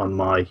account on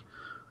my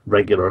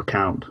regular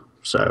account,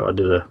 so I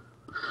did a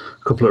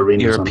couple of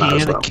arenas on that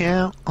as European well.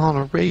 account on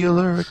a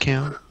regular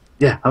account.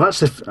 Yeah, I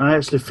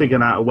actually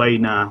figured out a way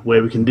now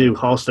where we can do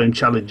Hearthstone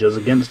challenges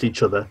against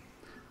each other,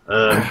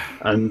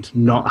 and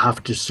not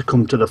have to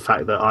succumb to the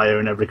fact that I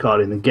own every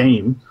card in the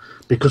game,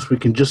 because we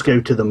can just go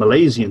to the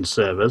Malaysian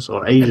servers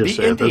or Asia Be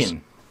servers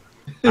Indian.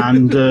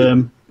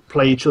 and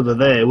play each other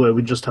there, where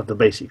we just have the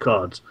basic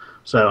cards.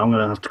 So I'm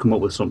going to have to come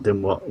up with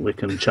something what we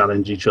can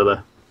challenge each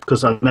other,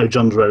 because I know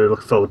John's really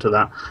looking forward to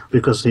that,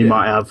 because he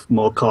might have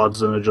more cards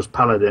than are just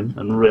Paladin,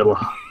 and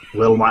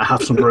Will might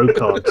have some rogue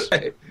cards.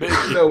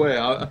 No way.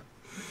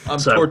 I'm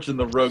So- torching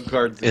the rogue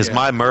cards. Is again.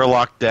 my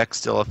Murloc deck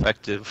still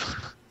effective?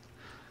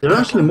 There are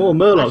actually more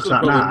Murlocs Actually,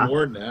 out probably now.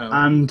 more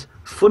now. And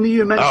funny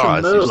you mentioned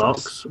I see.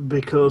 Murlocs,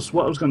 because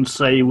what I was going to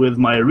say with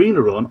my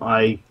arena run,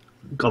 I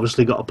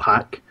obviously got a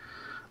pack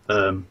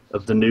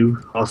of the new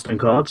Hearthstone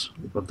cards,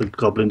 of the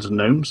Goblins and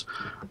Gnomes,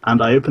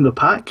 and I opened the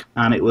pack,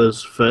 and it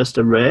was first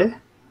a rare,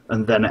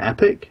 and then an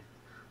epic,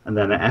 and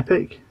then an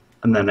epic,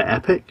 and then an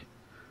epic,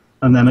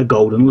 and then a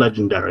golden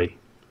legendary.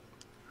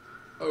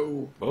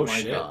 Oh my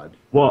shit. god.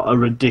 What a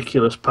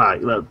ridiculous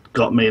pack. That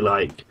got me,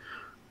 like,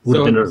 would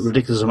have So- been a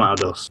ridiculous amount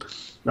of dust.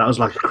 That was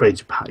like a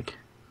crazy pack.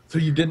 So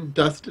you didn't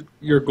dust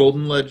your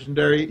golden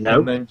legendary Nope.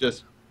 and then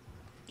just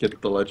get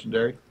the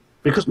legendary?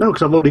 Because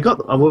I've already got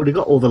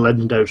all the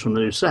legendaries from the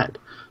new set,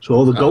 so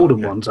all the golden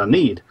okay. ones I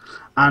need,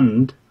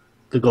 and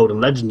the golden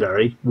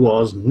legendary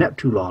was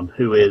Neptulon,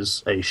 who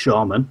is a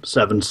shaman,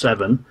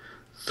 7/7,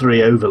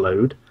 3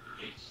 overload.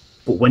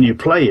 But when you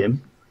play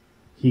him,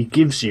 he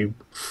gives you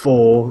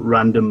 4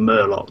 random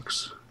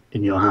Murlocs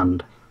in your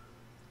hand,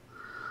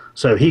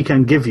 so he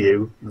can give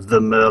you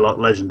the Murloc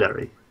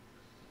legendary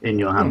in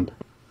your hand.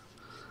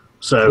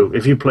 So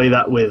if you play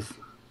that with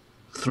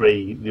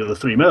the other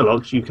 3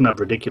 Murlocs, you can have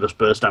ridiculous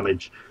burst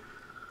damage.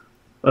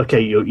 Okay,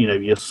 you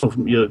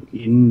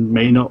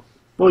may not.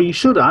 Well, you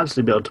should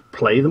actually be able to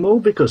play them all,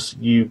 because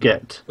you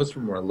Those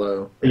were more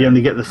low.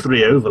 only get the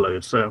 3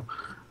 overloads, so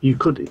you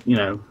could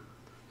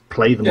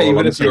play them Yeah, all on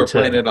even the if you were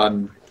same playing turn. it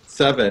on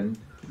 7,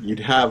 you'd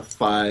have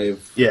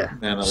 5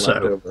 mana so-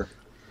 left over.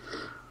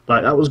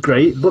 Like, that was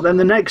great. But then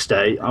the next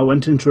day, I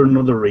went into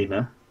another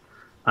arena,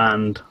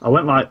 and I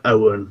went like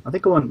 0, I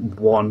think I went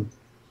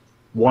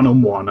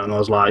 1-1, and I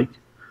was like,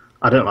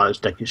 I don't like this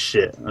deck, it's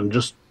shit, and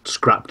just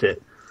scrapped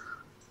it.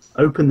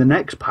 Opened the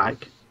next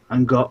pack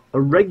and got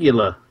a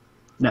regular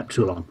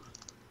Neptulon.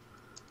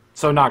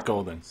 So not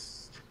golden.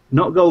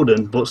 Not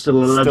golden, but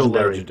still a Still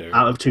legendary, legendary.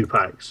 out of 2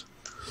 packs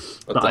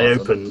that I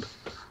opened.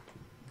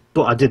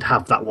 But I did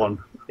have that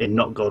one in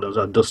not golden,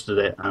 so I dusted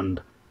it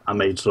and I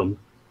made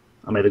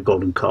a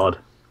golden card.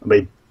 I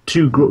made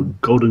 2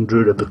 golden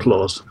Druid of the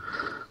Claws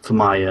for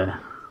my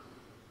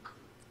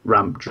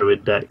ramp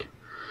Druid deck,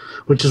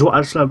 which is what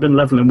actually I've been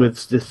leveling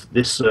with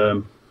this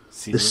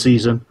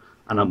season,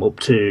 and I'm up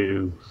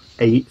to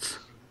 8th,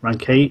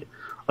 rank 8.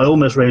 I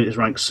almost made it to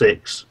rank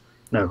 6.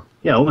 No,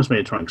 yeah, I almost made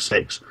it to rank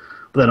 6.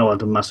 But then I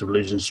went on a massive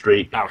losing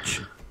streak.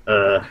 Ouch.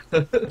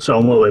 So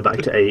I'm all the way back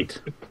to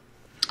 8.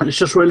 And it's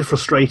just really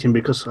frustrating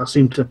because I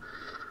seem to...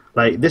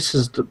 Like, this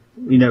is the...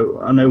 You know,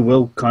 I know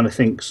Will kind of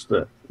thinks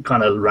that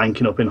kind of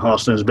ranking up in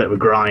Hearthstone is a bit of a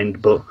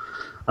grind, but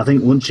I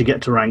think once you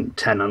get to rank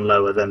 10 and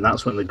lower, then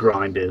that's when the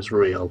grind is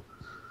real.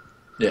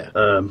 Yeah.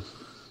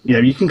 You know,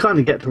 you can kind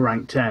of get to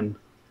rank 10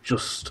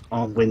 just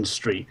on win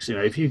streaks. You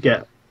know, if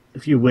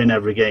you win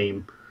every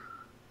game,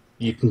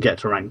 you can get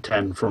to rank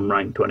 10 from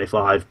rank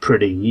 25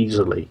 pretty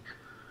easily.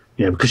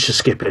 You know, because you're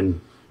skipping...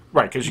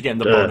 Right, because you're getting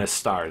the bonus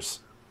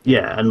stars.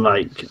 Yeah, and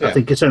I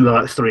think it's only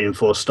like 3 and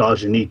 4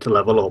 stars you need to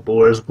level up.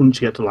 Whereas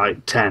once you get to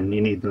like 10, you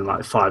need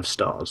like 5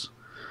 stars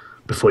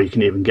before you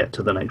can even get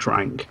to the next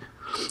rank.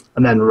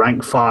 And then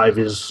rank 5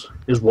 is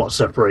what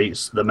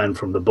separates the men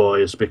from the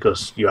boys,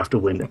 because you have to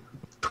win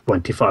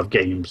 25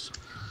 games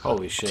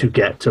Holy shit. to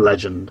get to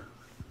legend.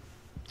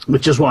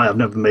 Which is why I've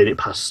never made it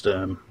past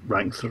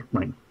rank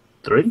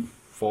 3?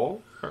 4?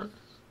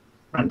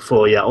 Rank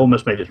 4, yeah,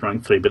 almost made it to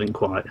rank 3, but didn't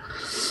quite.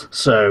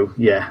 So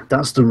yeah,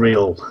 that's the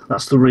real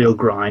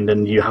grind,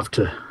 and you have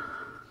to.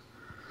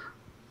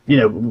 You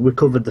know, we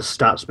covered the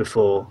stats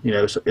before. You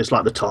know, it's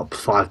like the top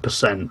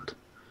 5%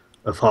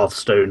 of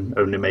Hearthstone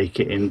only make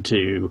it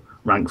into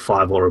rank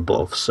 5 or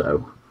above.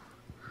 So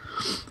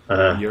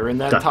you're in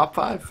that top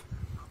 5.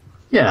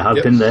 Yeah,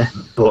 I've been there,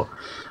 but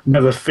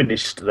never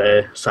finished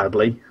there,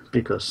 sadly,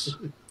 because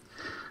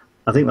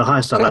I think the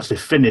highest I've actually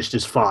finished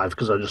is 5,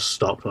 because I just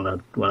stopped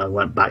when I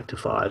went back to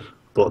 5.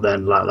 But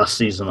then, like last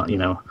season, you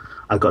know,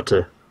 I got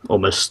to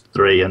almost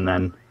 3, and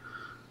then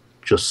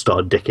just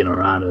started dicking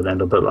around and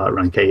ended up at like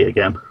rank 8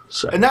 again.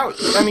 So. And that,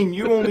 I mean,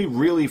 you only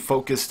really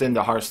focused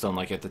into Hearthstone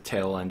like at the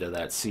tail end of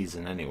that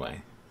season,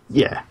 anyway.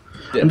 Yeah.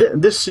 And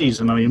this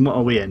season, I mean, what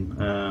are we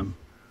in?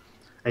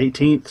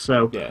 18th.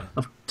 So yeah.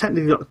 I've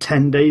technically got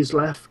 10 days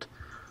left.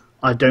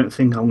 I don't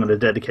think I'm going to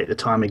dedicate the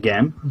time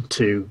again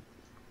to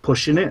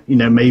pushing it. You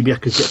know, maybe I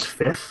could get to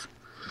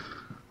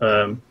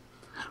 5th.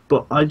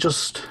 But I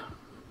just,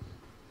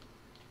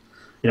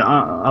 you know,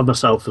 I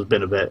myself have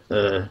been a bit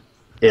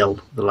ill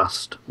the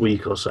last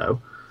week or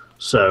so.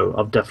 So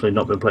I've definitely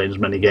not been playing as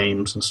many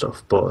games and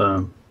stuff. But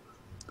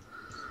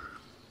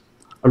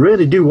I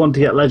really do want to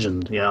get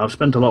Legend. Yeah, I've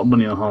spent a lot of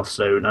money on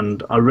Hearthstone,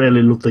 and I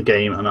really love the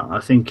game, and I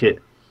think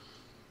it...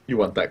 You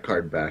want that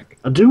card back.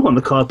 I do want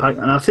the card pack,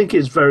 and I think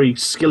it's very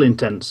skill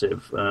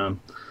intensive. And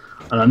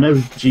I know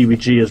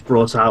GBG has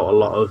brought out a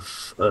lot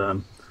of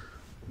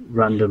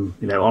random,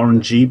 you know,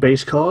 RNG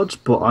based cards,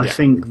 but I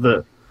think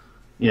that,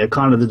 you know,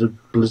 kind of the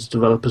Blizzard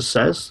developers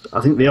says,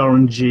 I think the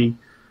RNG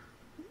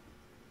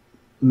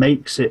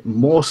makes it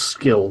more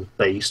skill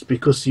based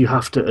because you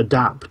have to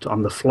adapt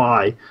on the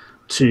fly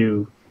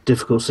to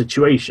difficult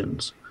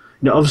situations.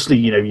 You know, obviously,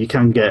 you know, you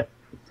can get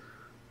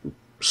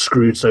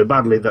screwed so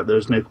badly that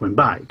there's no coming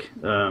back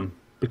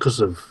because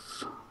of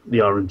the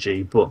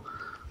RNG, but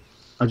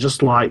I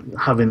just like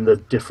having the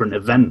different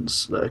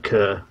events that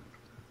occur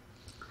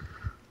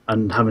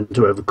and having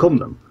to overcome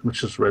them,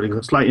 which is really good.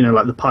 It's like, you know,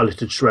 like the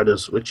Piloted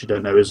Shredders, which you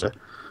don't know is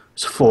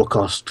it's a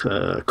 4-cost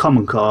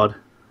common card.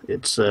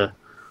 It's a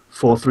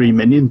 4/3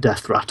 minion,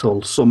 Death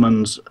Rattle,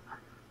 summons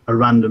a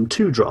random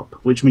 2-drop,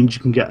 which means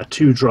you can get a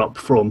 2-drop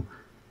from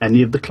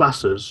any of the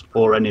classes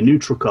or any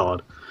neutral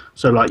card.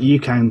 So, like, you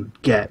can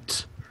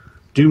get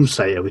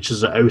Doomsayer, which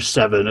is at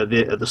 07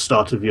 at the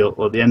start of your,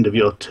 or the end of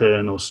your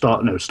turn, or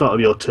start of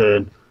your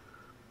turn,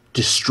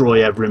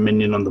 destroy every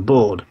minion on the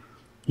board.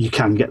 You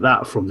can get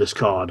that from this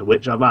card,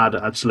 which I've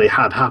actually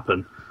had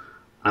happen,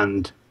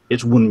 and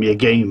it's won me a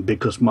game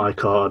because my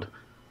card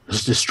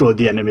has destroyed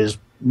the enemy's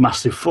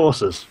massive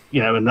forces,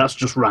 you know, and that's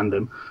just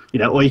random, you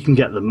know. Or you can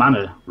get the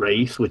Mana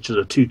Wraith, which is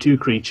a 2/2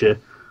 creature.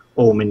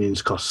 All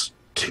minions cost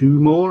 2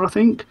 more, I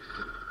think.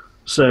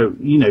 So,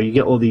 you know, you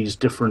get all these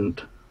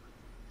different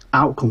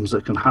outcomes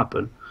that can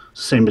happen.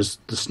 Same as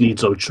the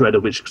Sneedsoid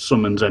Shredder, which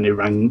summons any a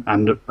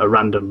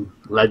random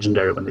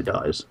legendary when he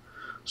dies.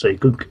 So you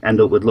could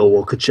end up with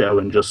Lawwalker Cho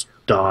and just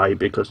die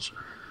because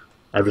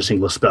every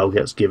single spell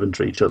gets given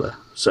to each other.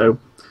 So,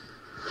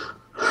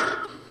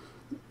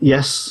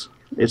 yes,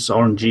 it's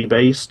RNG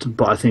based,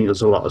 but I think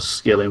there's a lot of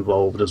skill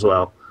involved as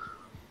well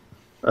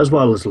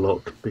as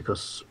luck,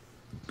 because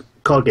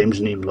card games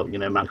need luck. You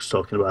know, Max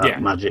talking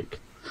about Magic.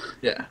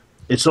 Yeah,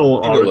 it's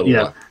all you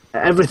know.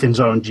 Everything's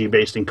RNG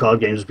based in card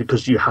games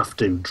because you have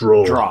to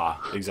draw. Draw,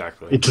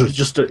 exactly. It's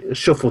just a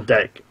shuffle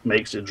deck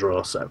makes it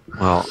draw. So.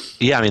 Well,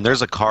 yeah, I mean,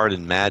 there's a card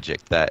in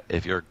Magic that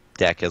if your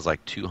deck has like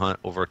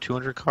over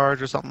 200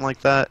 cards or something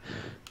like that,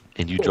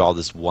 and you draw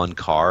this one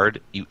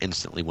card, you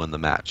instantly win the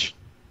match.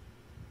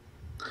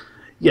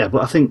 Yeah,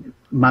 but I think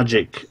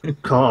Magic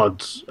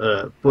cards.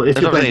 But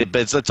if you're playing,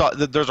 but there's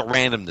a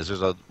randomness.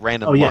 There's a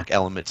random luck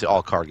element to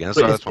all card games.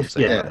 That's what I'm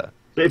saying. Yeah.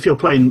 But if you're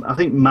playing, I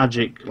think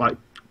Magic like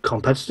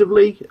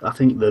competitively, I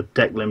think the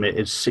deck limit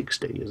is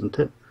 60, isn't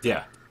it?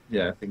 Yeah.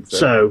 Yeah, I think so.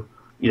 So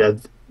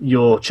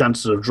your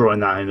chances of drawing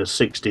that in a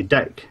 60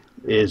 deck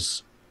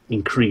is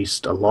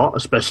increased a lot,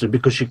 especially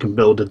because you can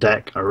build a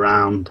deck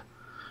around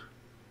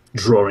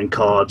drawing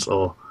cards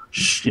or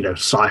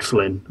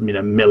siphoning,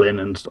 milling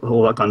and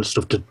all that kind of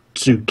stuff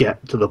to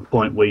get to the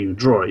point where you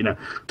draw.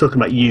 Talking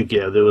about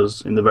Yu-Gi-Oh, there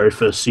was in the very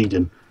first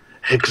season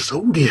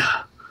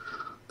Exodia,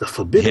 the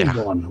Forbidden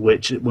One,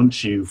 which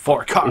once you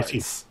 4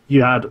 cards,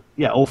 you had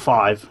all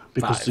 5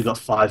 because you got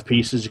 5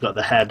 pieces. You got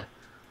the head,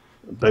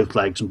 both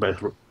legs, and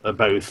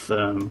both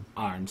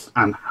arms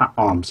and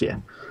arms. Yeah,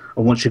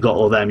 and once you got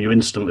all them, you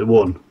instantly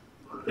won.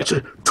 It's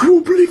a to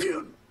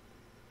oblivion.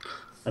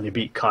 And he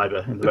beat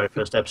Kaiba in the very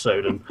first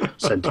episode and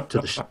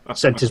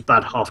sent his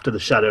bad half to the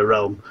Shadow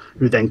Realm,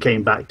 who then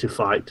came back to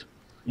fight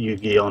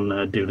Yugi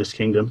on Duelist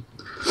Kingdom.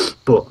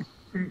 But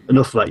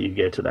enough about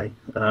Yu-Gi-Oh today.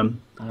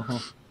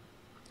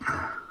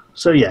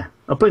 So yeah,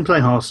 I've been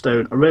playing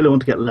Hearthstone. I really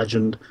want to get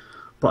Legend,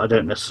 but I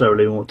don't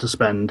necessarily want to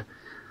spend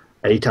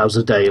 8 hours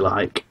a day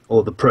like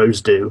all the pros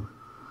do,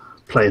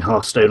 playing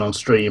Hearthstone on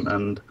stream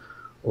and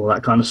all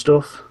that kind of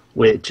stuff,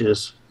 which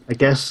is, I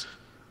guess,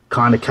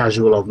 kind of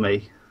casual of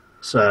me.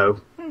 So...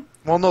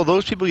 Well, no,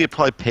 those people get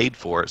probably paid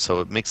for it, so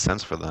it makes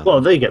sense for them.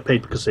 Well, they get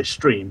paid because they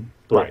stream.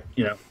 But,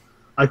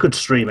 I could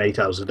stream 8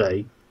 hours a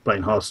day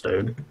playing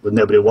Hearthstone with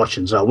nobody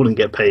watching, so I wouldn't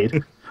get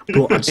paid.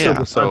 But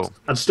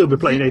I'd still be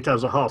playing 8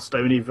 hours of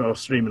Hearthstone, even if I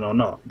was streaming or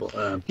not.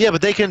 But yeah,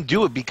 but they can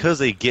do it because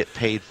they get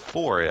paid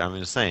for it. I'm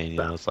just saying,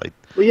 it's like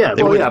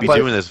they wouldn't be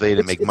doing this if they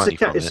didn't make money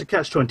from it. It's a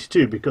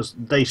catch-22 because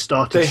they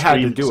started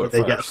streaming, so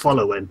they get a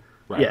following.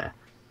 Right. Yeah.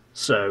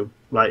 So,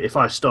 like, if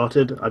I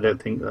started, I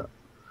don't think that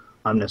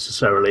I'm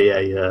necessarily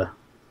a.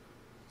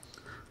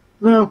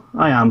 No,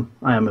 I am.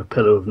 I am a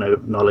pillar of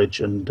knowledge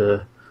and.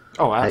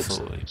 Absolutely.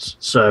 Excellence.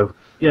 So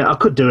I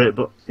could do it,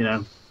 but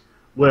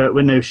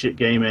we're no shit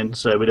gaming,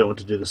 so we don't want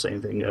to do the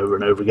same thing over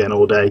and over again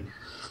all day,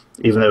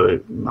 even though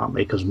it might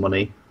make us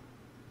money.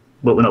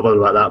 But we're not bothered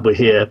about that. We're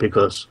here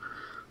because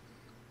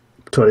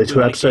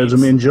 22 episodes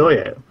and we enjoy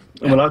it,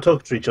 and we like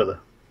talking to each other,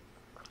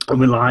 and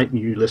we like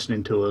you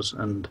listening to us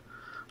and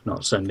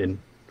not sending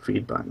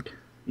feedback.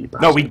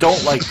 No, we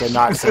don't like the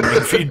not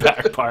sending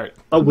feedback part.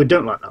 Oh, we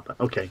don't like that.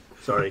 Okay,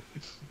 sorry.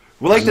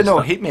 We like the no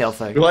hate mail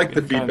thing. We like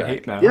the feedback.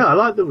 Hate mail. Yeah, I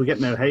like that we get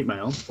no hate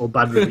mail or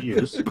bad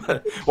reviews.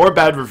 Or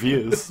bad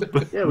reviews.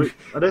 Yeah,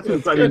 I don't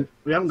think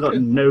we haven't got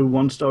no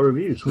 1-star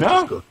reviews. Which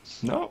is good.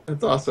 No,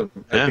 that's awesome.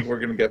 I think we're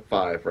gonna get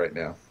 5 right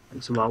now.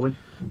 Thanks a lot, Win.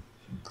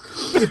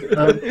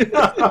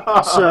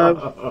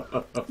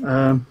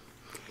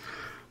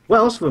 What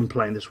else have I been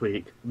playing this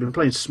week? I've been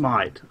playing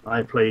Smite.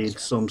 I played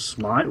some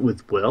Smite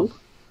with Will.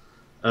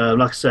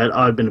 Like I said,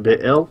 I've been a bit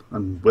ill,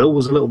 and Will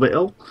was a little bit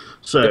ill.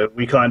 So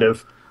we kind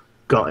of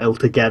got ill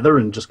together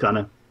and just kind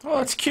of... Oh,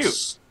 that's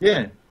cute.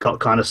 Yeah. Got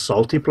kind of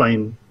salty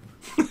playing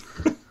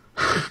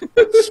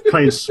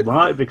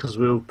Smite because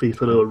we were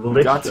people who were...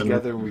 We got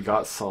together and we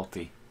got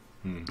salty.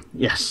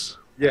 Yes.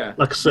 Yeah.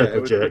 Like a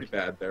circle jerk. It was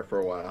pretty bad there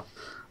for a while.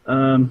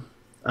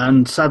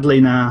 And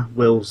sadly now,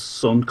 Will's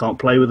son can't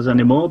play with us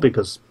anymore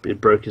because he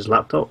broke his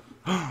laptop.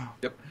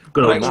 Yep.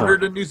 Good I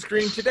ordered a new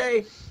screen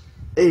today.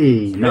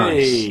 Hey,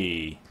 nice.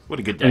 Hey, what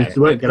a good day.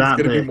 You won't get out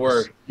there. there. Be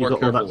more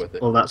careful with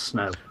it. All that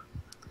snow.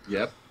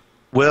 Yep.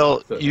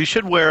 Well, you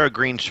should wear a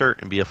green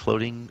shirt and be a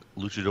floating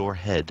luchador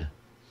head.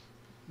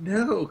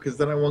 No, because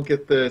then I won't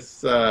get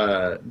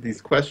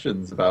these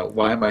questions about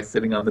why am I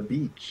sitting on the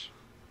beach.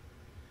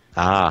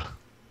 Ah.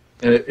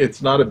 And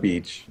it's not a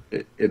beach.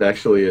 It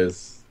actually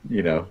is,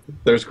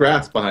 there's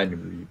grass behind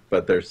me,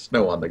 but there's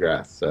snow on the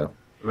grass, so.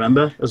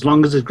 Remember, as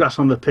long as there's grass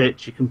on the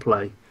pitch, you can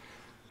play.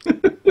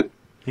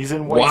 He's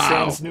in White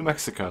Sands, New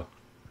Mexico.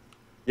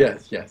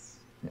 Yes. Yeah.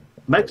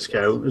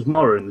 Mexico? Is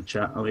Mora in the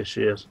chat? Oh, yes,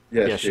 she is.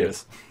 Yes, she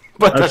is.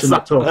 But that's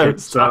not talking,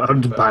 so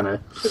I'm just banner.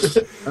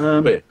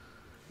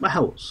 What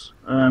else?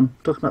 Talking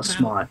about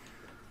Smite.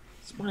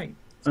 Smite.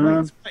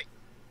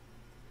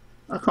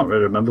 I can't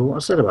really remember what I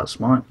said about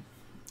Smite.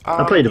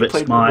 I played a bit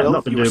Smite. I've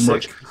not been doing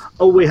much.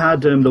 Oh, we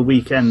had the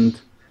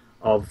weekend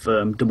of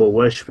Double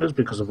Worshippers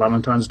because of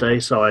Valentine's Day,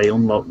 so I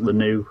unlocked the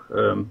new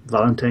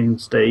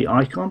Valentine's Day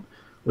icon,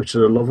 which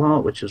is a love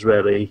heart, which is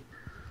really,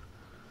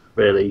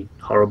 really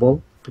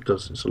horrible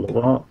because it's a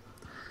love heart.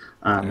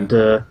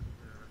 And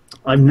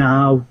I've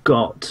now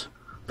got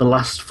the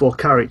last 4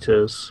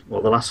 characters,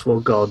 or the last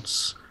 4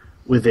 gods,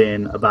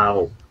 within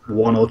about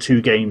 1 or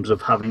 2 games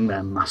of having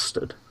them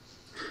mastered,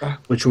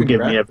 which will give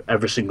me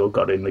every single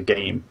god in the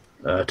game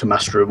to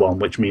master one,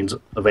 which means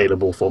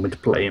available for me to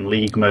play in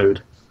League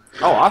mode.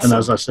 Oh, awesome. And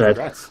as I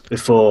said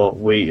before,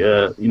 we,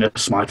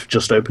 Smite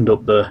just opened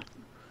up the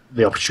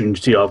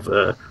opportunity of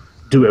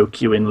duo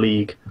queue in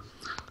League.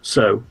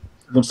 So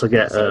once I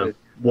get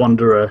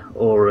Wanderer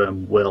or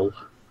Will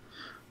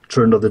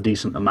to another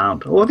decent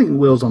amount. Oh, I think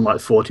Will's on like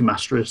 40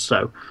 masteries,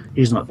 so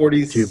he's not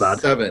too bad.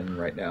 47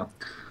 right now.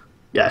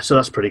 Yeah, so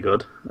that's pretty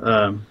good.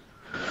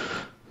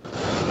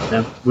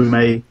 We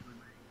may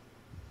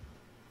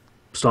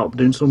start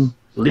doing some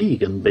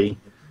League and be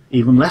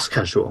even less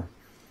casual.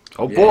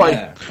 Oh boy!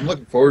 Yeah, I'm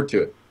looking forward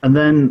to it. And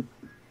then,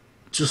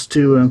 just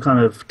to kind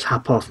of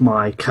tap off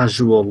my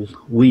casual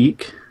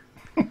week,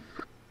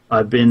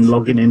 I've been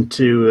logging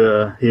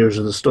into Heroes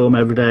of the Storm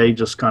every day,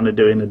 just kind of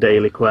doing a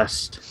daily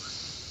quest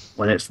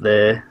when it's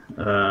there.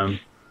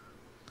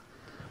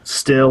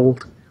 Still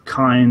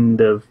kind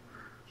of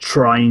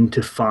trying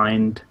to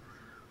find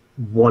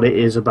what it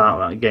is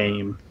about that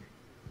game,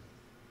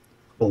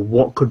 or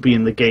what could be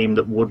in the game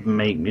that would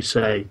make me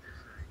say,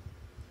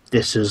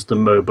 this is the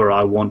MOBA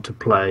I want to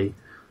play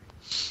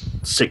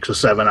 6 or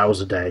 7 hours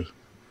a day.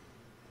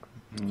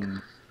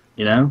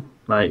 You know,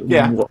 like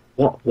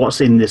what's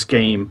in this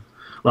game?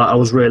 Like, I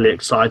was really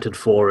excited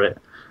for it,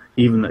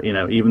 even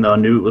though I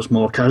knew it was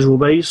more casual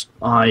based.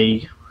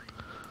 I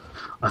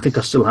think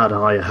I still had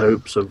higher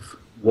hopes of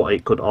what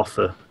it could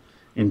offer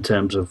in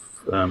terms of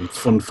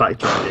fun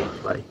factor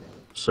gameplay.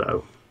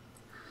 So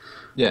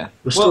yeah,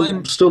 we're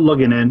still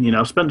logging in. You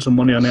know, I've spent some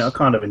money on it. I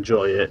kind of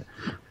enjoy it,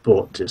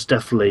 but it's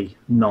definitely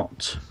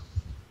not.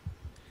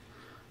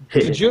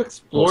 Did you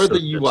explore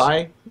the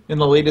UI in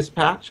the latest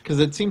patch? Because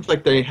it seems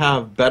like they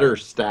have better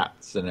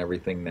stats and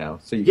everything now,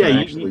 so you can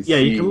actually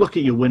see. You can look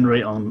at your win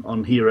rate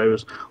on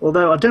heroes.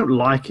 Although I don't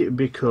like it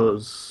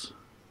because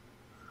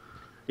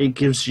it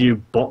gives you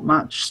bot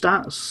match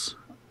stats.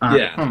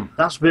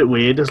 That's a bit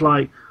weird. It's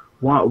like,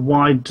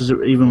 why does it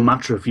even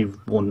matter if you've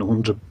won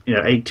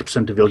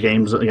 80% of your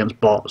games against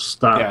bots?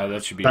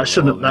 That should be that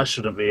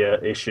shouldn't be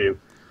an issue,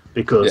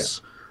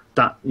 because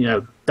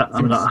weird.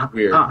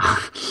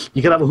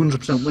 You can have a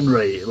 100% win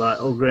rate. Like,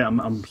 oh great, I'm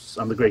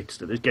the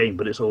greatest at this game,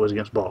 but it's always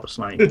against bots.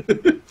 Like,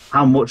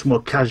 how much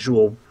more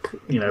casual,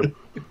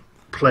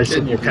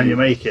 pleasurable can you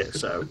make it?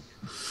 So,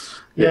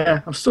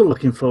 yeah, I'm still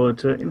looking forward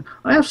to it.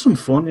 I have some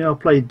fun. I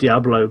played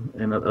Diablo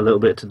in a little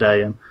bit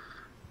today, and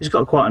he's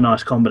got quite a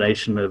nice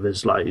combination of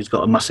he's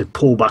got a massive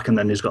pullback, and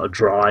then he's got a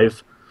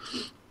drive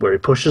where he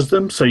pushes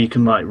them, so you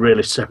can like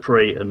really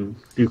separate and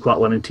do quite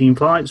well in team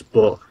fights,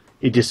 but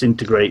he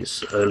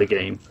disintegrates early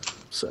game.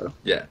 So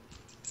yeah,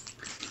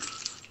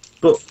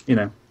 but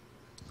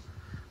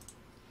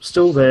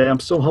still there. I'm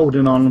still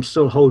holding on. I'm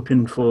still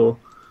hoping for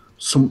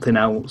something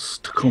else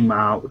to come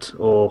out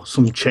or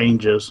some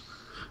changes.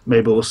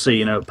 Maybe we'll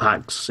see. At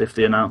PAX, if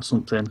they announce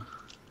something,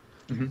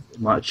 it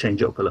might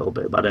change up a little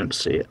bit, but I don't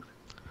see it.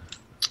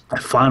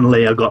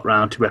 Finally, I got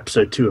round to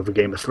episode 2 of A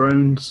Game of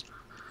Thrones,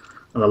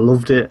 and I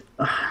loved it.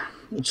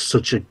 It's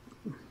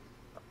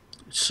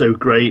so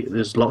great.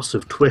 There's lots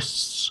of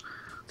twists,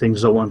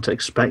 things I want to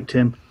expect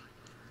in,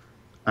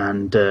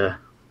 and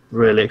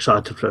really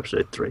excited for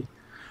episode 3.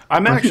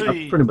 I think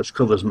that pretty much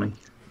covers me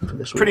for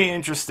this week. Pretty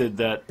interested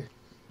that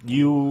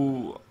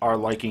you are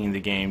liking the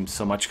game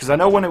so much, because I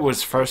know when it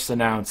was first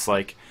announced,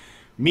 like,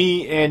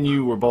 me and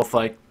you were both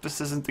like, this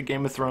isn't the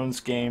Game of Thrones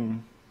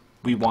game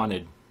we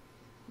wanted.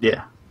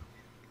 Yeah.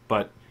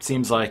 But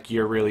seems like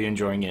you're really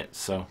enjoying it,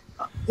 so.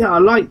 Yeah, I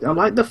like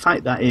the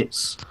fact that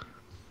it's,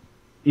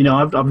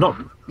 I've not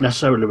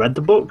necessarily read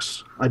the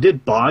books. I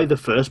did buy the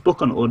first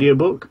book on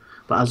audiobook,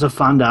 but as I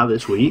found out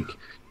this week,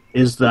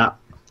 is that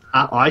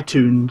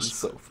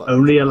iTunes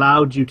only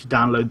allowed you to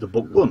download the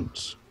book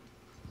once.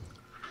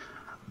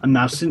 And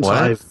now since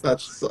that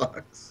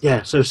sucks.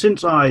 Yeah, so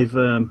since I've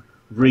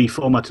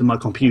reformatted my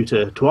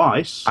computer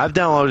twice, I've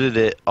downloaded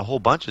it a whole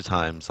bunch of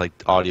times, like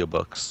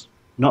audiobooks.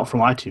 Not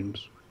from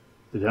iTunes.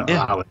 They don't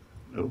allow it.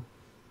 No.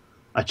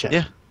 I checked.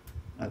 Yeah.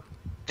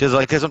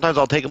 Because sometimes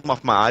I'll take them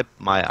off my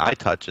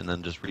iTouch and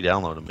then just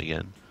re-download them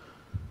again.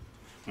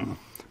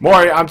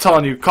 Maury, I'm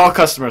telling you, call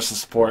customer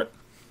support.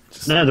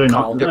 No, they're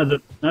not.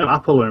 No,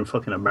 Apple are in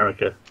fucking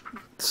America.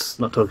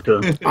 Not talking to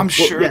them. I'm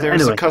sure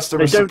there's a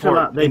customer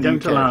support. They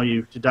don't allow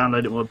you to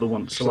download it more than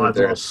once, so I've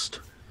lost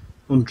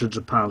hundreds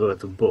of pounds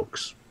worth of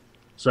books.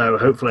 So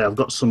hopefully I've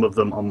got some of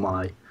them on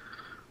my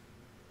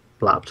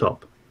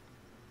laptop.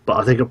 But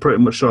I think I'm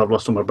pretty much sure I've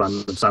lost all my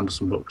Brandon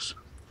Sanderson books,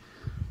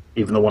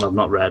 even the one I've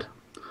not read.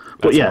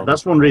 But yeah,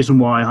 that's one reason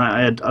why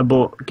I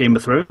bought Game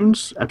of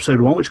Thrones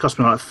Episode 1, which cost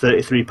me like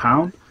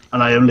 £33,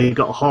 and I only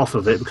got half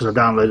of it because I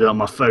downloaded it on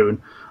my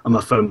phone, and my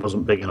phone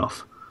wasn't big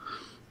enough.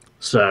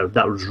 So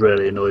that was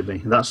really annoyed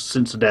me. That's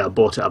since the day I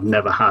bought it, I've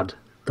never had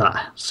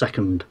that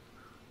second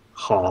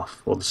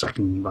half, or the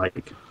second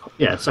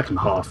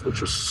half,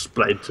 which was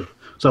split into.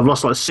 So I've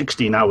lost like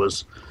 16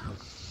 hours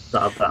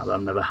that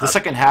I've never had. The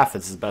second half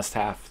is the best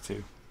half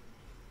too.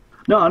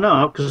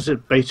 No, because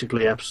it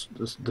basically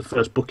the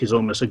first book is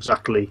almost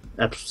exactly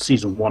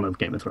season 1 of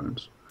Game of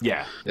Thrones.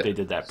 Yeah, they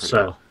did that pretty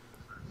well.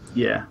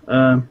 Yeah,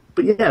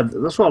 but yeah,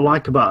 that's what I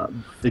like about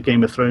the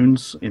Game of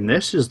Thrones in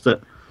this, is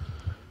that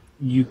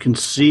you can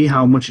see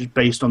how much it's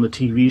based on the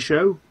TV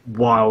show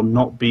while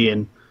not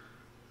being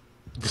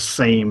the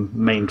same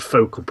main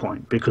focal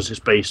point, because it's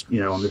based,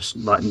 on this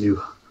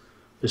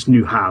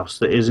new house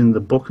that is in the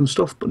book and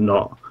stuff, but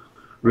not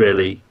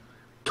really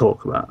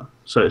talk about.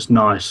 So it's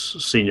nice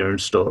seeing your own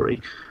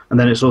story, and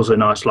then it's also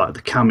nice, like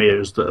the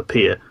cameos that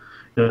appear.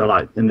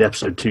 like in the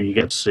episode 2, you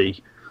get to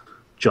see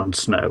Jon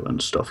Snow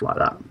and stuff like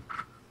that.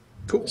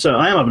 Cool. So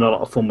I am having a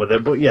lot of fun with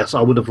it, but yes,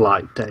 I would have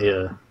liked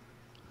a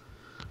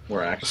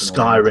more action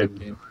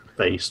Skyrim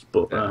based,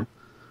 but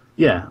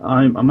yeah,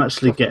 I'm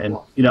actually getting.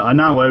 I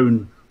now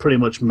own pretty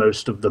much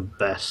most of the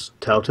best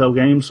Telltale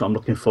games, so I'm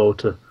looking forward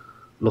to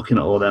looking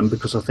at all them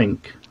because I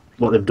think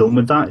what they've done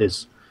with that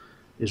is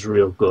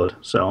real good.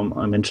 So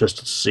I'm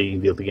interested to see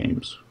the other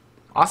games.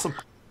 Awesome.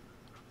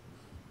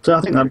 So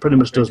I think that pretty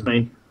much does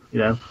me.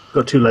 Got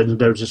 2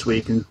 legendaries this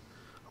week in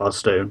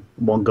Hearthstone,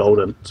 1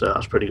 golden, so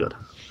that's pretty good.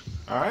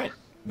 All right.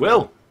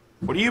 Will,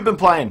 what have you been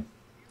playing?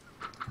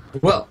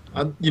 Well,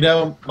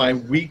 my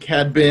week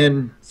had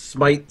been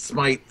smite,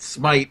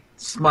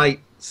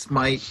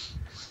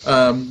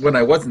 when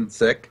I wasn't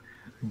sick.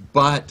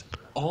 But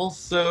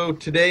also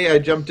today I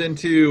jumped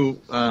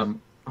into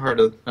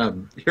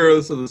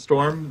Heroes of the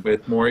Storm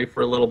with Maury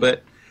for a little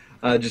bit.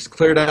 Just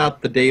cleared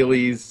out the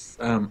dailies.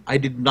 I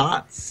did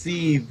not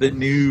see the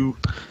new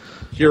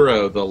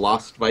hero, the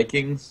Lost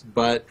Vikings,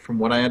 but from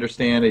what I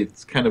understand,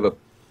 it's kind of a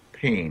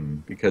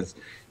pain because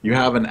you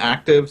have an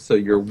active, so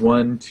your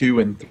 1,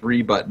 2, and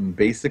 3 button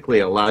basically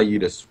allow you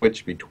to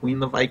switch between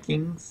the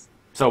Vikings.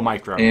 So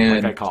micro,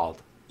 like I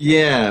called.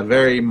 Yeah,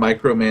 very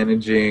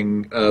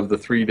micromanaging of the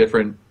 3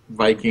 different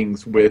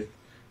Vikings with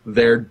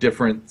their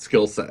different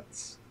skill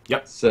sets.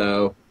 Yep.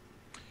 So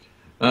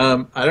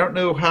I don't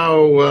know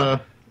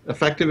how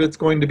effective it's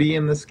going to be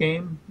in this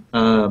game,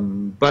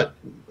 but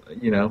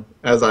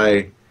as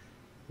I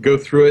go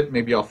through it,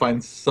 maybe I'll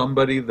find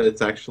somebody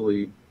that's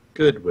actually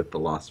good with the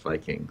Lost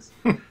Vikings.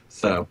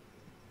 So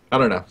I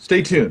don't know.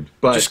 Stay tuned.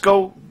 But just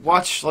go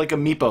watch like a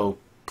Meepo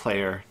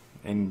player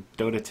in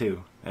Dota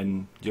 2,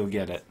 and you'll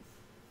get it.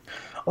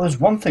 Well, there's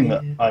one thing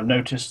that I've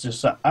noticed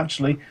is that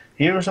actually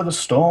Heroes of the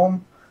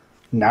Storm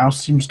now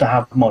seems to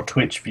have more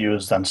Twitch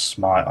viewers than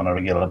Smite on a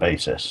regular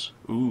basis.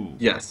 Ooh.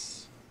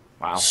 Yes.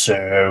 Wow.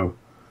 So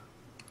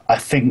I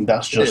think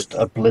that's just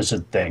a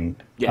Blizzard thing.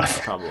 Yeah,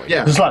 probably.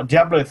 Yeah. Because like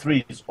Diablo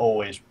 3 is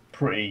always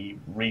pretty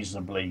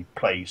reasonably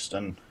placed,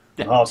 and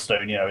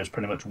Hearthstone, is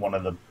pretty much one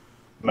of the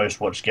most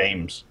watched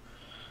games.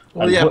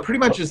 Well, and pretty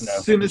much as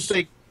soon as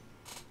they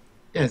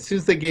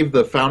gave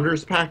the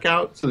Founders Pack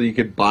out so that you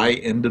could buy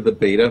into the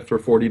beta for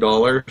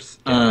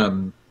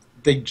 $40,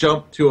 they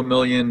jumped to 1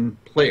 million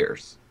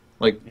players,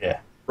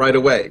 right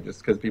away, just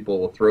because people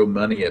will throw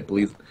money at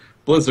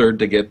Blizzard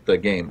to get the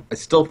game. I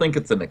still think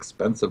it's an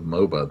expensive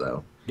MOBA,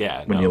 though.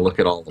 Yeah, when you look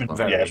at all of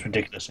them. Yeah, it's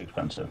ridiculously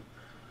expensive.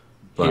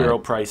 Hero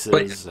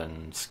prices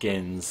and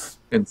skins.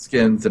 And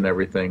skins and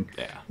everything.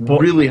 Yeah.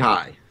 Really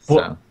high.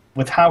 But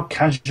with how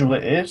casual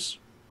it is,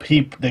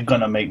 they're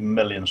going to make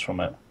millions from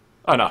it.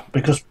 Oh, no.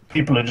 Because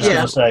people are just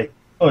going to say,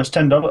 oh, it's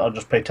 $10, I'll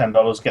just pay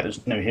 $10, get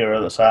this new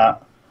hero that's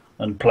out,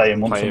 and play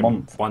him once a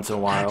month. Once in a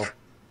while.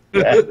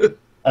 Yeah.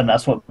 And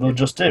that's what they'll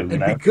just do. And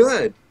be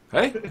good.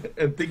 Hey?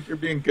 And think you're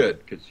being good,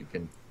 because you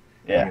can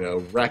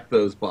wreck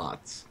those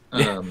bots.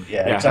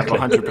 Exactly.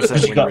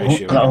 100% win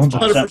ratio.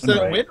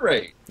 100% win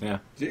rate. Yeah.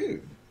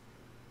 Dude.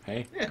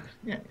 Hey.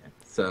 Yeah.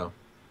 So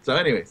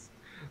anyways,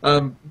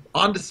 on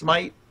to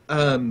Smite.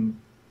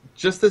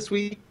 Just this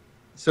week,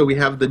 so we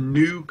have the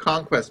new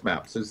Conquest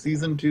map. So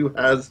Season 2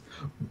 has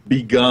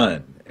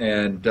begun.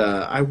 And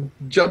I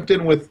jumped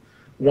in with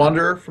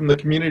Wanderer from the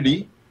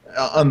community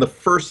on the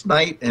first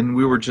night, and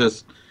we were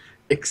just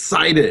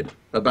excited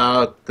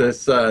about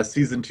this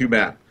Season 2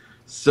 map.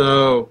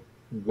 So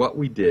what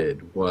we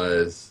did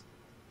was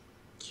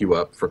queue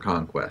up for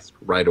Conquest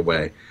right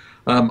away.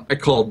 I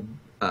called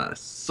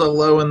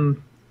solo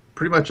and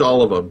pretty much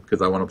all of them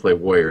because I want to play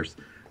Warriors.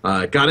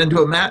 Got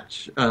into a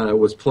match,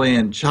 was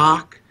playing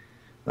Chalk,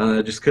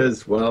 just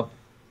because,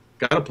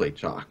 gotta play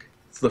Chalk.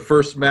 It's the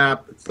first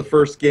map, it's the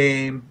first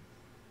game.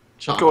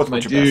 Chalk's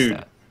my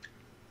dude.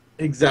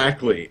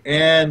 Exactly.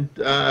 And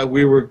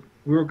we were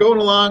going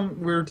along,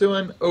 we were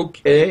doing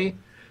okay.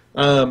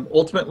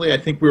 Ultimately, I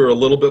think we were a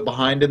little bit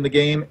behind in the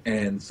game,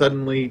 and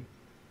suddenly,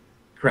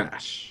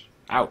 crash.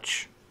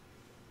 Ouch.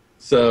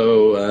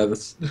 So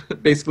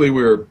basically,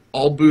 we were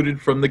all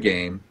booted from the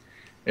game,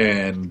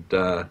 and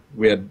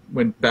we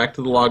went back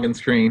to the login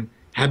screen,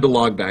 had to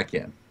log back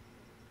in.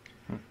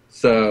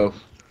 So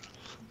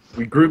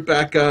we grouped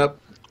back up,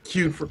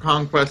 queued for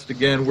Conquest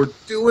again. We're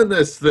doing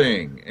this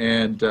thing,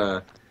 and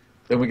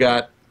then we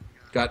got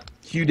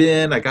queued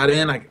in. I got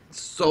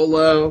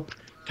solo,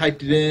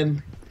 typed it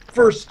in.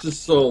 First to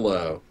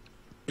solo,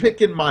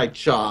 picking my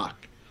Chalk,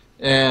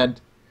 and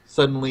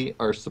suddenly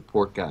our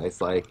support guy's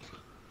like,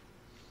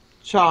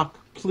 Chalk,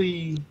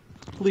 please,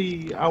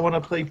 I want to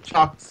play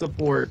Chalk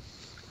support.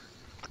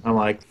 I'm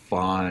like,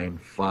 fine,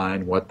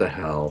 what the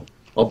hell?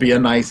 I'll be a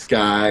nice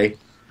guy.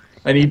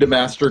 I need to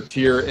master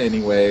tier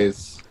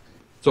anyways,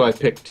 so I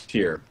picked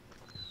tier.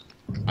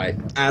 I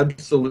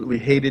absolutely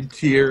hated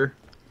tier.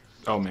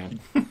 Oh,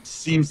 man.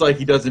 Seems like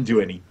he doesn't do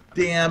any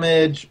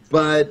damage,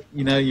 but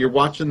you're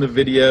watching the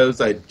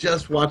videos. I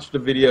just watched a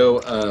video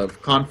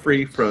of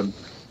Confrey from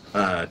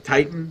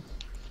Titan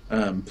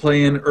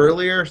playing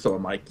earlier, so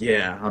I'm like,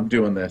 yeah, I'm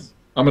doing this.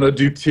 I'm gonna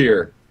do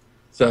tier.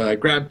 So I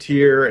grabbed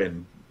tier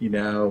and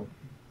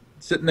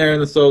sitting there in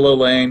the solo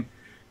lane,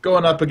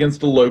 going up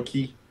against a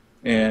Loki,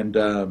 and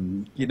a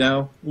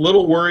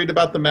little worried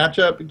about the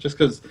matchup just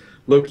because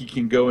Loki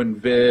can go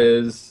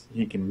invis,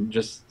 he can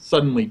just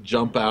suddenly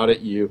jump out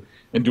at you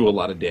and do a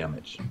lot of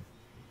damage.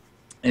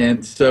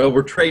 And so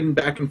we're trading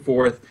back and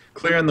forth,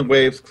 clearing the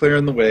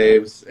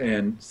waves,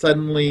 and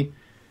suddenly,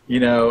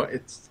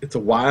 it's a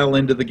while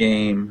into the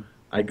game.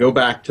 I go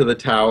back to the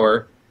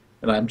tower,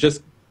 and I'm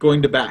just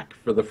going to back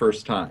for the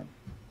first time.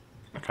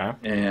 Okay.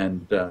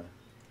 And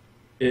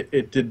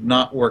it did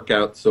not work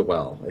out so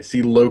well. I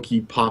see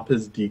Loki pop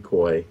his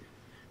decoy.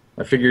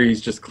 I figure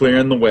he's just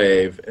clearing the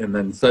wave, and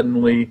then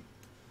suddenly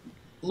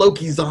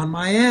Loki's on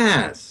my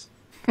ass.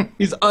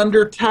 He's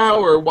under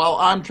tower while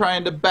I'm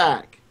trying to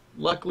back.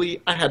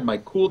 Luckily, I had my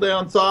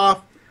cooldowns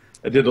off.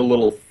 I did a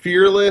little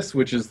fearless,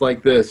 which is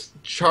like this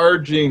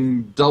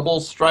charging double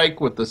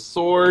strike with the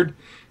sword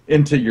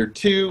into your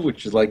 2,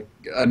 which is like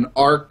an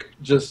arc,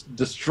 just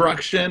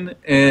destruction,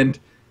 and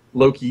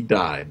Loki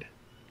died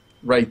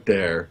right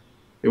there.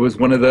 It was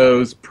one of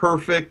those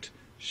perfect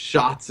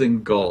shots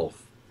in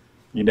golf,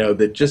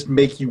 that just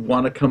make you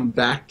want to come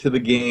back to the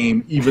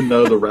game even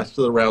though the rest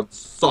of the round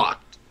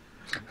sucked.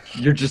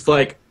 You're just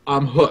like,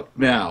 I'm hooked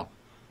now.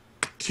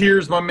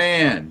 Tears, my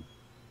man.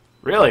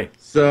 Really?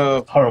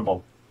 So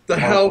Horrible. The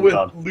hell with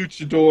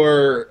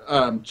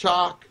Luchador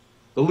Chalk.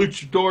 The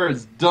Luchador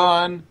is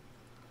done.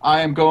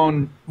 I am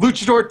going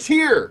Luchador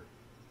Tier.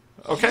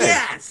 Okay.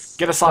 Yes.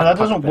 Get a sock. That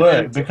doesn't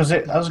work because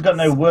it hasn't got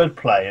no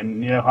wordplay,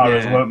 and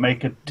Heroes won't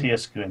make a tier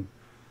screen.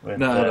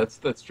 No,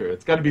 that's true.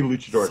 It's got to be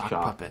Luchador Sock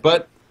Chalk.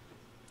 puppet.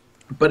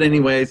 But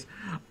anyways,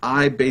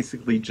 I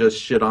basically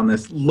just shit on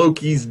this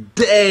Loki's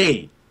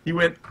day. He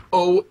went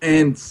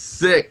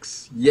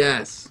 0-6.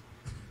 Yes.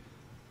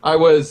 I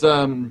was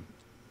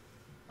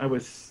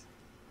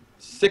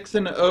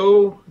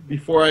 6-0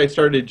 before I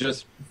started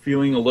just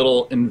feeling a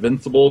little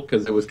invincible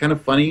because it was kind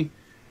of funny.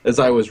 As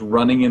I was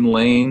running in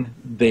lane,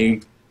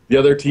 the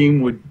other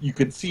team you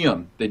could see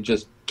them. They'd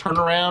just turn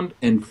around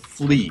and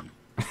flee.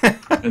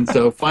 And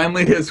so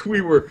finally, as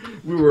we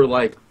were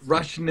like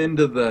rushing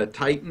into the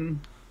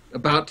Titan,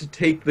 about to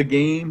take the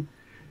game,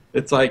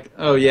 it's like,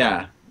 oh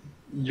yeah,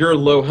 you're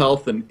low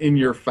health and in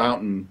your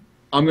fountain.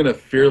 I'm gonna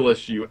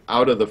fearless you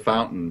out of the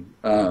fountain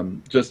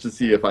just to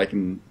see if I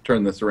can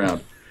turn this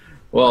around.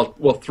 Well,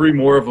 3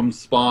 more of them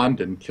spawned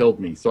and killed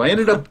me. So I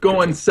ended up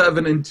going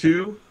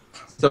 7-2.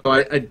 So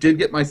I did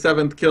get my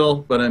 7th kill,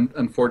 but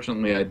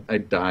unfortunately I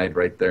died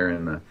right there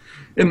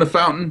in the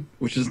fountain,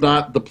 which is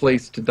not the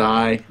place to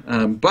die.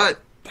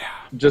 But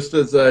just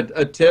as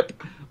a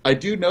tip, I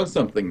do know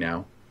something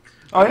now.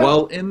 Oh, yeah?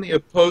 While in the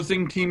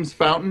opposing team's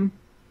fountain,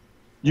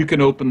 you can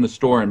open the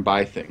store and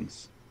buy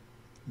things.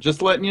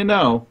 Just letting you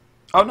know.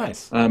 Oh,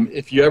 nice.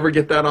 If you ever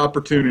get that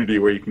opportunity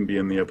where you can be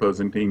in the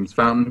opposing team's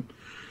fountain,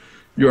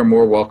 you are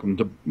more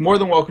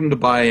than welcome to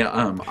buy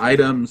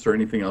items or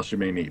anything else you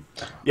may need.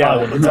 Yeah,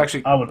 it's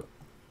actually. I would.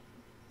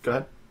 Go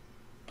ahead.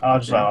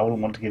 I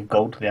wouldn't want to give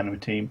gold to the enemy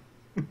team.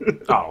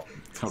 Oh,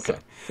 okay.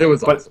 It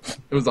was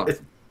awesome. It was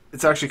awesome.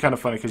 It's actually kind of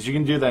funny because you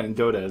can do that in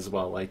Dota as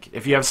well. Like,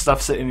 if you have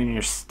stuff sitting in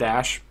your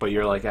stash, but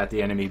you're like at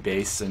the enemy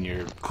base and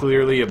you're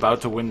clearly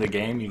about to win the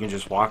game, you can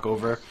just walk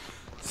over,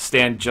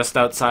 stand just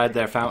outside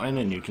their fountain,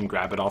 and you can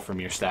grab it all from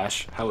your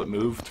stash. How it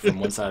moved from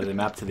one side of the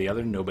map to the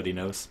other, nobody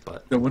knows.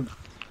 But no one.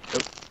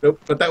 Nope.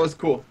 But that was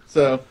cool.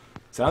 So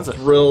sounds it.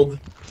 Thrilled.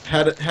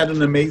 Had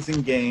an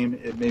amazing game.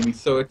 It made me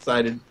so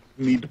excited.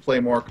 Need to play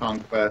more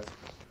Conquest.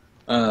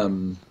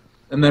 And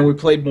then we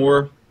played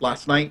more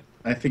last night.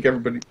 I think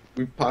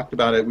we've talked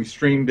about it. We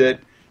streamed it.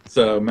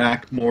 So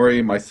Mac,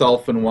 Maury,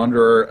 myself, and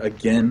Wanderer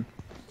again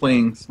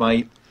playing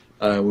Smite.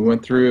 We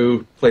went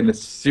through, played a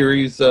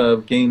series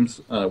of games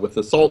with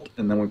Assault,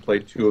 and then we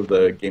played 2 of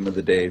the Game of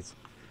the Days.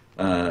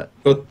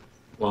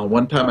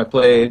 One time I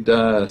played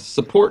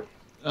Support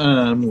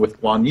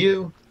with Guan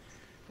Yu,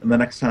 and the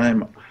next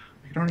time,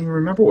 I don't even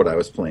remember what I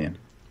was playing.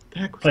 The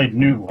heck was Played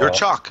New. You're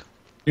Chalk.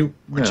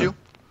 Weren't you?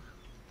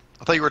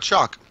 I thought you were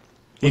Chalk.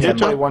 He did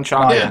play one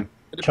Chalk. Yeah,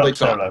 I did play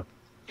Chalk. Solo.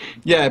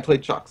 Yeah, I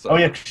played Chalk. Oh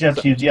yeah,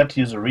 because you had to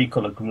use a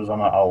recolor because it was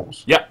on our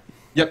owls. Yep.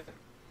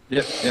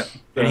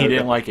 And he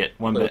didn't like it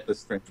one bit. The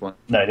strange one.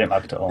 No, I didn't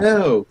like it at all.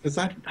 No, because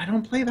I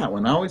don't play that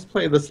one. I always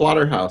play the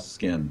Slaughterhouse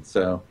skin.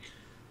 So,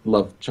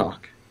 love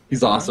Chalk.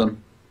 He's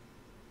awesome.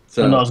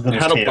 So not as good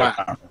as had a Tier, blast.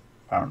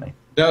 apparently.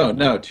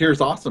 No,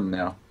 Tier's awesome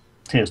now.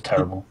 Tier's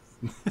terrible.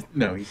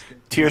 No, he's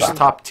Tier's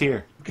top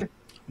tier.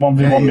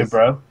 1v1 me,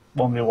 bro.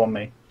 1v1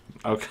 me.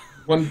 Okay.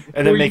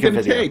 And then make a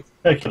video.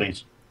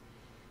 Hercules.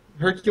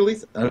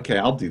 Hercules? Okay,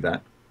 I'll do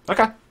that.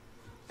 Okay.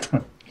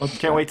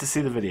 Can't wait to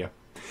see the video.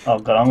 Oh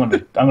god, I'm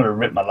gonna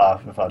rip my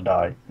laugh if I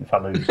die, if I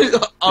lose.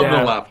 I'm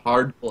gonna laugh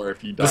hardcore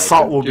if you die. The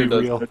salt will be Tyr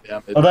does real. no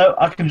damage. Although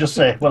I can just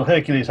say, well,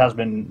 Hercules has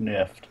been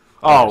nerfed.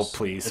 Oh,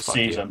 please. This fuck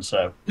season, you.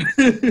 so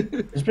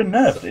it's been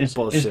nerfed.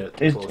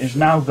 Bullshit. It's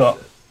now got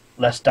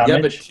less Yeah, but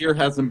damage. Tyr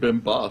hasn't been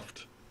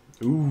buffed.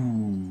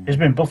 Ooh. It's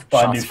been buffed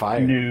by Shots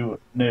fired. new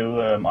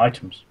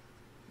items.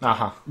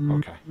 Uh-huh.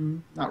 Okay.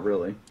 Not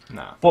really.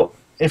 No. But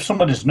if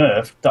somebody's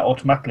nerfed, that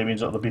automatically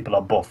means other people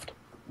are buffed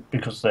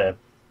because they're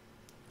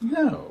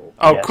No.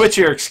 Oh, Yes. quit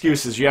your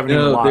excuses. You haven't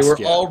even No, lost they were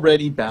yet.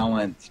 already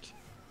balanced.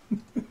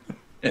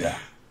 Yeah.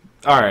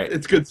 All right.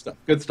 It's good stuff.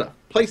 Good stuff.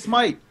 Play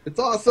Smite. It's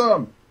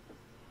awesome.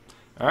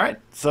 All right.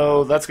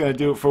 So that's going to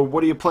do it for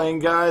What Are You Playing,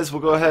 guys?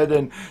 We'll go ahead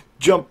and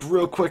jump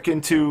real quick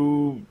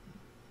into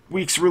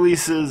week's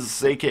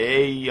releases,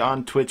 a.k.a.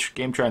 on Twitch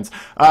Game Trends.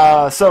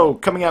 So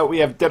coming out, we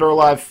have Dead or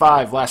Alive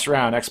 5, Last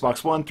Round,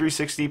 Xbox One,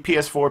 360,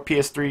 PS4,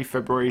 PS3,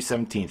 February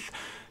 17th.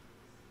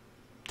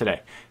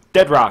 Today.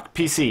 Dead Rock,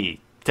 PC,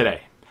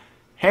 today.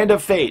 Hand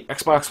of Fate,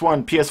 Xbox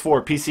One,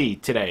 PS4,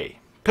 PC, today.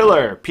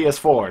 Pillar,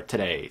 PS4,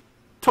 today.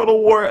 Total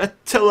War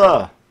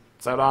Attila,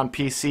 it's out on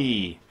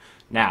PC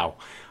now.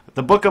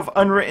 The Book of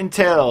Unwritten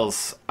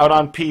Tales, out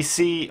on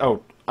PC.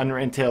 Oh,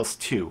 Unwritten Tales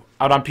 2,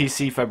 out on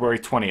PC February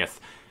 20th.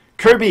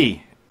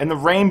 Kirby and the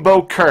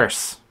Rainbow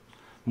Curse.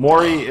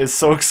 Maury is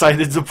so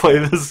excited to play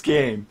this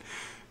game.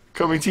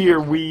 Coming to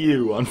your Wii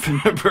U on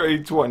February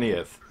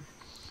 20th.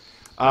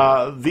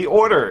 The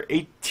Order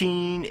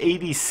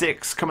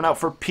 1886 coming out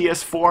for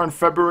PS4 on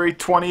February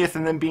 20th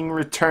and then being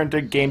returned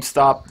to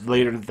GameStop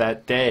later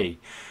that day.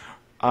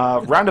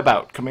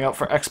 Roundabout coming out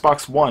for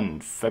Xbox One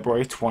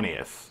February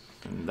 20th.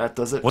 And that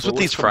does it. What's with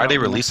these Friday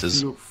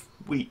releases?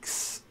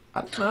 Weeks.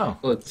 I don't know.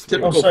 Well, it's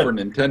typical Also, for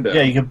Nintendo.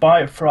 Yeah, you could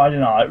buy it Friday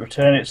night,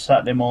 return it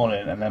Saturday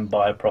morning, and then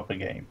buy a proper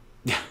game.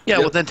 Yeah,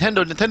 well,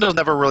 Nintendo's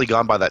never really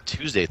gone by that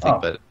Tuesday thing,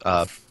 but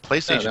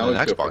PlayStation that and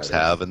was good Xbox Fridays.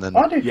 have, and then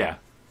I do. Yeah.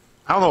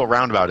 I don't know what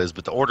Roundabout is,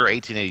 but the Order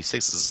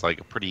 1886 is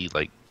like a pretty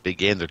big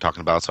game they're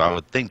talking about, so I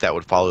would think that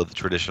would follow the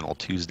traditional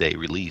Tuesday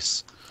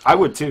release. I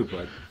would too,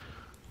 but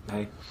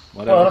hey,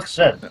 whatever. Well, like I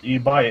said, you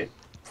buy it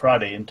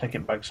Friday and take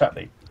it back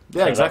Saturday.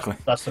 Yeah, So exactly.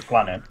 That's the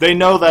plan. They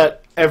know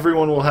that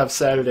everyone will have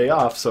Saturday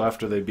off, so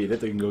after they beat it,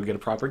 they can go get a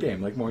proper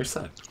game, like Maury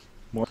said.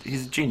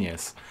 He's a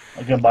genius.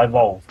 I'm going to buy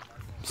Volve.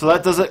 So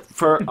that does it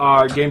for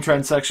our Game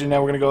Trend section.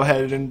 Now we're going to go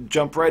ahead and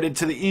jump right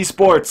into the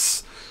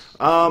esports.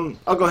 I'll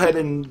go ahead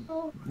and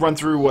run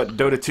through what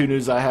Dota 2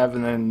 news I have,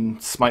 and then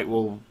Smite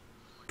will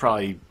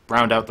probably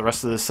round out the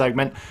rest of this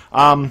segment.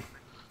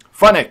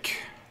 Funnick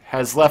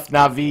has left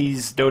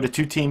Navi's Dota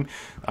 2 team.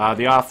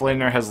 The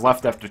offlaner has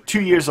left after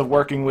 2 years of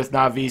working with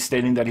Navi,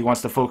 stating that he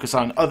wants to focus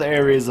on other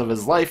areas of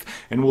his life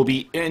and will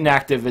be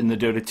inactive in the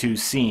Dota 2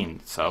 scene.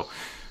 So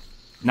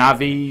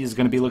Navi is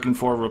going to be looking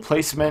for a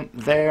replacement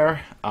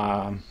there.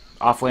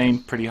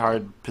 Offlane, pretty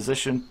hard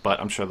position, but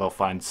I'm sure they'll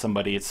find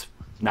somebody. It's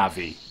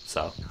Navi,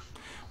 so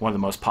one of the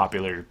most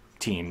popular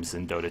teams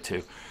in Dota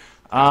 2.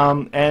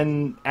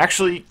 And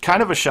actually,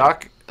 kind of a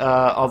shock,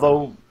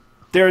 although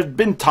there have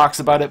been talks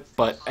about it,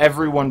 but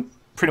everyone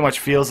pretty much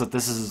feels that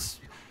this is...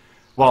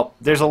 Well,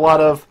 there's a lot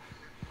of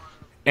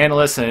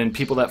analysts and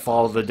people that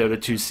follow the Dota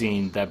 2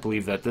 scene that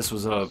believe that this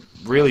was a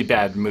really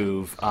bad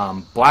move.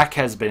 Black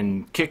has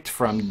been kicked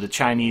from the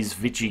Chinese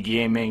Vichy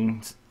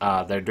Gaming,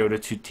 their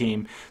Dota 2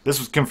 team. This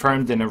was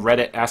confirmed in a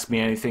Reddit Ask Me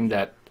Anything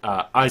that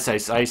Ice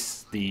Ice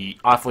Ice, the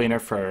offlaner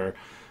for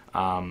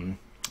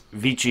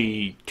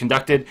Vichy,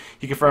 conducted.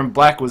 He confirmed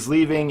Black was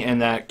leaving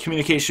and that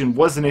communication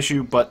was an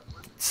issue, but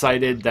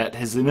cited that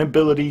his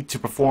inability to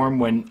perform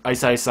when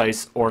Ice Ice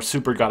Ice or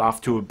Super got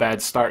off to a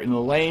bad start in the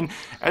lane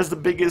as the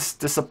biggest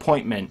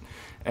disappointment.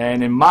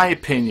 And in my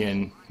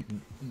opinion,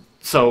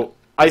 so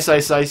Ice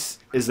Ice Ice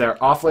is their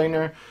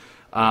offlaner,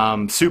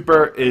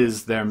 Super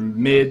is their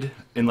mid,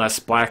 unless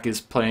Black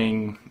is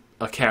playing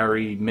a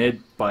carry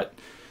mid, but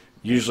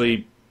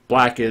usually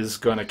Black is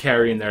going to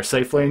carry in their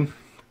safe lane.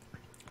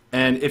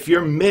 And if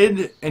your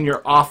mid and your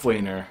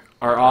offlaner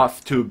are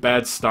off to a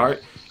bad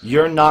start,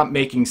 you're not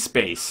making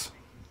space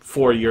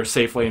for your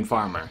safe lane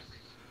farmer.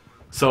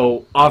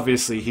 So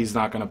obviously he's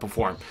not going to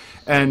perform.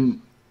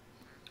 And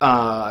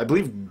I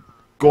believe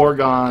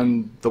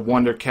Gorgon, the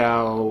Wonder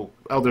Cow,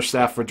 Elder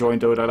Staff for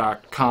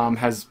JoinDota.com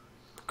has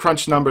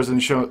crunched numbers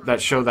and show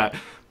that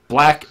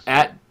Black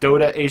at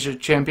Dota Asia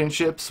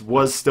Championships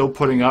was still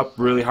putting up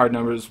really hard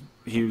numbers.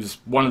 He was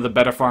one of the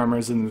better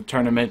farmers in the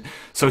tournament.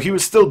 So he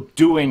was still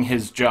doing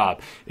his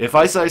job. If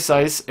Ice Ice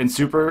Ice and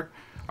Super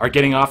are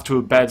getting off to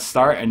a bad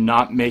start and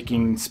not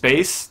making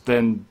space,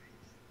 then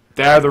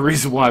they're the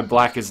reason why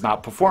Black is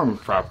not performing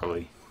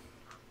properly.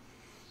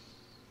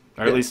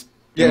 Or at least,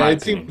 yeah,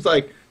 it seems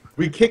like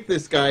we kicked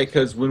this guy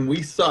because when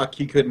we suck,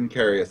 he couldn't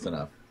carry us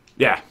enough.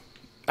 Yeah.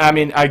 I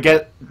mean, I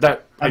get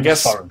that. I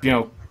guess, sorry. you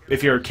know,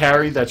 if you're a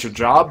carry, that's your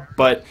job.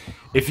 But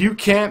if you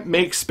can't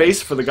make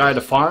space for the guy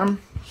to farm,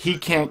 he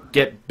can't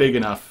get big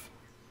enough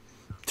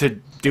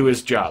to do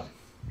his job.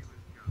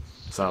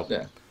 So,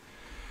 Yeah.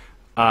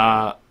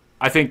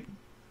 I think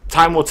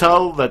time will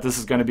tell that this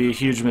is going to be a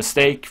huge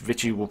mistake.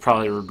 Vichy will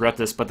probably regret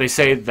this, but they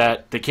say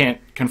that they can't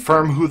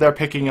confirm who they're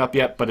picking up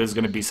yet, but it's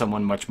going to be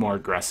someone much more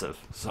aggressive.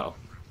 So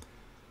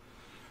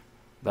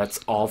that's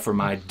all for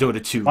my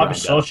Dota 2 Might be roundup.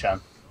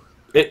 So-chan.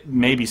 It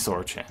may be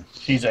Sora-chan.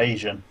 She's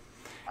Asian.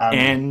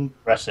 And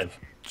aggressive.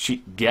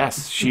 she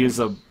is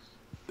a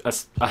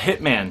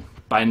hitman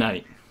by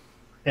night.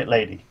 Hit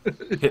lady.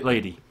 Hit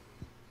lady.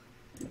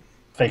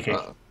 Fake it.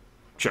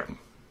 Sure.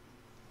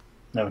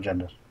 No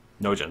agendas.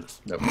 No agendas.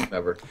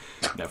 Never.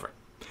 Never.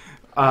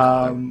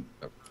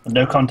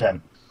 No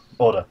content.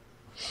 Order.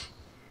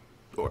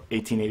 or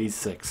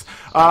 1886.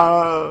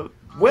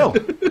 Will.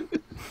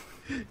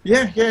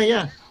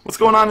 Yeah. What's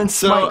going on in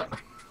Smite?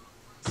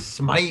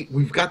 Smite,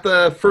 we've got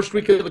the first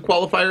week of the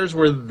qualifiers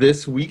were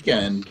this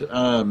weekend.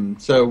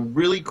 So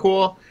really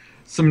cool.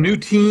 Some new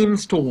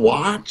teams to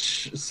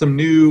watch, some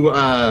new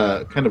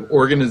kind of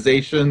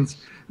organizations,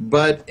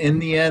 but in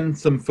the end,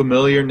 some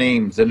familiar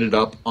names ended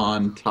up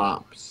on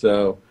top.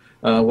 So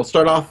we'll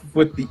start off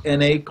with the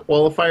NA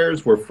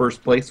qualifiers, where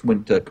first place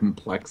went to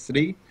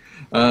Complexity.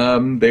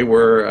 They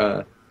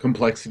were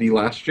Complexity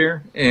last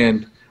year,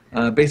 and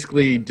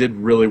basically did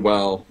really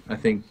well, I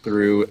think,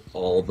 through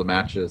all the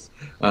matches.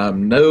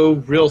 No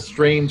real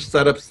strange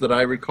setups that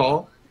I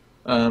recall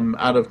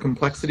out of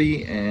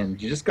Complexity,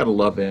 and you just got to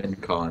love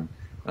Incon,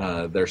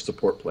 their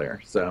support player.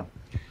 So,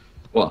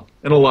 well,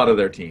 in a lot of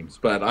their teams,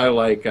 but I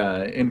like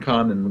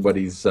Incon and what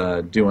he's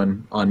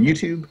doing on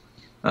YouTube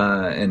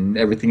and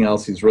everything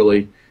else. He's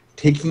really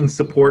taking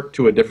support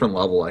to a different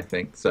level, I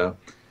think. So,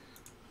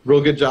 real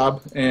good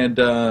job, and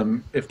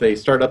if they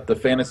start up the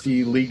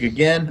Fantasy League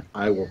again,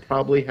 I will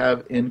probably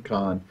have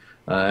Incon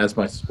as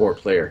my support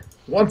player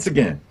once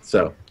again.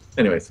 So,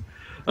 anyways,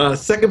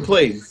 second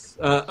place,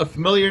 a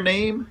familiar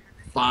name,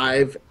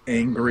 5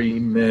 Angry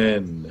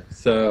Men.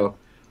 So,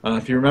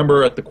 if you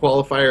remember at the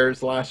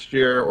qualifiers last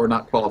year, or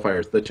not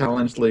qualifiers, the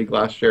Challenge League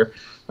last year,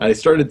 I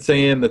started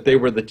saying that they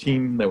were the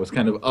team that was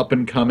kind of up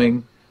and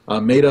coming.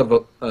 Made of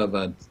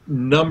a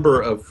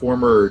number of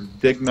former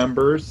DIG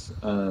members,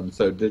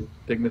 so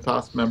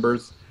Dignitas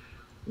members.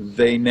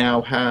 They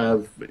now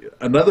have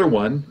another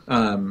one,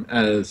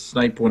 as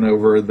Snipe went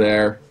over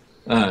there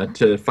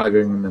to 5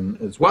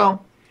 England as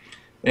well.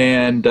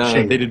 And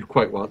they did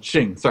quite well.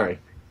 Xing, sorry.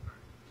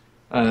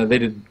 They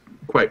did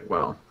quite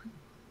well.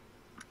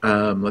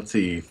 Let's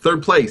see.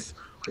 Third place,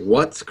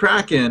 What's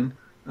Crackin'?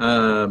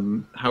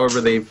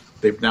 However,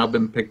 they've now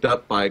been picked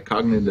up by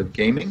Cognitive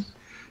Gaming.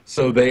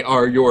 So they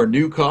are your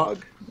new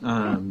cog,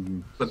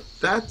 but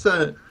that's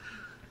a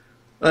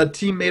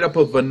team made up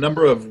of a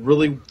number of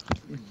really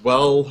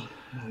well,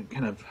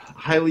 kind of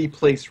highly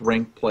placed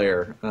ranked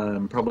player.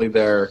 Probably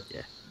their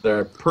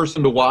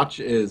person to watch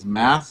is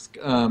Mask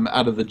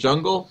out of the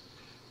jungle,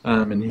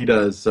 and he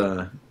does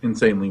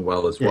insanely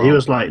well as well. Yeah, he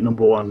was like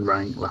 #1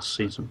 ranked last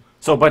season.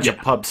 So a bunch of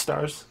pub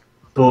stars.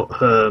 But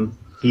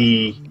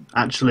he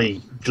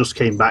actually just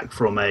came back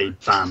from a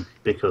ban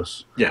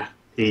because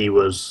he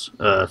was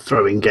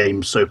throwing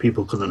games so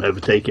people couldn't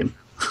overtake him.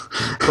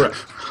 Correct.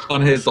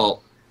 On his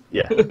ult.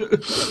 Yeah.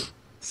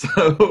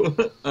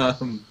 So,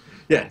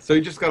 so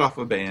he just got off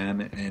a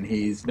ban, and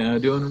he's now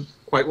doing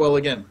quite well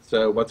again.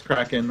 So What's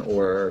Crackin',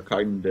 or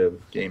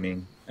Cognitive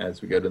Gaming,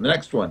 as we go to the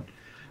next one.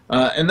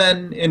 And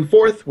then in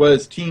fourth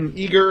was Team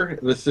Eager.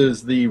 This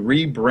is the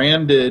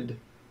rebranded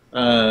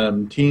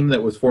team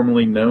that was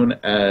formerly known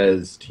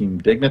as Team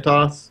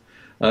Dignitas.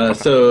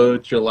 So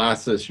it's your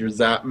Lassus, your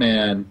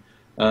Zapman,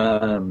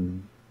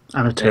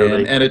 Anatoly.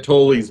 And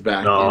Anatoly's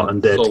back in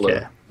and solo.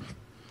 Dedicare.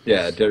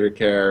 Yeah,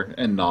 Dedicare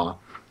and Gnaw.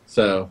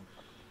 So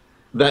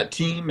that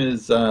team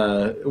is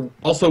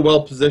also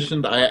well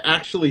positioned. I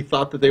actually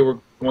thought that they were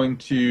going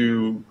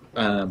to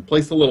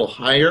place a little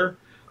higher.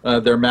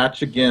 Their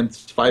match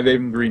against 5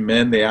 Angry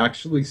Men, they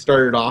actually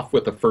started off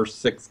with the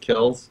first 6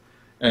 kills,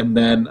 and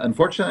then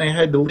unfortunately I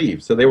had to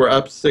leave. So they were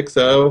up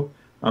 6-0.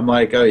 I'm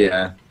like, oh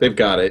yeah, they've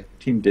got it.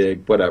 Team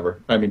Dig, whatever.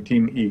 I mean,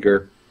 Team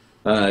Eager.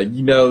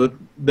 You know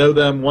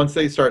them. Once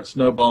they start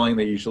snowballing,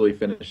 they usually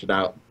finish it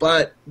out.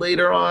 But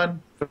later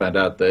on, found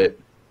out that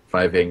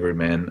 5 Angry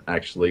Men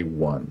actually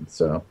won.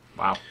 So,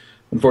 wow.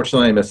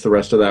 Unfortunately, I missed the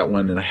rest of that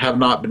one, and I have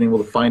not been able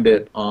to find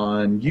it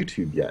on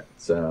YouTube yet.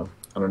 So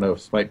I don't know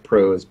if Smite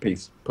Pro has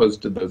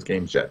posted those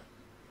games yet.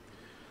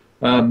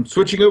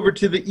 Switching over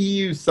to the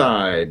EU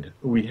side,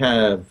 we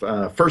have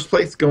first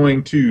place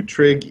going to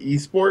Trig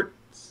Esports.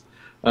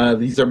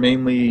 These are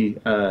mainly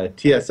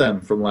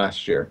TSM from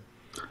last year.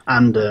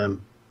 And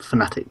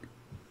Fnatic.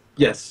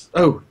 Yes.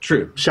 Oh,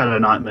 true. Shadow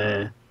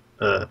Nightmare,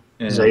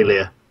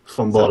 Zalia,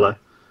 Funballer,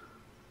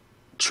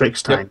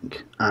 Trix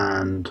Tank,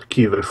 and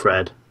Cuvo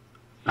Fred.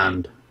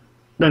 And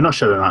no, not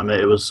Shadow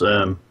Nightmare. It was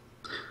the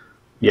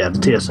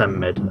TSM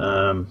mid,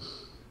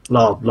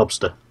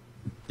 Lobster.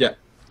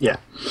 Yeah.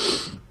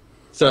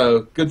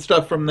 So good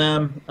stuff from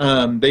them.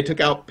 They took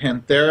out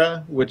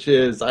Panthera, which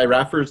is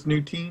iRaffer's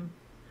new team.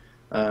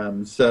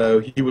 So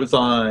he was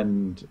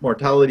on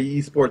Mortality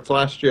Esports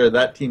last year.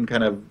 That team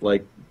kind of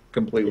like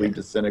completely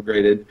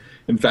disintegrated.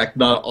 In fact,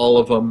 not all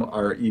of them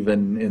are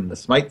even in the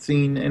Smite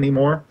scene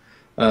anymore.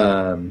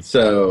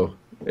 So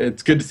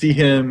it's good to see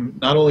him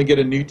not only get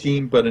a new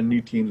team, but a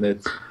new team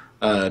that's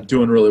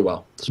doing really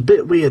well. It's a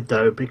bit weird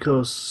though,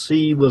 because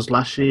he was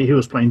last year, he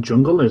was playing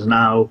jungle, has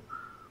now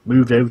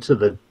moved over to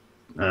the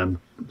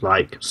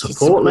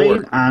support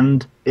lane,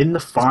 and in the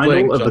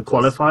final of the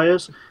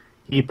qualifiers,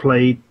 he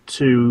played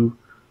 2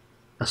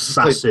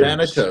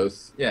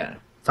 assassins.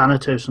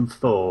 Thanatos and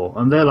Thor,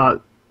 and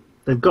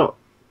they've got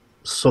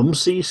some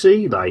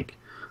CC, like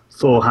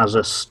Thor has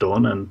a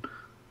stun and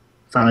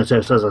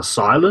Thanatos has a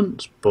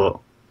silence, but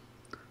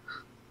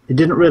he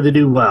didn't really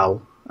do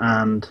well,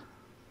 and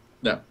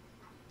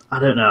I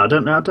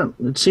don't know.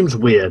 It seems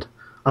weird.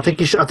 I think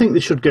they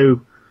should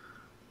go.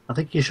 I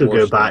think you should More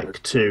go standard.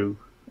 back to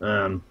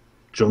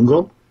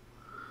Jungle,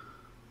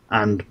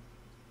 and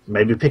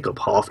maybe pick up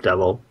Half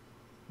Devil.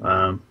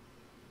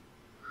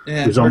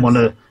 Yeah, He's on one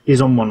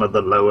of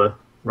the lower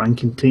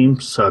ranking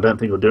teams, so I don't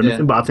think he'll do anything.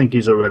 Yeah. But I think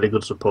he's a really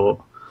good support.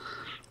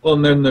 Well,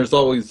 and then there's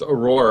always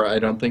Aurora. I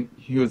don't think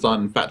he was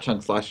on Fat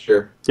Chunks last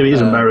year. So he's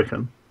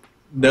American.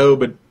 No,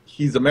 but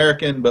he's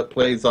American, but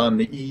plays on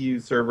the EU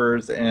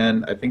servers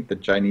and I think the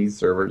Chinese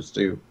servers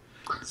too.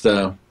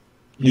 So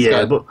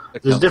Yeah, but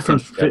there's a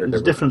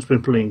accounts difference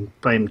between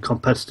playing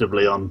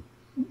competitively on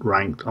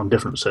ranked on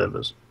different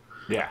servers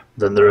Yeah.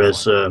 than there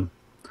is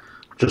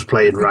just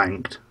playing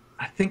ranked.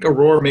 I think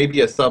Aurora may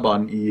be a sub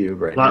on EU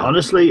right Like now.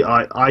 honestly,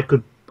 I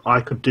could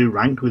do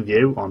ranked with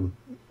you on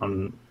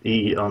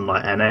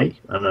like NA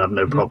and have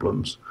no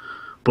problems.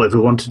 But if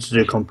we wanted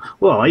to do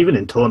well, even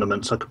in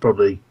tournaments, I could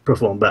probably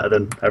perform better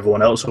than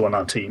everyone else who on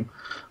our team.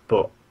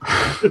 But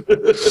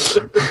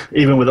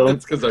even with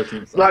That's because our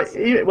team sucks. like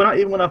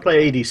even when I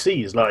play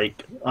ADCs,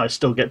 like I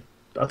still get.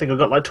 I think I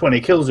got like 20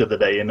 kills the other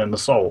day in an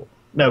assault.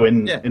 No,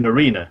 in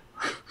arena,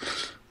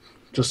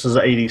 just as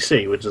an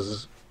ADC, which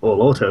is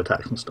all auto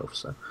attacks and stuff.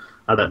 So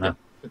I don't know,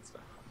 Good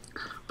stuff.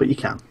 but you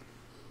can.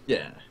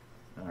 Yeah.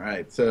 All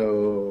right.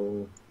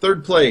 So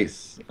third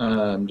place,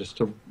 just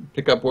to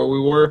pick up where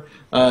we were,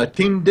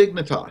 Team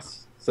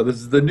Dignitas. So this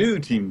is the new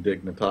Team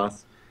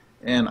Dignitas,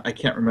 and I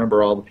can't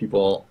remember all the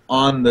people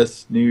on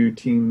this new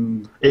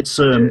team. It's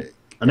I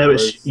know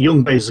it's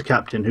Young Bay's the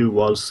captain, who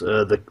was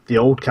the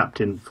old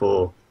captain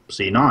for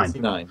C9,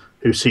 C9.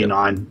 who's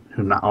C9,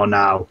 who are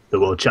now the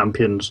world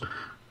champions,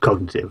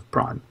 Cognitive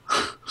Prime.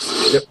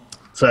 Yep.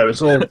 So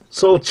it's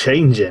all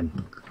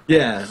changing.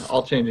 Yeah,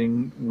 all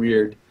changing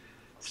weird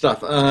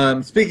stuff.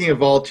 Speaking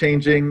of all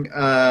changing,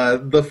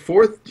 the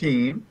fourth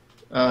team,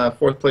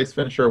 fourth place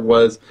finisher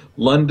was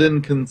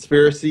London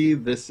Conspiracy.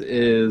 This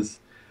is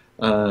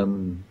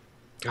Suntouch's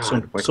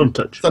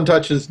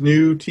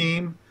new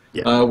team,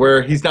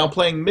 where he's now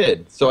playing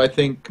mid. So I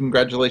think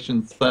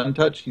congratulations,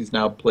 Suntouch. He's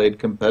now played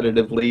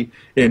competitively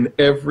in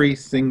every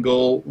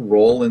single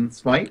role in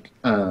Smite.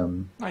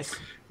 Nice.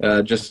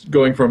 Just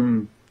going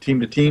from team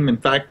to team. In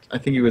fact, I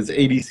think he was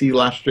ADC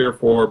last year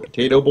for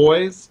Potato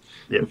Boys,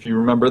 if you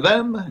remember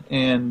them.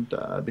 And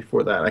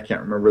before that, I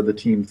can't remember the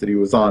teams that he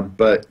was on.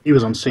 But He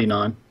was on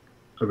C9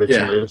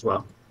 originally as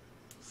well.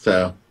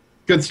 So,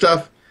 good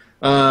stuff.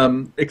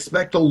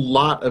 Expect a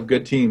lot of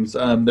good teams.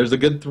 There's a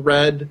good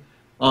thread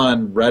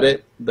on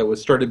Reddit that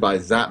was started by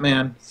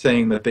Zapman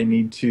saying that they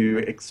need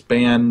to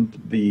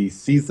expand the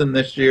season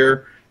this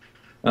year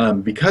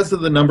because of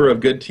the number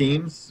of good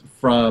teams,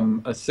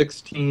 from a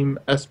 6-team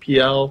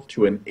SPL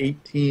to an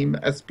 8-team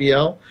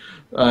SPL.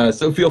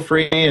 So feel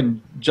free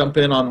and jump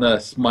in on the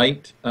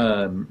Smite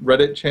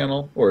Reddit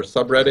channel or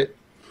subreddit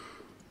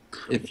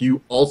if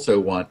you also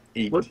want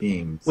 8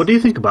 teams. What do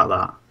you think about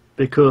that?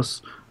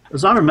 Because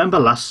as I remember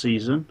last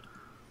season,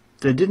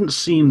 there didn't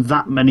seem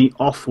that many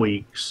off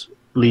weeks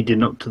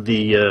leading up to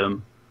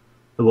the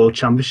World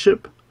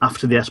Championship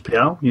after the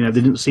SPL. You know,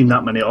 there didn't seem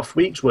that many off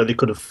weeks where they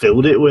could have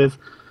filled it with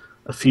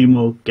a few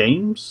more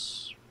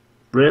games.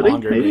 Really?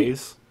 Longer Maybe?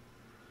 days.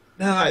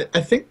 No,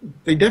 I think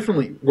they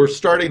definitely were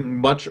starting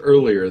much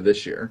earlier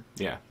this year.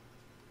 Yeah.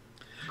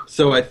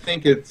 So I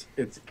think it's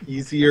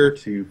easier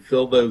to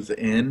fill those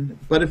in.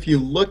 But if you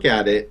look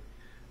at it,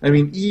 I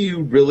mean,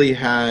 EU really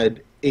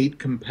had 8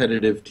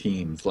 competitive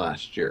teams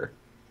last year.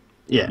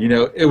 Yeah. You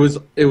know, it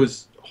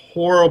was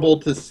horrible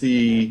to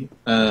see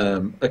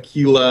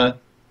Aquila,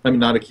 I mean,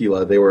 not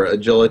Aquila, they were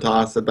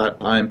Agilitas at that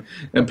time,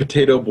 and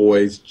Potato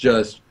Boys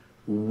just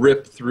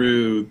rip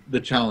through the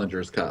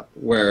Challengers Cup,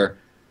 where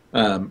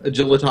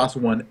Agilitas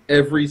won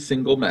every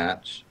single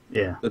match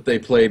that they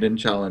played in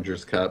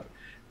Challengers Cup,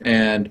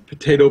 and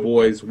Potato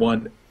Boys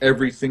won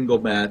every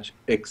single match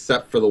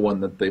except for the one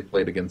that they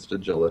played against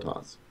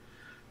Agilitas.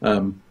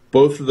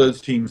 Both of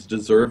those teams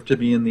deserve to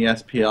be in the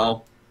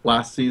SPL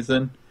last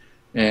season,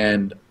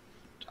 and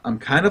I'm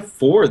kind of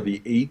for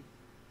the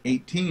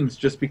eight teams,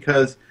 just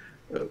because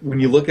when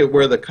you look at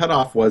where the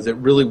cutoff was, it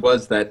really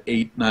was that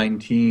 8-9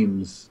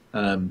 teams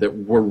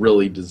that were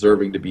really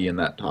deserving to be in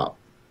that top.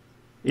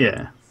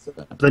 Yeah. So.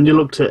 Then you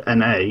looked at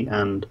NA,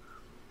 and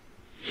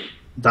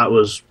that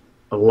was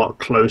a lot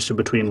closer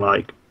between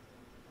like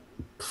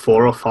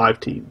 4 or 5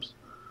 teams.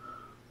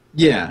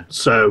 Yeah.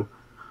 So,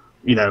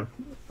 you know,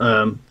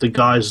 the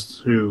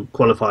guys who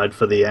qualified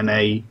for the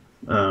NA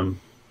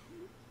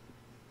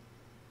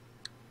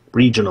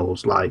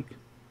regionals, like,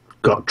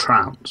 got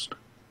trounced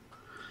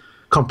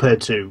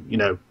compared to, you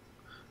know,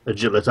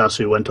 Agilitas,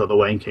 who went all the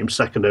way and came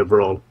second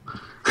overall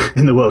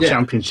in the World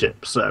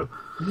Championship. So,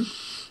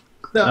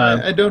 no,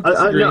 I don't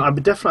disagree. I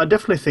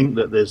definitely think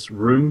that there's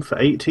room for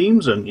 8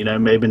 teams, and you know,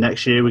 maybe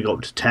next year we go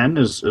up to 10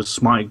 as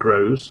Smite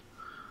grows.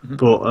 Mm-hmm.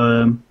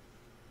 But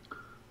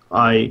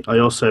I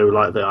also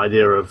like the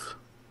idea of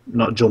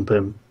not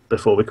jumping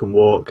before we can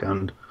walk,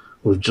 and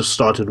we've just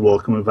started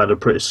walking. We've had a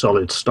pretty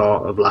solid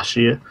start of last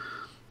year.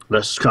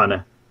 Let's kind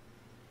of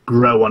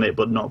grow on it,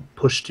 but not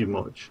push too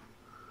much.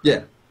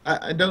 Yeah.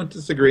 I don't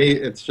disagree.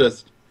 It's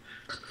just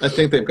I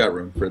think they've got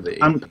room for the 18s.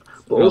 And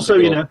but also,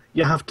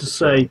 you have to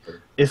say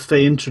if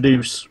they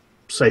introduce,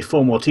 say,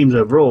 4 more teams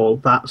overall,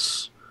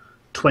 that's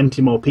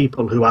 20 more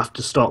people who have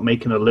to start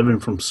making a living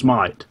from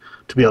Smite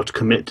to be able to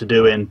commit to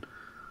doing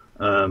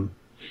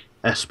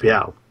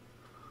SPL.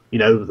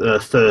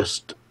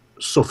 Thirst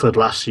suffered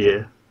last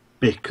year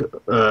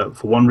for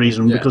one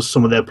reason, because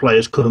some of their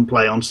players couldn't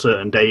play on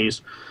certain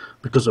days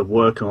because of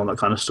work and all that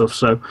kind of stuff.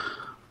 So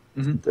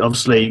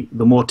obviously,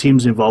 the more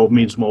teams involved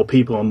means more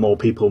people, and more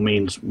people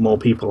means more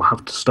people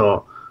have to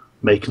start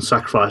making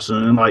sacrifices.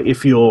 And like,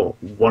 if you're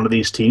one of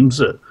these teams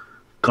that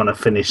kind of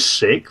finish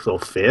 6th or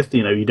 5th,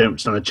 you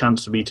don't stand a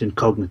chance of beating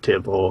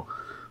Cognitive or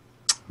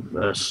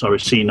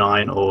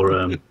C9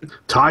 or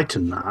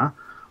Titan.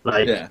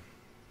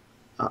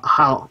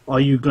 How are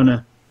you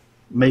gonna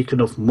make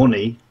enough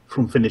money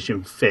from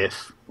finishing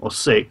 5th or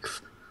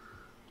 6th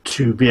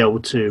to be able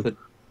to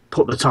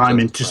put the time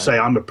in to say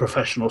I'm a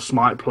professional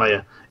Smite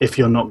player if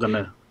you're not going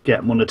to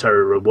get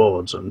monetary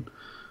rewards? And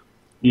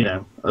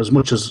as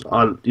much as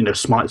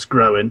Smite's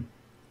growing,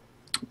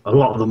 a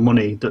lot of the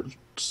money that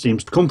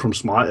seems to come from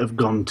Smite have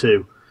gone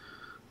to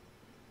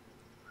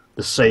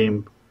the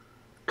same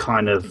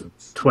kind of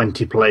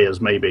 20 players,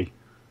 maybe.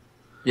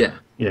 Yeah.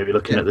 You're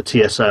looking at the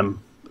TSM,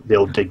 the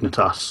old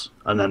Dignitas,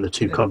 and then the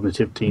 2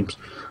 Cognitive teams.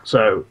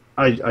 So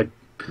I'm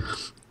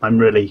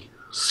really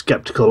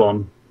skeptical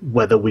on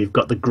whether we've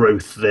got the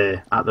growth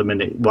there at the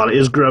minute. While it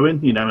is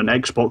growing, and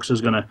Xbox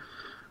is going to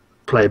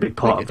play a big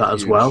part of that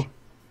as well.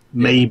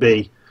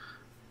 Yeah.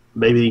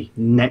 Maybe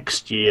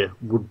next year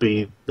would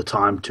be the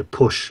time to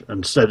push,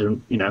 instead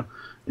of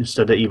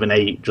even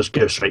 8, just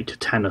go straight to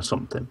 10 or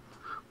something.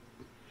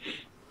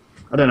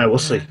 I don't know. We'll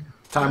see.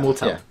 Time will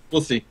tell. Yeah,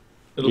 we'll see.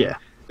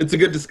 It's a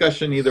good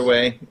discussion either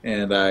way,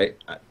 and I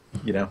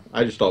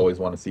just always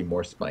want to see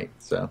more Smite,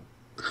 so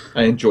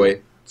I enjoy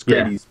it. It's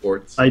great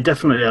esports. I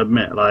definitely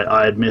admit,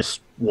 I miss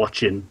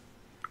watching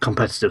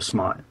competitive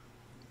Smite.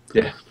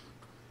 Yeah,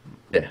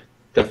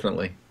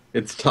 definitely.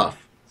 It's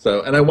tough.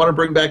 So, and I want to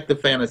bring back the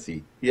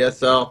fantasy.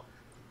 ESL,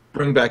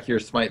 bring back your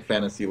Smite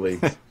fantasy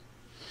leagues,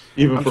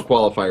 even for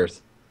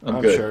qualifiers.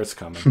 I'm good. Sure it's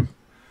coming.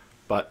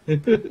 But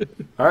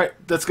all right,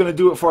 that's going to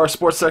do it for our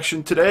sports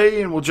section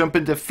today, and we'll jump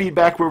into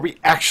feedback where we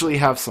actually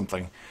have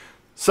something.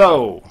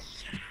 So,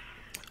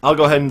 I'll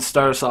go ahead and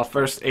start us off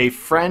first. A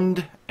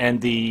friend and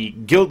the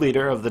guild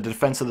leader of the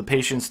Defense of the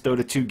Patients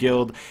Dota 2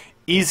 guild,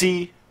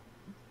 Easy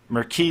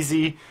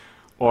Merkizi,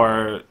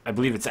 or I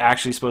believe it's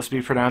actually supposed to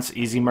be pronounced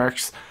Easy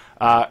Mercs.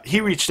 He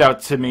reached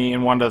out to me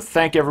and wanted to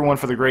thank everyone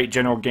for the great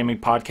general gaming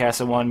podcast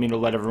and wanted me to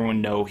let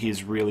everyone know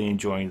he's really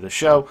enjoying the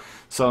show.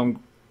 So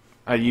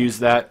I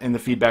used that in the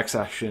feedback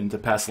section to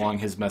pass along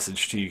his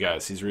message to you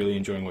guys. He's really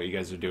enjoying what you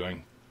guys are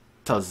doing.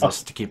 Tells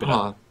us to keep it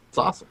up. It's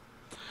awesome.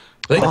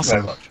 Thank you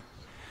very much.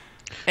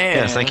 And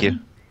yes, thank you.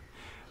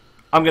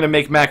 I'm going to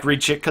make Mac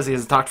read shit because he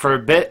hasn't talked for a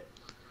bit.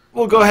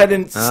 We'll go ahead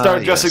and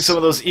start addressing some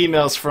of those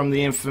emails from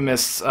the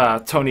infamous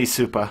Tony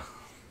Supa.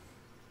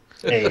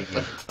 Hey.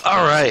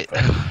 All right.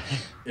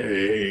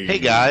 Hey. Hey,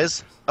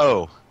 guys.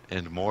 Oh,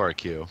 and more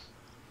Q.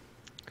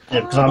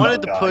 Yeah,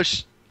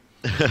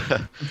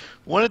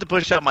 wanted to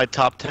push out my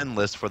top 10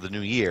 list for the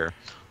new year.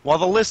 While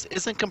the list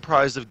isn't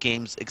comprised of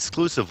games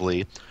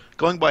exclusively,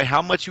 going by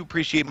how much you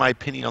appreciate my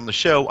opinion on the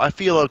show, I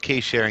feel okay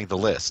sharing the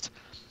list.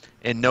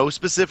 In no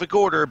specific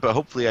order, but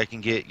hopefully I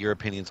can get your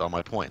opinions on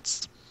my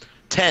points.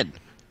 10.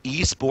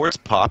 Esports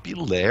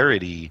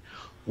popularity.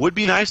 Would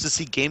be nice to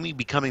see gaming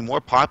becoming more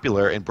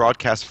popular and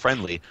broadcast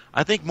friendly.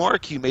 I think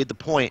Moricu made the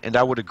point, and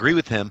I would agree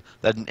with him,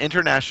 that an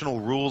international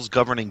rules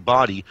governing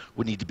body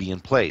would need to be in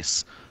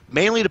place.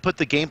 Mainly to put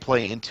the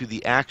gameplay into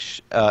the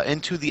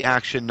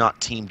action, not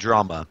team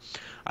drama.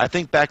 I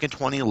think back in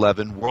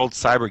 2011, World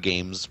Cyber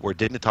Games, where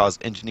Dignitas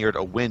engineered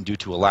a win due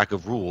to a lack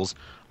of rules,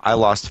 I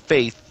lost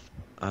faith.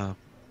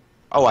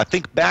 I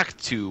think back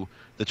to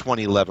the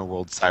 2011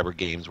 World Cyber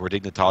Games, where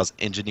Dignitas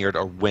engineered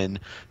a win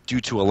due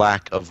to a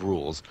lack of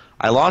rules.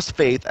 I lost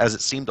faith as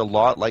it seemed a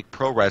lot like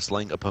pro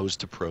wrestling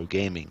opposed to pro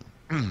gaming.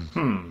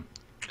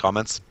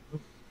 Comments?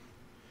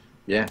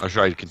 Yeah. Or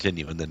should I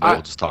continue and then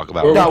we'll just talk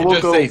about it? No,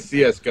 We'll just say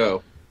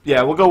CSGO.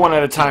 Yeah, we'll go one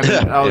at a time.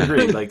 And I'll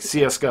agree. Like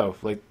CSGO.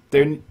 Like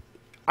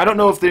I don't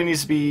know if there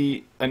needs to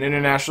be an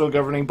international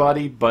governing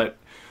body,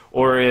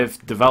 or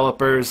if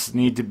developers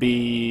need to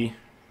be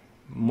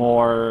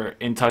more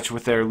in touch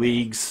with their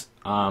leagues.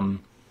 And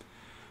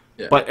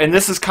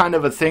this is kind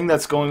of a thing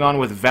that's going on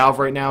with Valve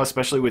right now,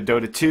 especially with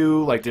Dota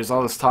 2. Like, there's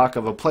all this talk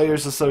of a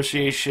players'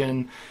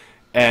 association,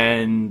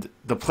 and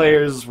the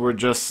players were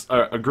just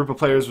a group of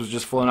players was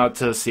just flown out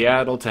to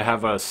Seattle to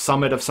have a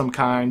summit of some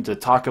kind to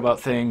talk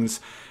about things,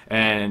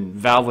 and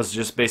Valve was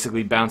just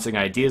basically bouncing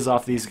ideas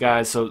off these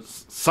guys. So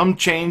some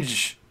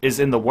change is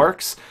in the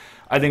works.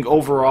 I think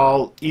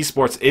overall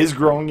esports is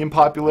growing in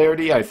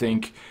popularity. I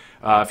think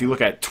if you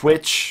look at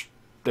Twitch,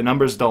 the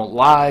numbers don't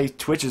lie.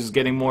 Twitch is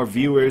getting more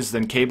viewers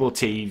than cable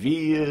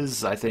TV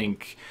is. I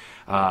think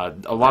a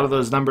lot of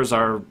those numbers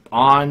are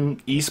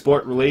on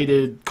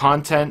esport-related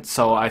content,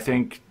 so I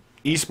think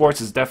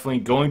esports is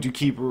definitely going to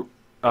keep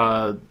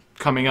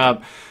coming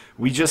up.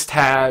 We just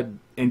had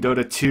in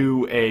Dota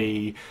 2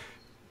 a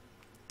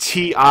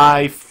TI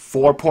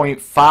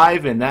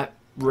 4.5, and that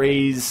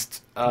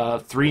raised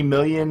 3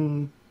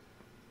 million.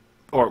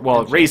 Or,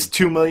 well, it raised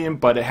 $2 million,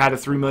 but it had a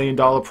 $3 million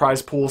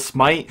prize pool.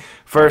 Smite,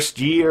 first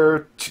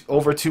year,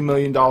 over $2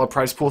 million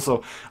prize pool.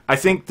 So I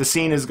think the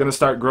scene is going to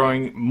start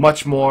growing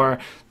much more.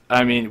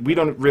 I mean, we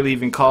don't really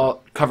even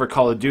cover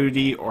Call of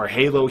Duty or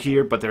Halo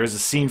here, but there is a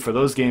scene for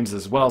those games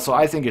as well. So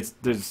I think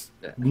there's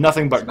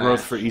nothing but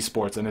growth for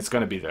esports, and it's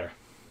going to be there.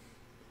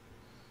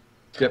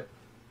 Yep.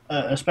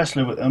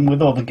 Especially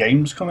with all the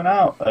games coming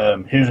out.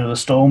 Heroes of the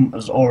Storm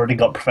has already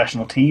got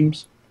professional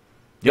teams.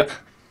 Yep.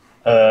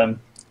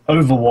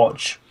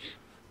 Overwatch,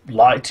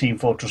 like Team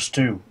Fortress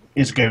 2,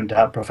 is going to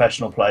have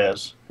professional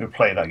players who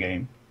play that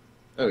game.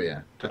 Oh,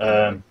 yeah.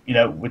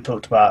 We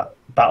talked about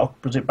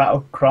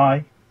Battle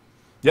Cry?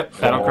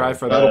 Yep, Battle Cry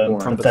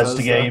from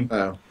Bethesda game.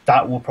 Oh.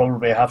 That will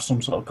probably have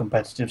some sort of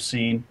competitive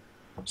scene.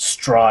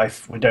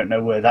 Strife, we don't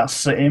know where that's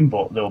sitting,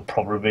 but there will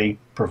probably be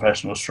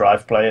professional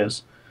Strife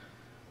players.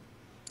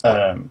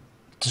 There's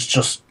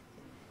just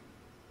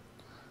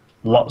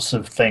lots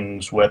of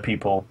things where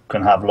people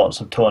can have lots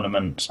of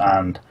tournaments,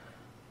 and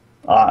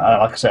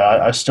like I say,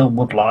 I still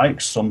would like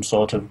some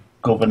sort of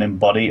governing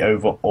body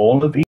over all of